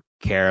they don't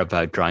care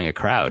about drawing a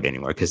crowd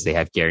anymore because they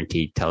have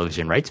guaranteed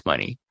television rights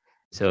money.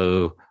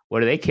 So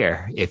what do they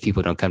care if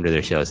people don't come to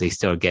their shows? They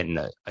still getting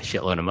a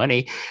shitload of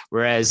money.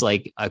 Whereas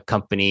a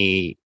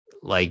company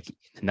like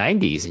the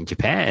 90s in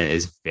Japan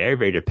is very,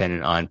 very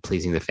dependent on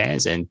pleasing the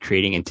fans and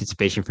creating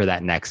anticipation for the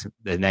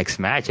next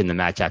match and the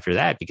match after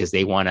that, because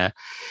they want to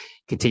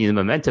continue the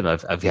momentum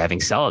of having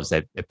celebs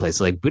at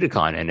places like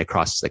Budokan and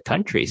across the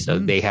country. So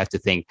they have to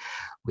think,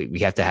 we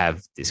have to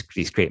have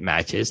these great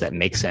matches that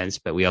make sense,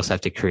 but we also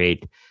have to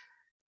create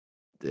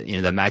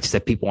the matches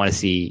that people want to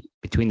see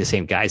between the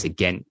same guys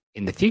again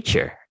in the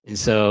future. And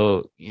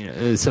so,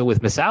 so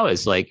with Misawa,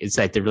 it's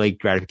the really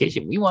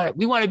gratification. We want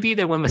to be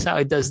there when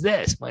Misawa does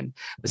this, when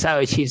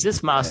Misawa achieves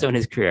this milestone in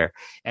his career,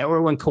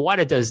 or when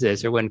Kawada does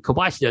this, or when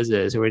Kobashi does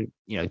this, or when,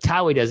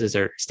 Taue does this,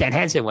 or Stan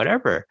Hansen,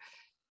 whatever.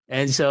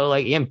 And so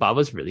Bob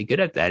was really good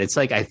at that. It's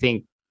I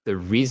think the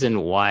reason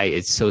why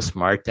it's so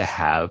smart to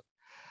have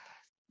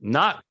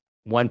not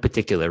one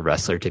particular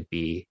wrestler to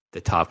be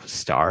the top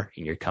star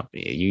in your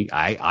company.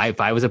 If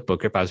I was a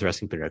booker, if I was a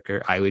wrestling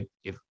booker, I would,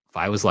 if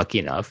I was lucky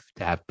enough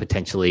to have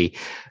potentially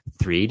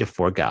 3 to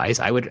 4 guys,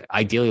 I would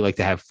ideally like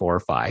to have 4 or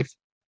 5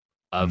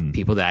 of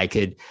people that I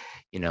could,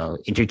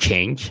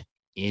 interchange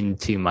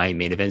into my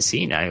main event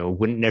scene. I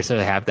wouldn't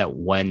necessarily have that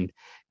one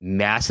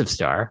massive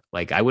star.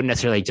 I wouldn't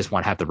necessarily just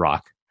want to have The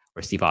Rock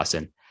or Steve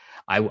Austin.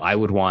 I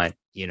would want,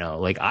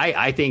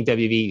 I think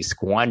WB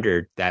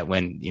squandered that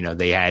when,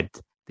 they had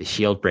the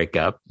Shield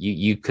breakup.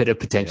 You could have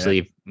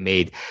potentially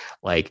made,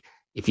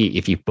 if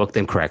you booked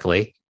them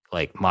correctly,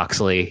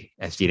 Moxley,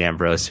 Dean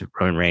Ambrose,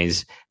 Roman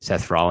Reigns,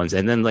 Seth Rollins,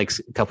 and then a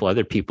couple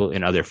other people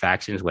in other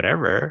factions,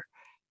 whatever,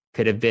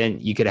 you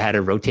could have had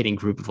a rotating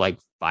group of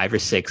 5 or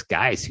 6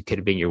 guys who could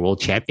have been your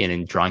world champion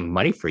and drawing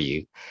money for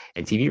you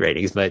and TV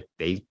ratings, but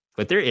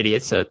they're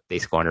idiots, so they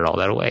squandered all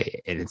that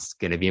away, and it's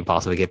going to be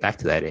impossible to get back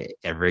to that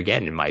ever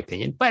again, in my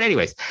opinion. But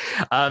anyways,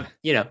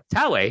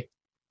 Taue,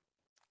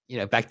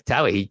 back to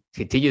Taue,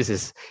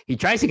 he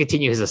tries to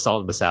continue his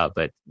assault with Misawa,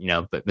 but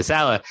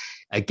Misawa,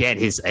 again,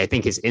 I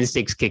think his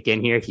instincts kick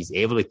in here. He's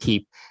able to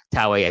keep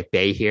Taue at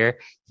bay here.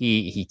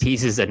 He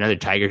teases another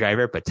Tiger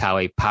Driver, but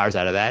Taue powers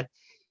out of that.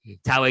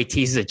 Taue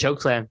teases a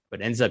chokeslam,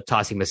 but ends up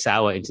tossing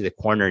Misawa into the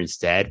corner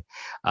instead.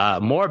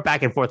 More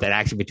back and forth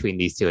action between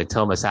these two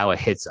until Misawa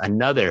hits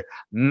another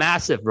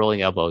massive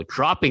rolling elbow,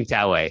 dropping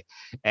Taue.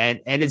 And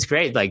it's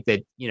great,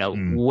 that,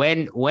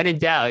 when in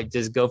doubt,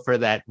 just go for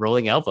that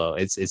rolling elbow.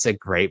 It's a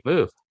great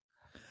move.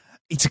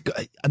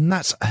 And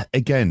that's,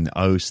 again,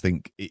 I always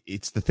think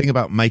it's the thing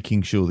about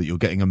making sure that you're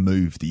getting a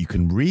move that you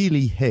can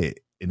really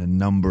hit in a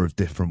number of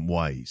different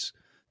ways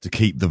to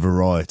keep the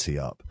variety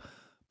up.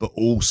 But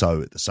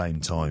also at the same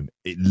time,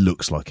 it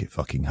looks like it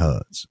fucking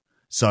hurts.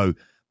 So,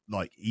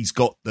 he's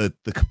got the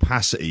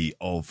capacity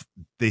of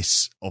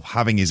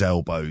having his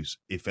elbows.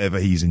 If ever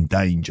he's in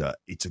danger,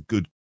 it's a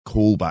good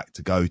callback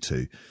to go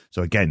to.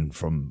 So again,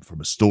 from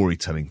a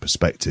storytelling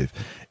perspective,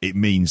 it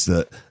means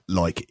that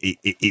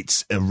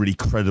it's a really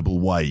credible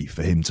way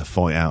for him to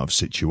fight out of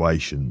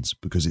situations,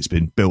 because it's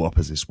been built up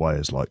as this way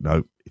as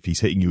no, if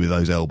he's hitting you with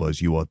those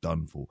elbows, you are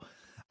done for.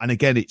 And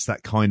again, it's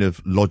that kind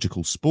of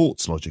logical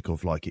sports logic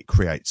of it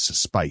creates a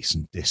space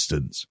and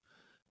distance,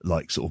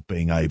 sort of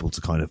being able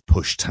to kind of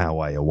push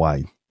Taue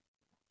away.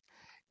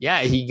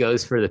 Yeah, he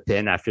goes for the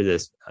pin after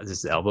this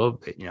elbow.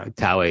 But,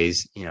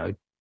 Taue's,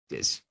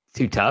 is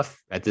too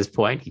tough at this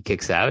point. He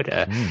kicks out.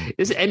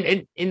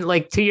 And in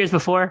 2 years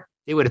before,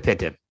 they would have pinned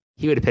him.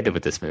 He would have pinned him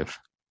with this move.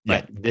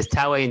 But this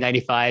Taue in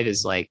 95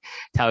 is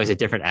Taue's a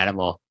different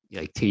animal.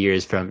 2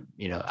 years from,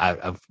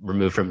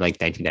 removed from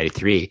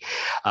 1993.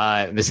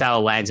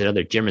 Misawa lands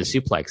another German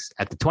suplex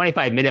at the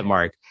 25-minute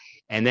mark,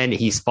 and then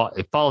he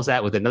follows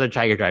that with another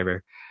Tiger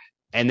Driver.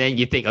 And then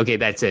you think, okay,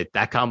 that's it.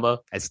 That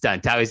combo, that's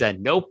done. Taue's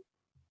done. Nope.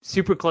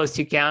 Super close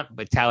 2 count,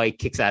 but Taue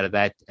kicks out of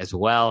that as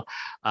well.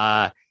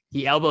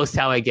 He elbows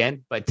Taue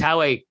again, but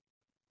Taue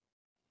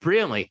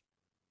brilliantly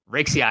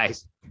rakes the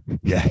eyes.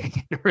 Yeah.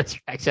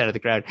 Resurrects out of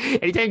the crowd.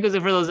 Anytime he goes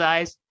in for those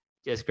eyes,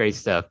 just great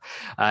stuff.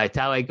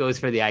 Taue goes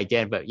for the eye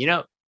again, but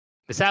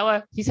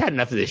Misawa, he's had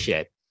enough of this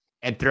shit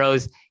and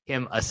throws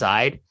him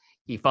aside.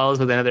 He follows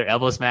with another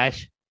elbow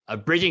smash, a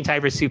bridging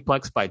Tiger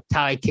suplex, but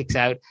Taue kicks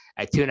out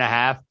at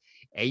 2.5.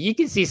 And you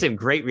can see some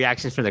great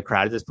reactions from the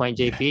crowd at this point,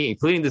 JP,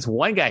 including this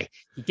one guy.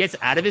 He gets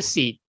out of his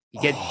seat. He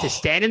gets to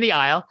stand in the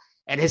aisle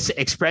and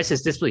express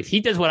his disbelief.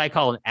 He does what I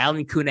call an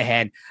Alan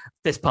Cunahan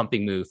fist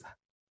pumping move.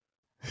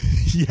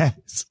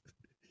 Yes.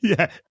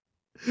 Yeah.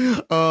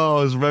 Oh,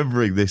 I was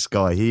remembering this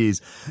guy.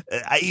 It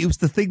was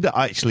the thing that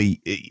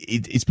actually,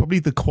 it's probably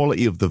the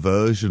quality of the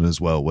version as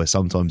well, where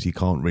sometimes you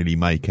can't really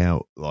make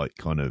out like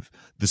kind of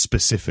the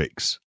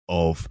specifics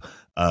of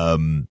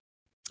the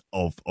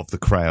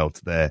crowd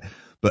there.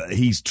 But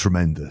he's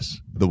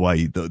tremendous. The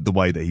way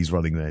that he's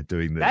running there,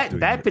 doing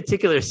that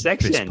particular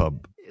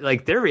section,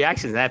 like their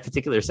reactions in that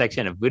particular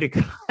section of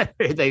Budokan,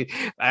 they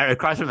are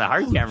across from the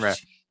hard camera.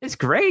 It's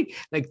great.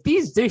 Like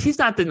he's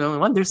not the only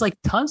one. There's like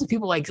tons of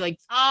people like he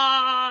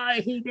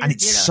did, and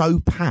it's so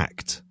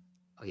packed.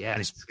 Oh yeah,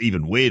 and it's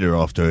even weirder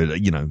after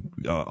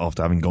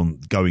having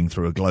going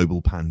through a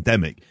global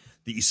pandemic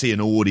that you see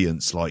an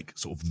audience like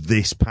sort of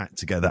this packed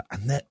together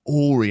and they're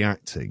all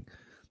reacting.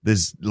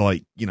 There's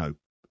like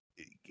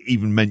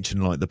even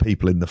mention like the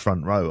people in the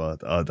front row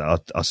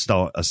are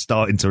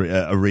starting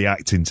to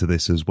reacting to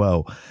this as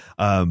well.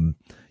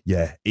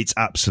 Yeah, it's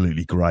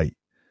absolutely great.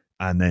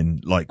 And then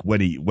like when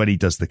he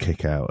does the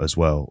kick out as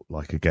well,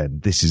 like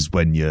again, this is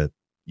when you're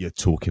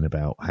talking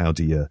about how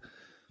do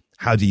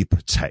you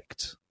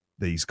protect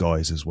these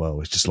guys as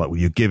well. It's just like, well,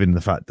 you're given the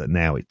fact that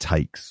now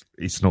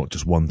it's not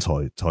just one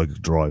Tiger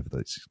driver that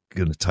it's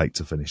going to take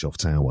to finish off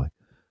Tauway.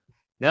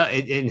 No,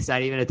 it's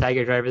not even a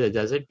Tiger driver that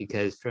does it,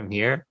 because from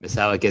here,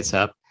 Misawa gets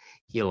up,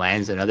 he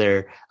lands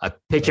a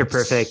picture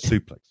perfect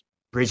suplex,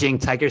 bridging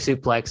Tiger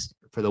suplex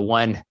for the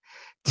 1,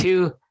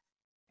 2,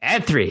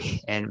 and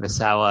 3, and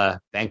Misawa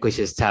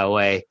vanquishes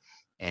Tauway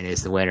and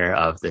is the winner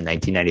of the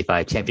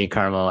 1995 Champion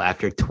Carnival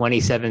after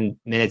 27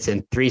 minutes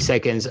and 3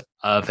 seconds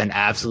of an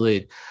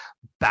absolute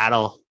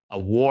battle, a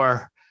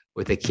war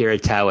with Akira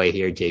Tauway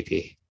here,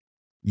 JP.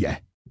 Yeah,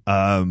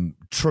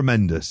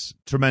 tremendous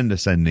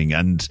ending,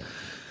 and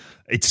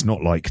it's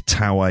not like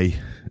Tauway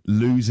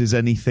loses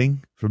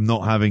anything from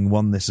not having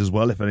won this as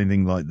well. If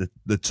anything, like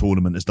the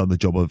tournament has done the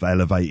job of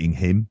elevating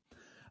him.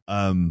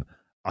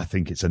 I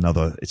think it's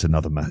another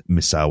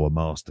Misawa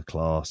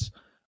masterclass.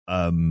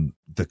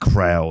 The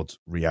crowd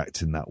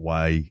reacting that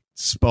way.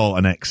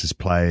 Spartan X is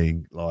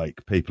playing,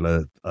 like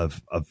people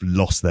have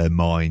lost their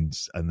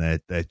minds and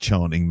they're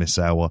chanting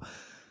Misawa.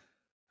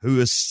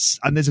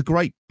 And there's a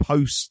great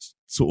post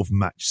sort of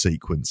match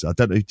sequence. I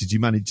don't know. Did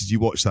you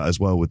watch that as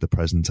well with the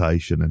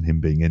presentation and him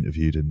being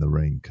interviewed in the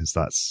ring? Because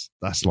that's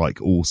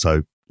like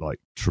also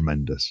like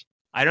tremendous.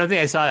 I don't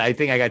think I saw it. I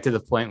think I got to the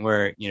point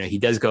where he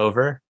does go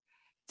over.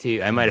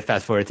 I might have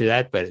fast forwarded through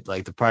that, but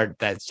like the part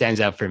that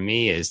stands out for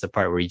me is the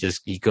part where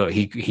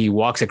he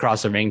walks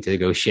across the ring to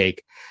go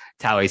shake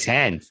Tauway's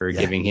hand for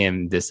giving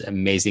him this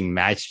amazing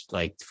match,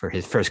 like for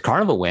his first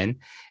Carnival win,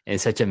 and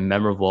such a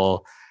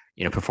memorable,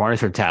 performance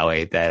from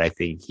Tauway that I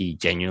think he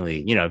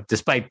genuinely,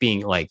 despite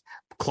being like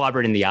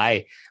clobbered in the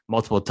eye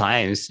multiple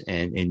times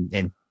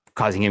and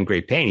causing him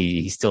great pain,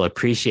 he still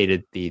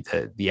appreciated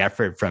the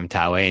effort from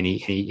Tauway, and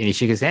he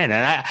shook his hand.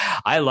 And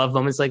I love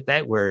moments like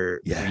that where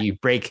you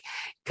break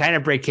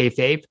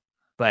kayfabe,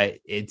 but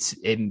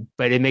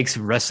it makes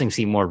wrestling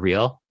seem more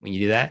real when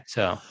you do that.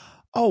 So,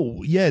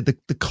 oh yeah,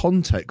 the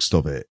context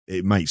of it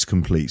makes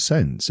complete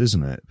sense,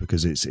 isn't it?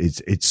 Because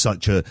it's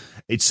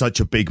such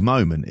a big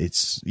moment.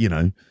 It's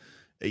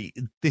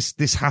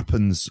this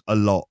happens a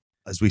lot,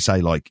 as we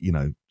say, like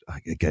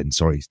again,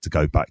 sorry to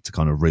go back to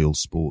kind of real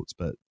sports,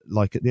 but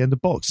like at the end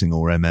of boxing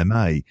or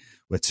MMA,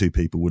 where two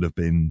people would have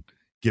been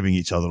giving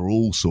each other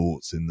all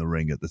sorts in the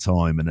ring at the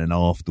time, and then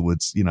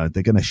afterwards,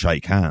 they're going to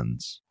shake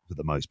hands for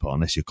the most part,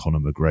 unless you're Conor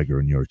McGregor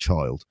and you're a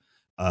child.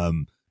 But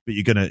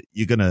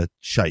you're gonna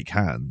shake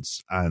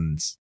hands and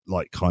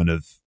like kind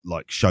of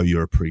like show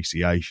your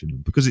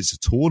appreciation. Because it's a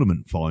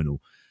tournament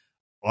final,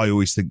 I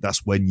always think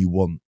that's when you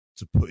want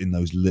to put in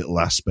those little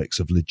aspects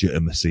of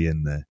legitimacy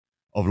in there,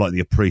 of like the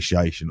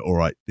appreciation. All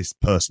right, this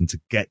person to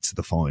get to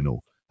the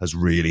final has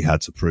really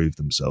had to prove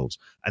themselves.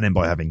 And then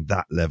by having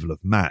that level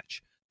of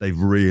match, they've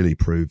really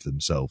proved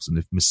themselves. And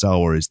if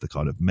Misawa is the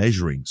kind of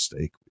measuring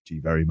stick, which he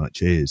very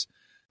much is,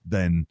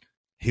 then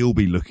he'll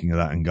be looking at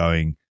that and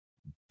going,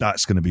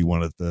 that's going to be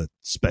one of the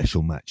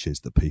special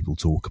matches that people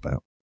talk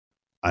about,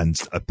 and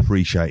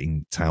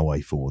appreciating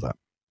Tauway for that.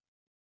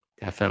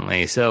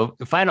 Definitely. So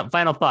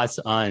final thoughts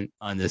on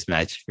this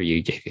match for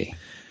you, JP.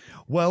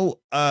 Well,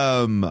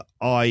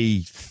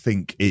 I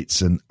think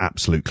it's an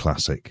absolute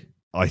classic.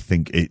 I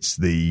think to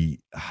say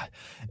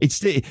it's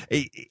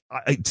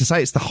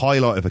the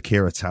highlight of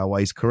Akira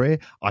Tauway's career,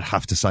 I'd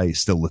have to say it's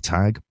still the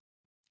tag.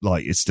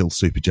 Like, it's still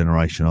Super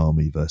Generation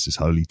Army versus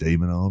Holy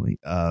Demon Army.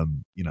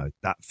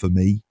 That for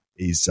me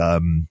is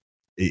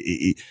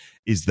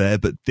there,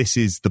 but this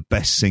is the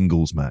best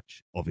singles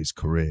match of his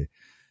career.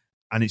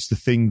 And it's the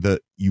thing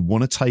that you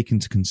want to take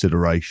into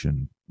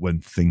consideration when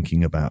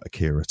thinking about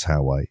Akira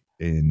Tauway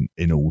in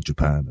All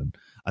Japan,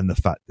 and the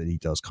fact that he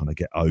does kind of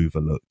get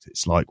overlooked.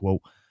 It's like, well,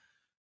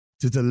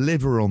 to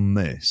deliver on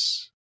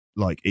this,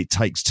 like, it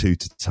takes two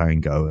to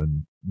tango,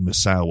 and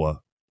Misawa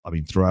I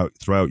mean,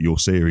 throughout your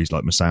series,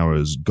 like Masawa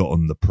has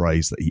gotten the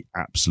praise that he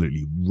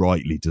absolutely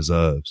rightly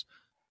deserves.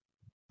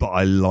 But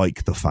I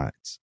like the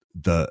fact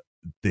that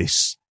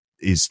this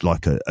is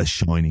like a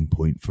shining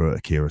point for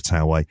Akira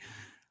Taue.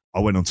 I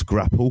went on to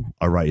Grapple.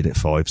 I rated it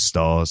 5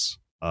 stars.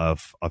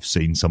 I've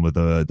seen some of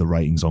the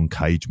ratings on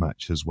Cage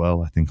Match as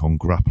well. I think on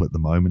Grapple at the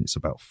moment it's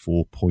about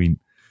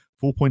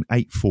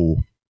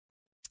 4.84.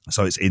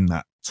 So it's in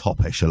that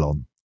top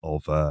echelon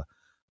of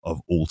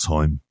all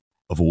time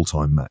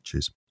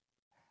matches.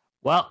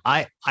 Well,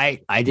 I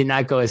did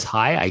not go as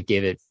high. I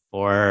gave it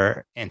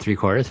 4 3/4,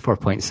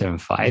 4.75.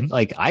 Mm-hmm.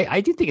 Like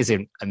I do think it's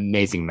an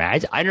amazing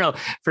match. I don't know.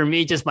 For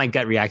me, just my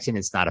gut reaction,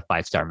 it's not a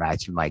 5-star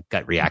match. My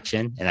gut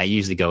reaction, and I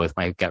usually go with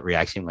my gut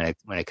reaction when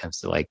it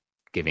comes to like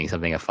giving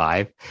something a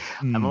 5.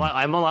 I'm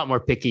a lot more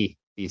picky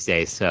these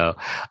days. So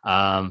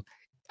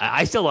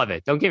I still love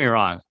it. Don't get me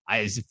wrong.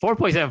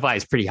 4.75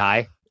 is pretty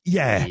high.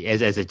 Yeah,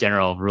 as a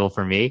general rule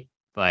for me.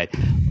 But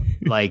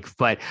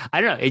but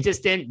I don't know. It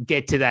just didn't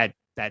get to that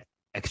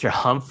extra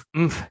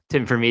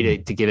for me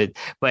to give it.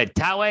 But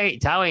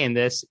Taue in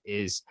this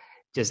is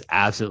just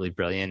absolutely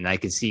brilliant, and I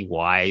can see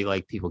why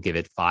like people give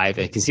it 5.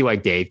 I can see why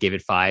Dave gave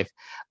it 5.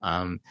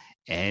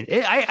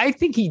 I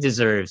think he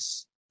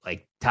deserves,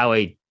 like,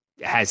 Taue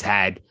has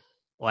had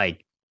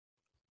like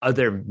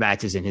other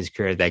matches in his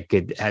career that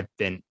could have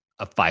been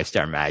a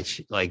 5-star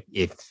match. Like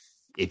if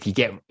you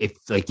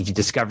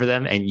discover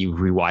them and you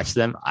rewatch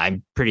them,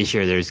 I'm pretty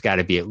sure there's got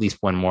to be at least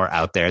one more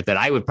out there that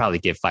I would probably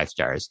give 5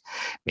 stars,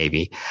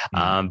 maybe.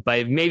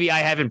 But maybe I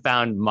haven't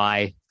found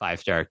my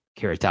 5-star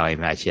Akira Taue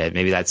match yet.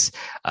 Maybe that's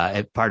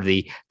part of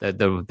the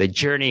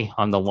journey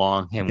on the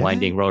long and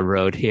winding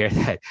road here,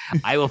 that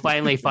I will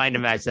finally find a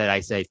match that I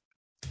say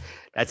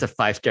that's a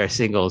 5-star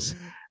singles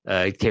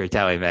Akira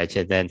Taue match,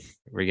 and then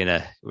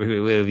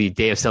we'll be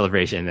day of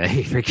celebration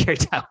for Akira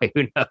Taue.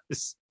 Who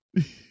knows?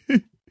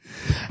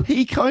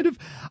 He kind of,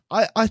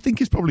 I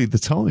think it's probably the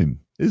time,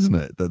 isn't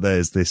it, that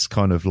there's this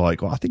kind of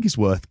like, well, I think it's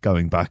worth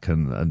going back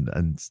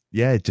and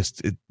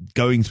just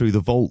going through the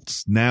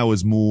vaults now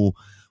as more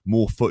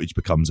footage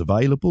becomes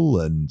available.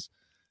 And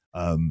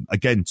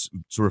again,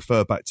 to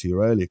refer back to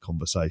your earlier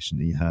conversation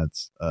that you had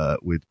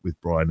with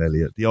Brian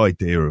Elliott, the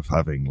idea of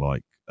having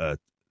like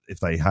if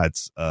they had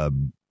a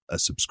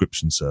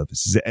subscription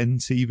service, is it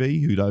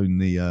NTV who'd own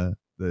the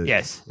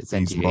yes, it's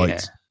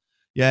NTV.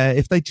 Yeah,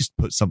 if they just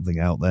put something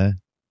out there,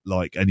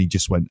 like, and he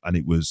just went and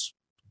it was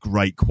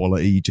great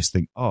quality, you just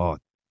think,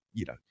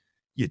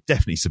 you'd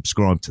definitely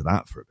subscribe to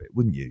that for a bit,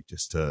 wouldn't you?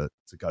 Just to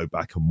go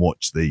back and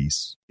watch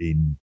these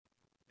in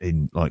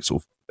like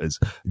sort of as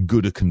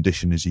good a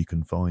condition as you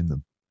can find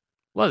them.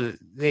 Well,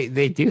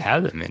 they do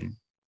have them in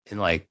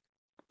like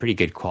pretty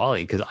good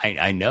quality, because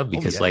I know,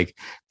 because like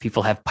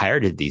people have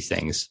pirated these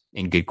things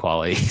in good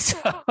quality. So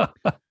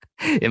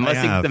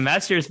the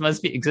masters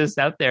must exist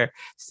out there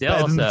still.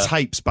 Better than the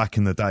tapes back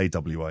in the day,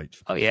 WH.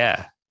 Oh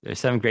yeah. There's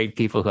some great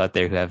people out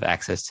there who have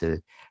access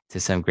to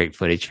some great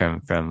footage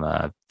from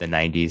the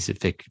 90s,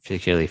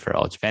 particularly for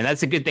All Japan.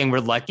 That's a good thing. We're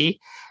lucky.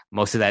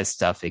 Most of that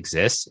stuff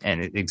exists, and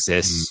it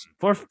exists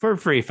for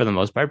free for the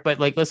most part. But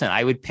like, listen,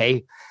 I would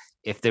pay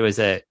if there was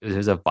a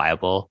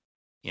viable,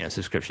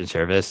 subscription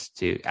service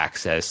to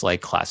access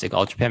like classic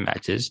All Japan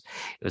matches.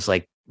 It was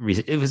like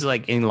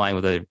in line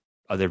with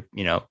other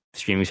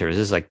streaming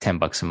services, like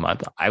 $10 a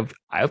month. I would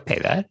pay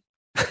that.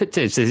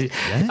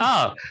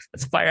 Oh,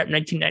 let's fire up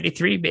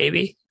 1993,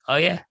 baby. Oh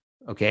yeah,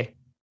 okay,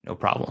 no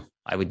problem.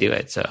 I would do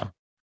it. So there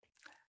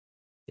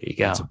you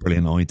go. That's a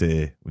brilliant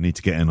idea. We need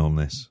to get in on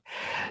this.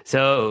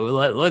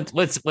 So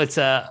what's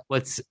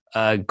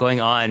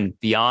going on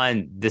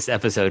beyond this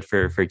episode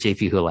for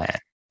JP Hulan?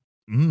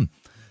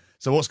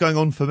 So what's going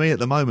on for me at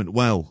the moment?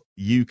 Well,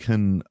 you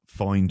can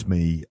find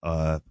me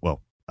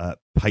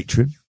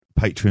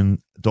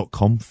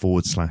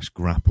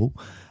patreon.com/grapple.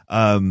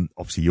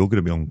 Obviously you're going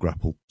to be on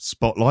Grapple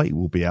Spotlight.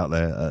 We'll be out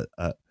there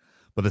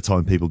by the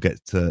time people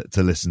get to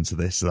listen to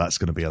this. So that's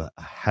going to be a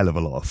hell of a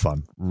lot of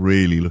fun.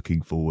 Really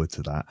looking forward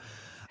to that.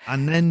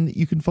 And then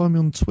you can find me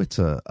on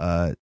Twitter.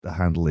 The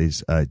handle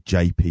is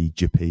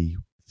JPGP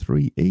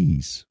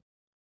 3Es.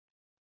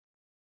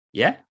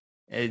 Yeah.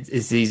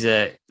 It's these,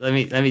 let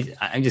me,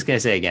 I'm just going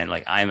to say again,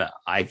 like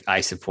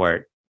I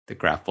support the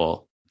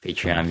Grapple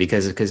Patreon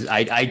because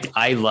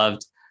I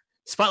loved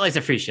Spotlight's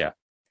a free show.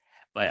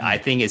 But I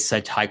think it's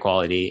such high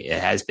quality.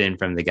 It has been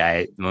from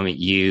the moment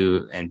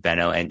you and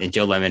Benno and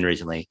Joe Lemon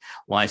originally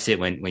launched it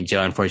when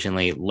Joe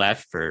unfortunately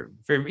left for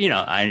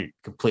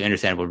completely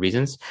understandable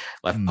reasons,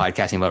 left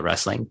podcasting about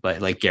wrestling.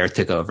 But like Gareth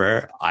took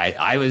over.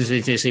 I was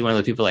initially one of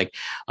those people like,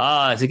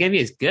 oh, is it going to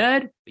be as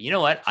good? But you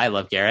know what? I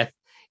love Gareth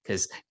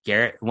because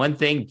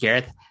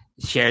Gareth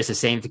shares the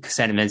same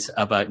sentiments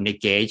about Nick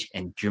Gage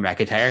and Drew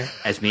McIntyre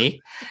as me.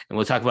 And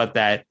we'll talk about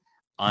that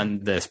on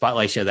the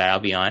Spotlight show that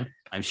I'll be on.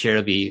 I'm sure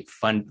it'll be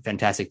fun,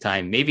 fantastic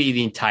time. Maybe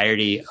the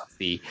entirety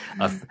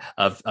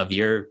of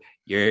your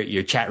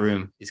chat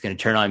room is going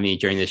to turn on me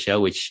during the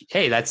show, which,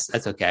 hey, that's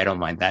okay. I don't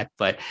mind that.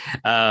 But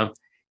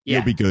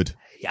you'll be good.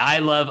 I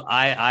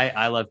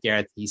love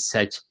Gareth. He's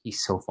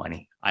so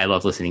funny. I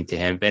love listening to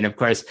him. And of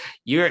course,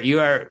 you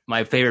are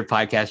my favorite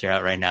podcaster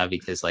out right now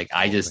because like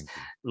I just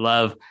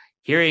love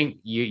hearing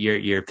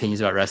your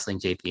opinions about wrestling,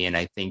 JP. And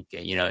I think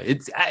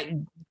it's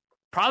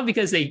probably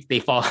because they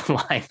fall in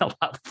line a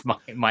lot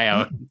with my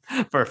own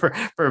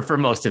for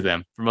most of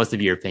them, for most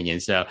of your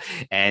opinions. So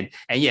and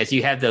yes,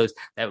 you have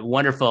that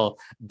wonderful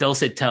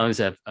dulcet tones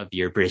of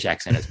your British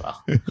accent as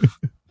well.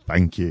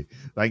 Thank you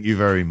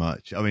very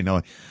much. I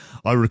mean,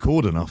 I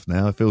record enough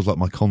now. It feels like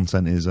my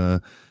content is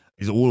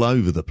all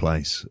over the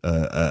place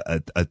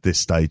at this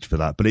stage for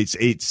that. But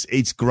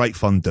it's great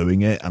fun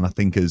doing it, and I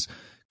think as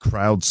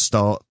crowds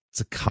start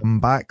to come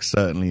back,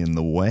 certainly in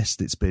the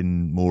West, it's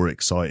been more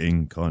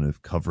exciting kind of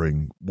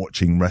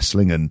watching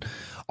wrestling. And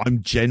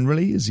I'm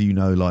generally, as you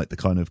know, like the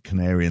kind of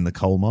canary in the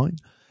coal mine.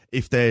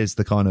 If there's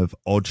the kind of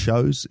odd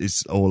shows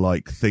or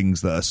like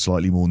things that are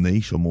slightly more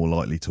niche, I'm more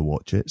likely to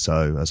watch it.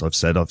 So as I've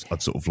said, I've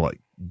sort of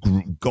like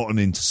gotten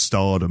into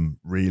Stardom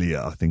really,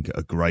 I think, at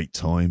a great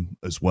time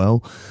as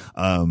well.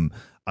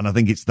 And I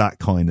think it's that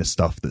kind of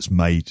stuff that's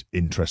made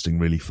interesting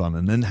really fun.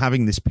 And then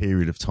having this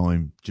period of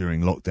time during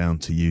lockdown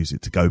to use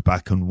it to go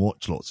back and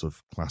watch lots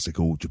of classic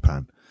All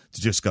Japan,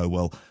 to just go,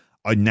 well,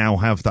 I now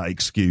have that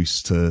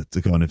excuse to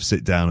kind of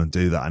sit down and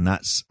do that. And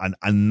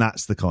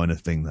that's the kind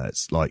of thing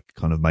that's like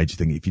kind of made you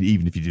think,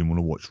 even if you didn't want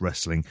to watch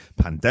wrestling,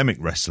 pandemic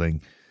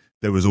wrestling,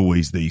 there was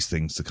always these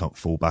things to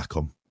fall back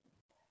on.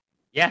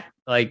 Yeah.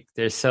 Like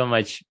there's so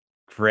much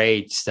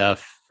great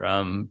stuff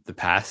from the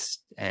past.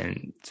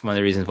 And it's one of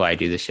the reasons why I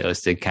do the show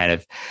is to kind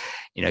of,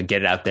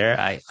 get it out there.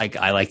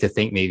 I like to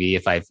think maybe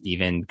if I've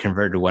even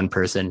converted one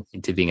person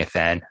into being a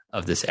fan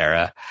of this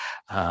era,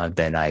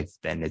 then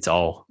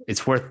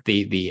it's worth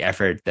the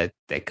effort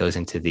that goes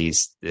into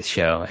this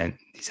show and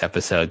these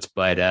episodes.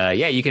 But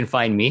yeah, you can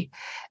find me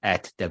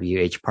at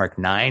WH Park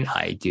 9.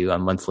 I do a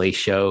monthly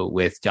show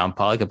with John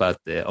Pollock about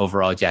the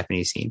overall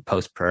Japanese scene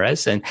post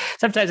Perez, and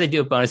sometimes I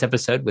do a bonus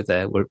episode with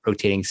a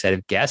rotating set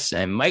of guests,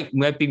 and might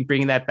be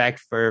bringing that back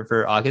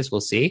for August. We'll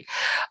see.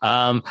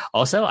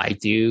 Also, I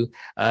do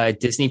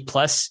Disney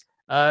Plus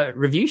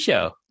review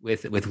show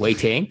with Wei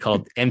Ting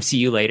called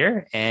MCU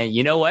Later, and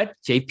you know what?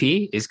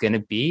 JP is going to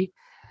be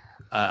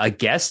a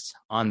guest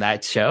on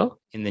that show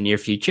in the near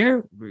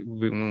future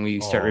when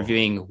we start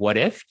reviewing What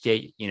If.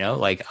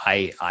 Like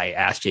I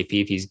asked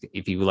JP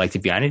if he would like to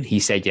be on it. He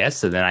said yes.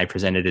 So then I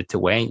presented it to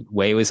Wei.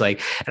 Wei was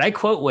like, and I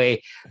quote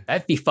Wei,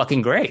 "That'd be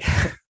fucking great."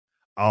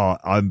 Oh,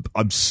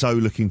 I'm so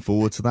looking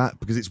forward to that,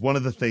 because it's one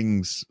of the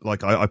things,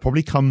 like I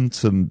probably come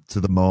to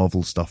the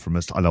Marvel stuff and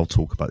I'll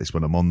talk about this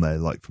when I'm on there,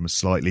 like from a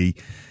slightly,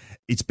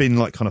 it's been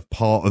like kind of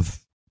part of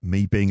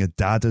me being a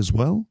dad as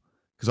well,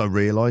 because I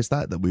realised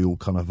that we all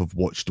kind of have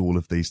watched all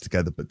of these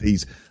together, but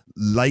these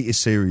latest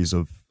series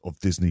of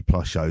Disney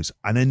Plus shows,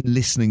 and then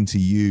listening to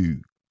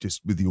you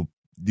just with your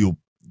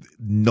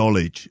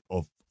knowledge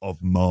of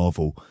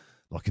Marvel,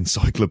 like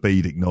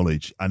encyclopedic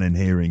knowledge, and then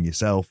hearing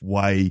yourself,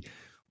 Wei,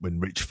 when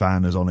Rich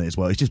Fan is on it as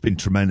well, it's just been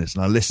tremendous.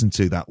 And I listened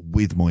to that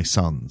with my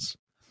sons.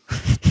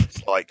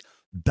 It's like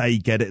they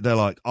get it. They're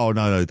like, "Oh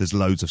no, there's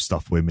loads of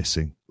stuff we're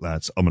missing,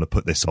 lads. I'm going to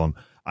put this on."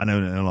 And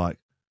then they're like,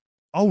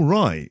 "Oh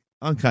right,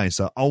 okay,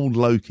 so old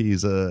Loki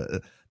is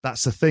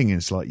that's the thing." And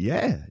it's like,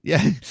 yeah.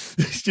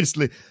 It's just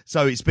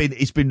so it's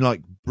been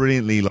like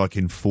brilliantly like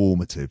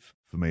informative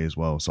for me as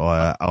well. So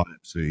I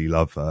absolutely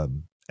love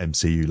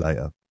MCU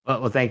Later.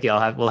 Well, thank you.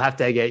 We'll have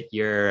to get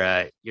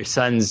your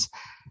son's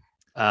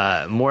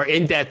more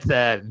in-depth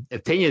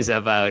opinions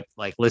about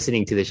like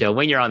listening to the show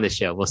when you're on the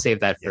show. We'll save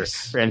that for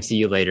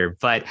MCU Later.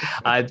 But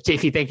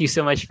JP, thank you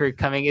so much for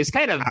coming. It's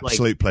kind of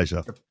absolute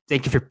pleasure.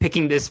 Thank you for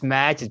picking this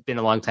match. It's been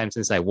a long time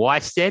since I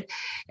watched it.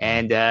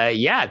 And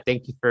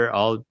thank you for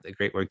all the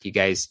great work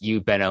you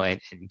Benno and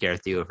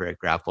Gareth do over at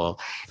Grapple.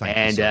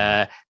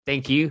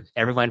 Thank you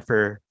everyone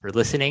for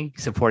listening,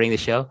 supporting the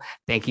show.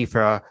 Thank you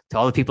to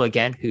all the people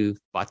again who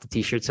bought the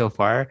t-shirt so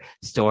far.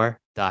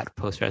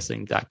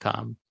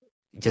 store.postwrestling.com.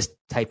 Just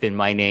type in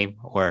my name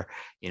or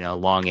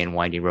Long and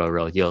Winding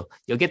Road. You'll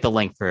get the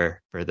link to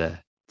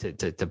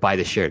buy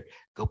the shirt.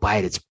 Go buy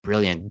it. It's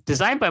brilliant.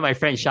 Designed by my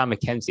friend Sean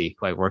McKenzie,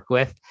 who I work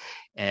with.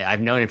 And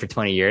I've known him for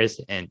 20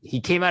 years, and he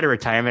came out of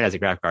retirement as a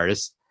graphic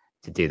artist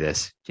to do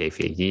this.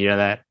 JP, do you know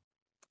that?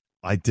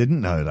 I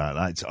didn't know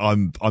that.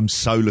 I'm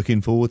so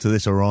looking forward to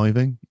this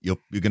arriving. You're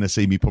going to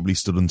see me probably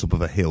stood on top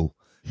of a hill.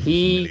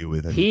 He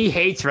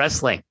hates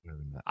wrestling.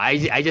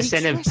 I just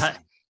sent him.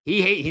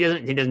 He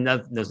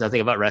knows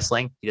nothing about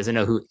wrestling. He doesn't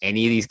know who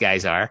any of these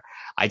guys are.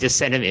 I just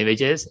sent him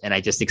images and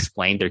I just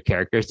explained their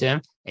characters to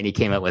him, and he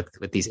came up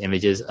with these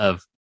images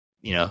of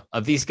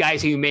these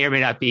guys who may or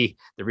may not be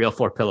the real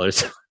Four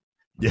Pillars.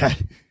 Yeah.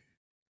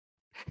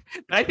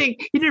 But I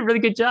think he did a really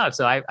good job.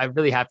 So I'm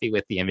really happy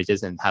with the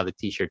images and how the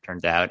t-shirt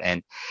turned out.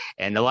 And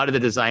a lot of the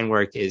design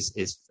work is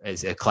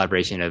a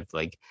collaboration of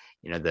like,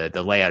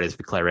 the layout is a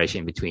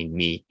collaboration between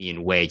me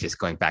and Wei, just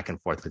going back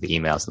and forth with the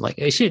emails and like,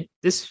 hey, should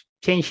this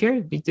change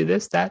here? We do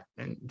this, that.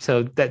 And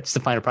so that's the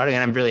final product.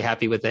 And I'm really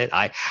happy with it.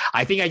 I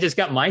think I just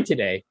got mine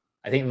today.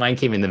 I think mine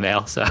came in the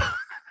mail. So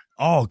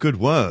Oh, good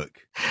work.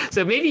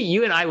 So maybe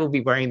you and I will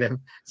be wearing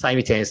them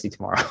simultaneously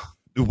tomorrow.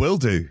 Will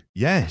do.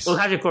 Yes. We'll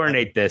have to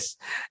coordinate this,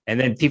 and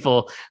then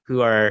people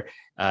who are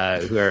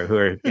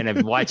going to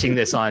be watching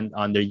this on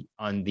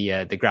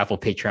the Grapple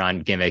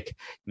Patreon gimmick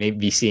may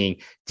be seeing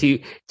two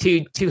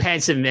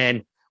handsome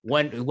men,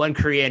 one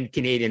Korean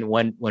Canadian,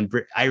 one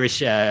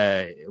Irish.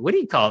 What do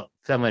you call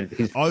someone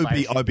who's?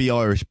 I'd be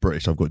Irish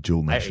British. I've got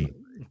dual nation.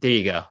 There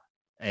you go.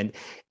 And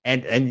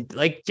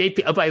like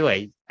JP. Oh, by the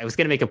way, I was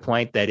going to make a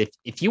point that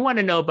if you want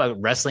to know about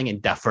wrestling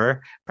and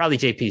Duffer, probably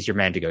JP is your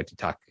man to go to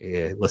talk,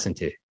 listen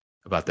to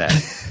about that.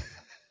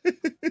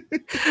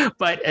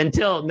 But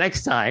until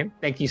next time,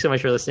 thank you so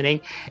much for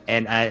listening.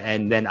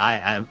 And then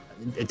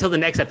until the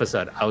next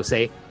episode, I will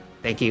say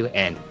thank you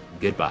and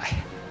goodbye.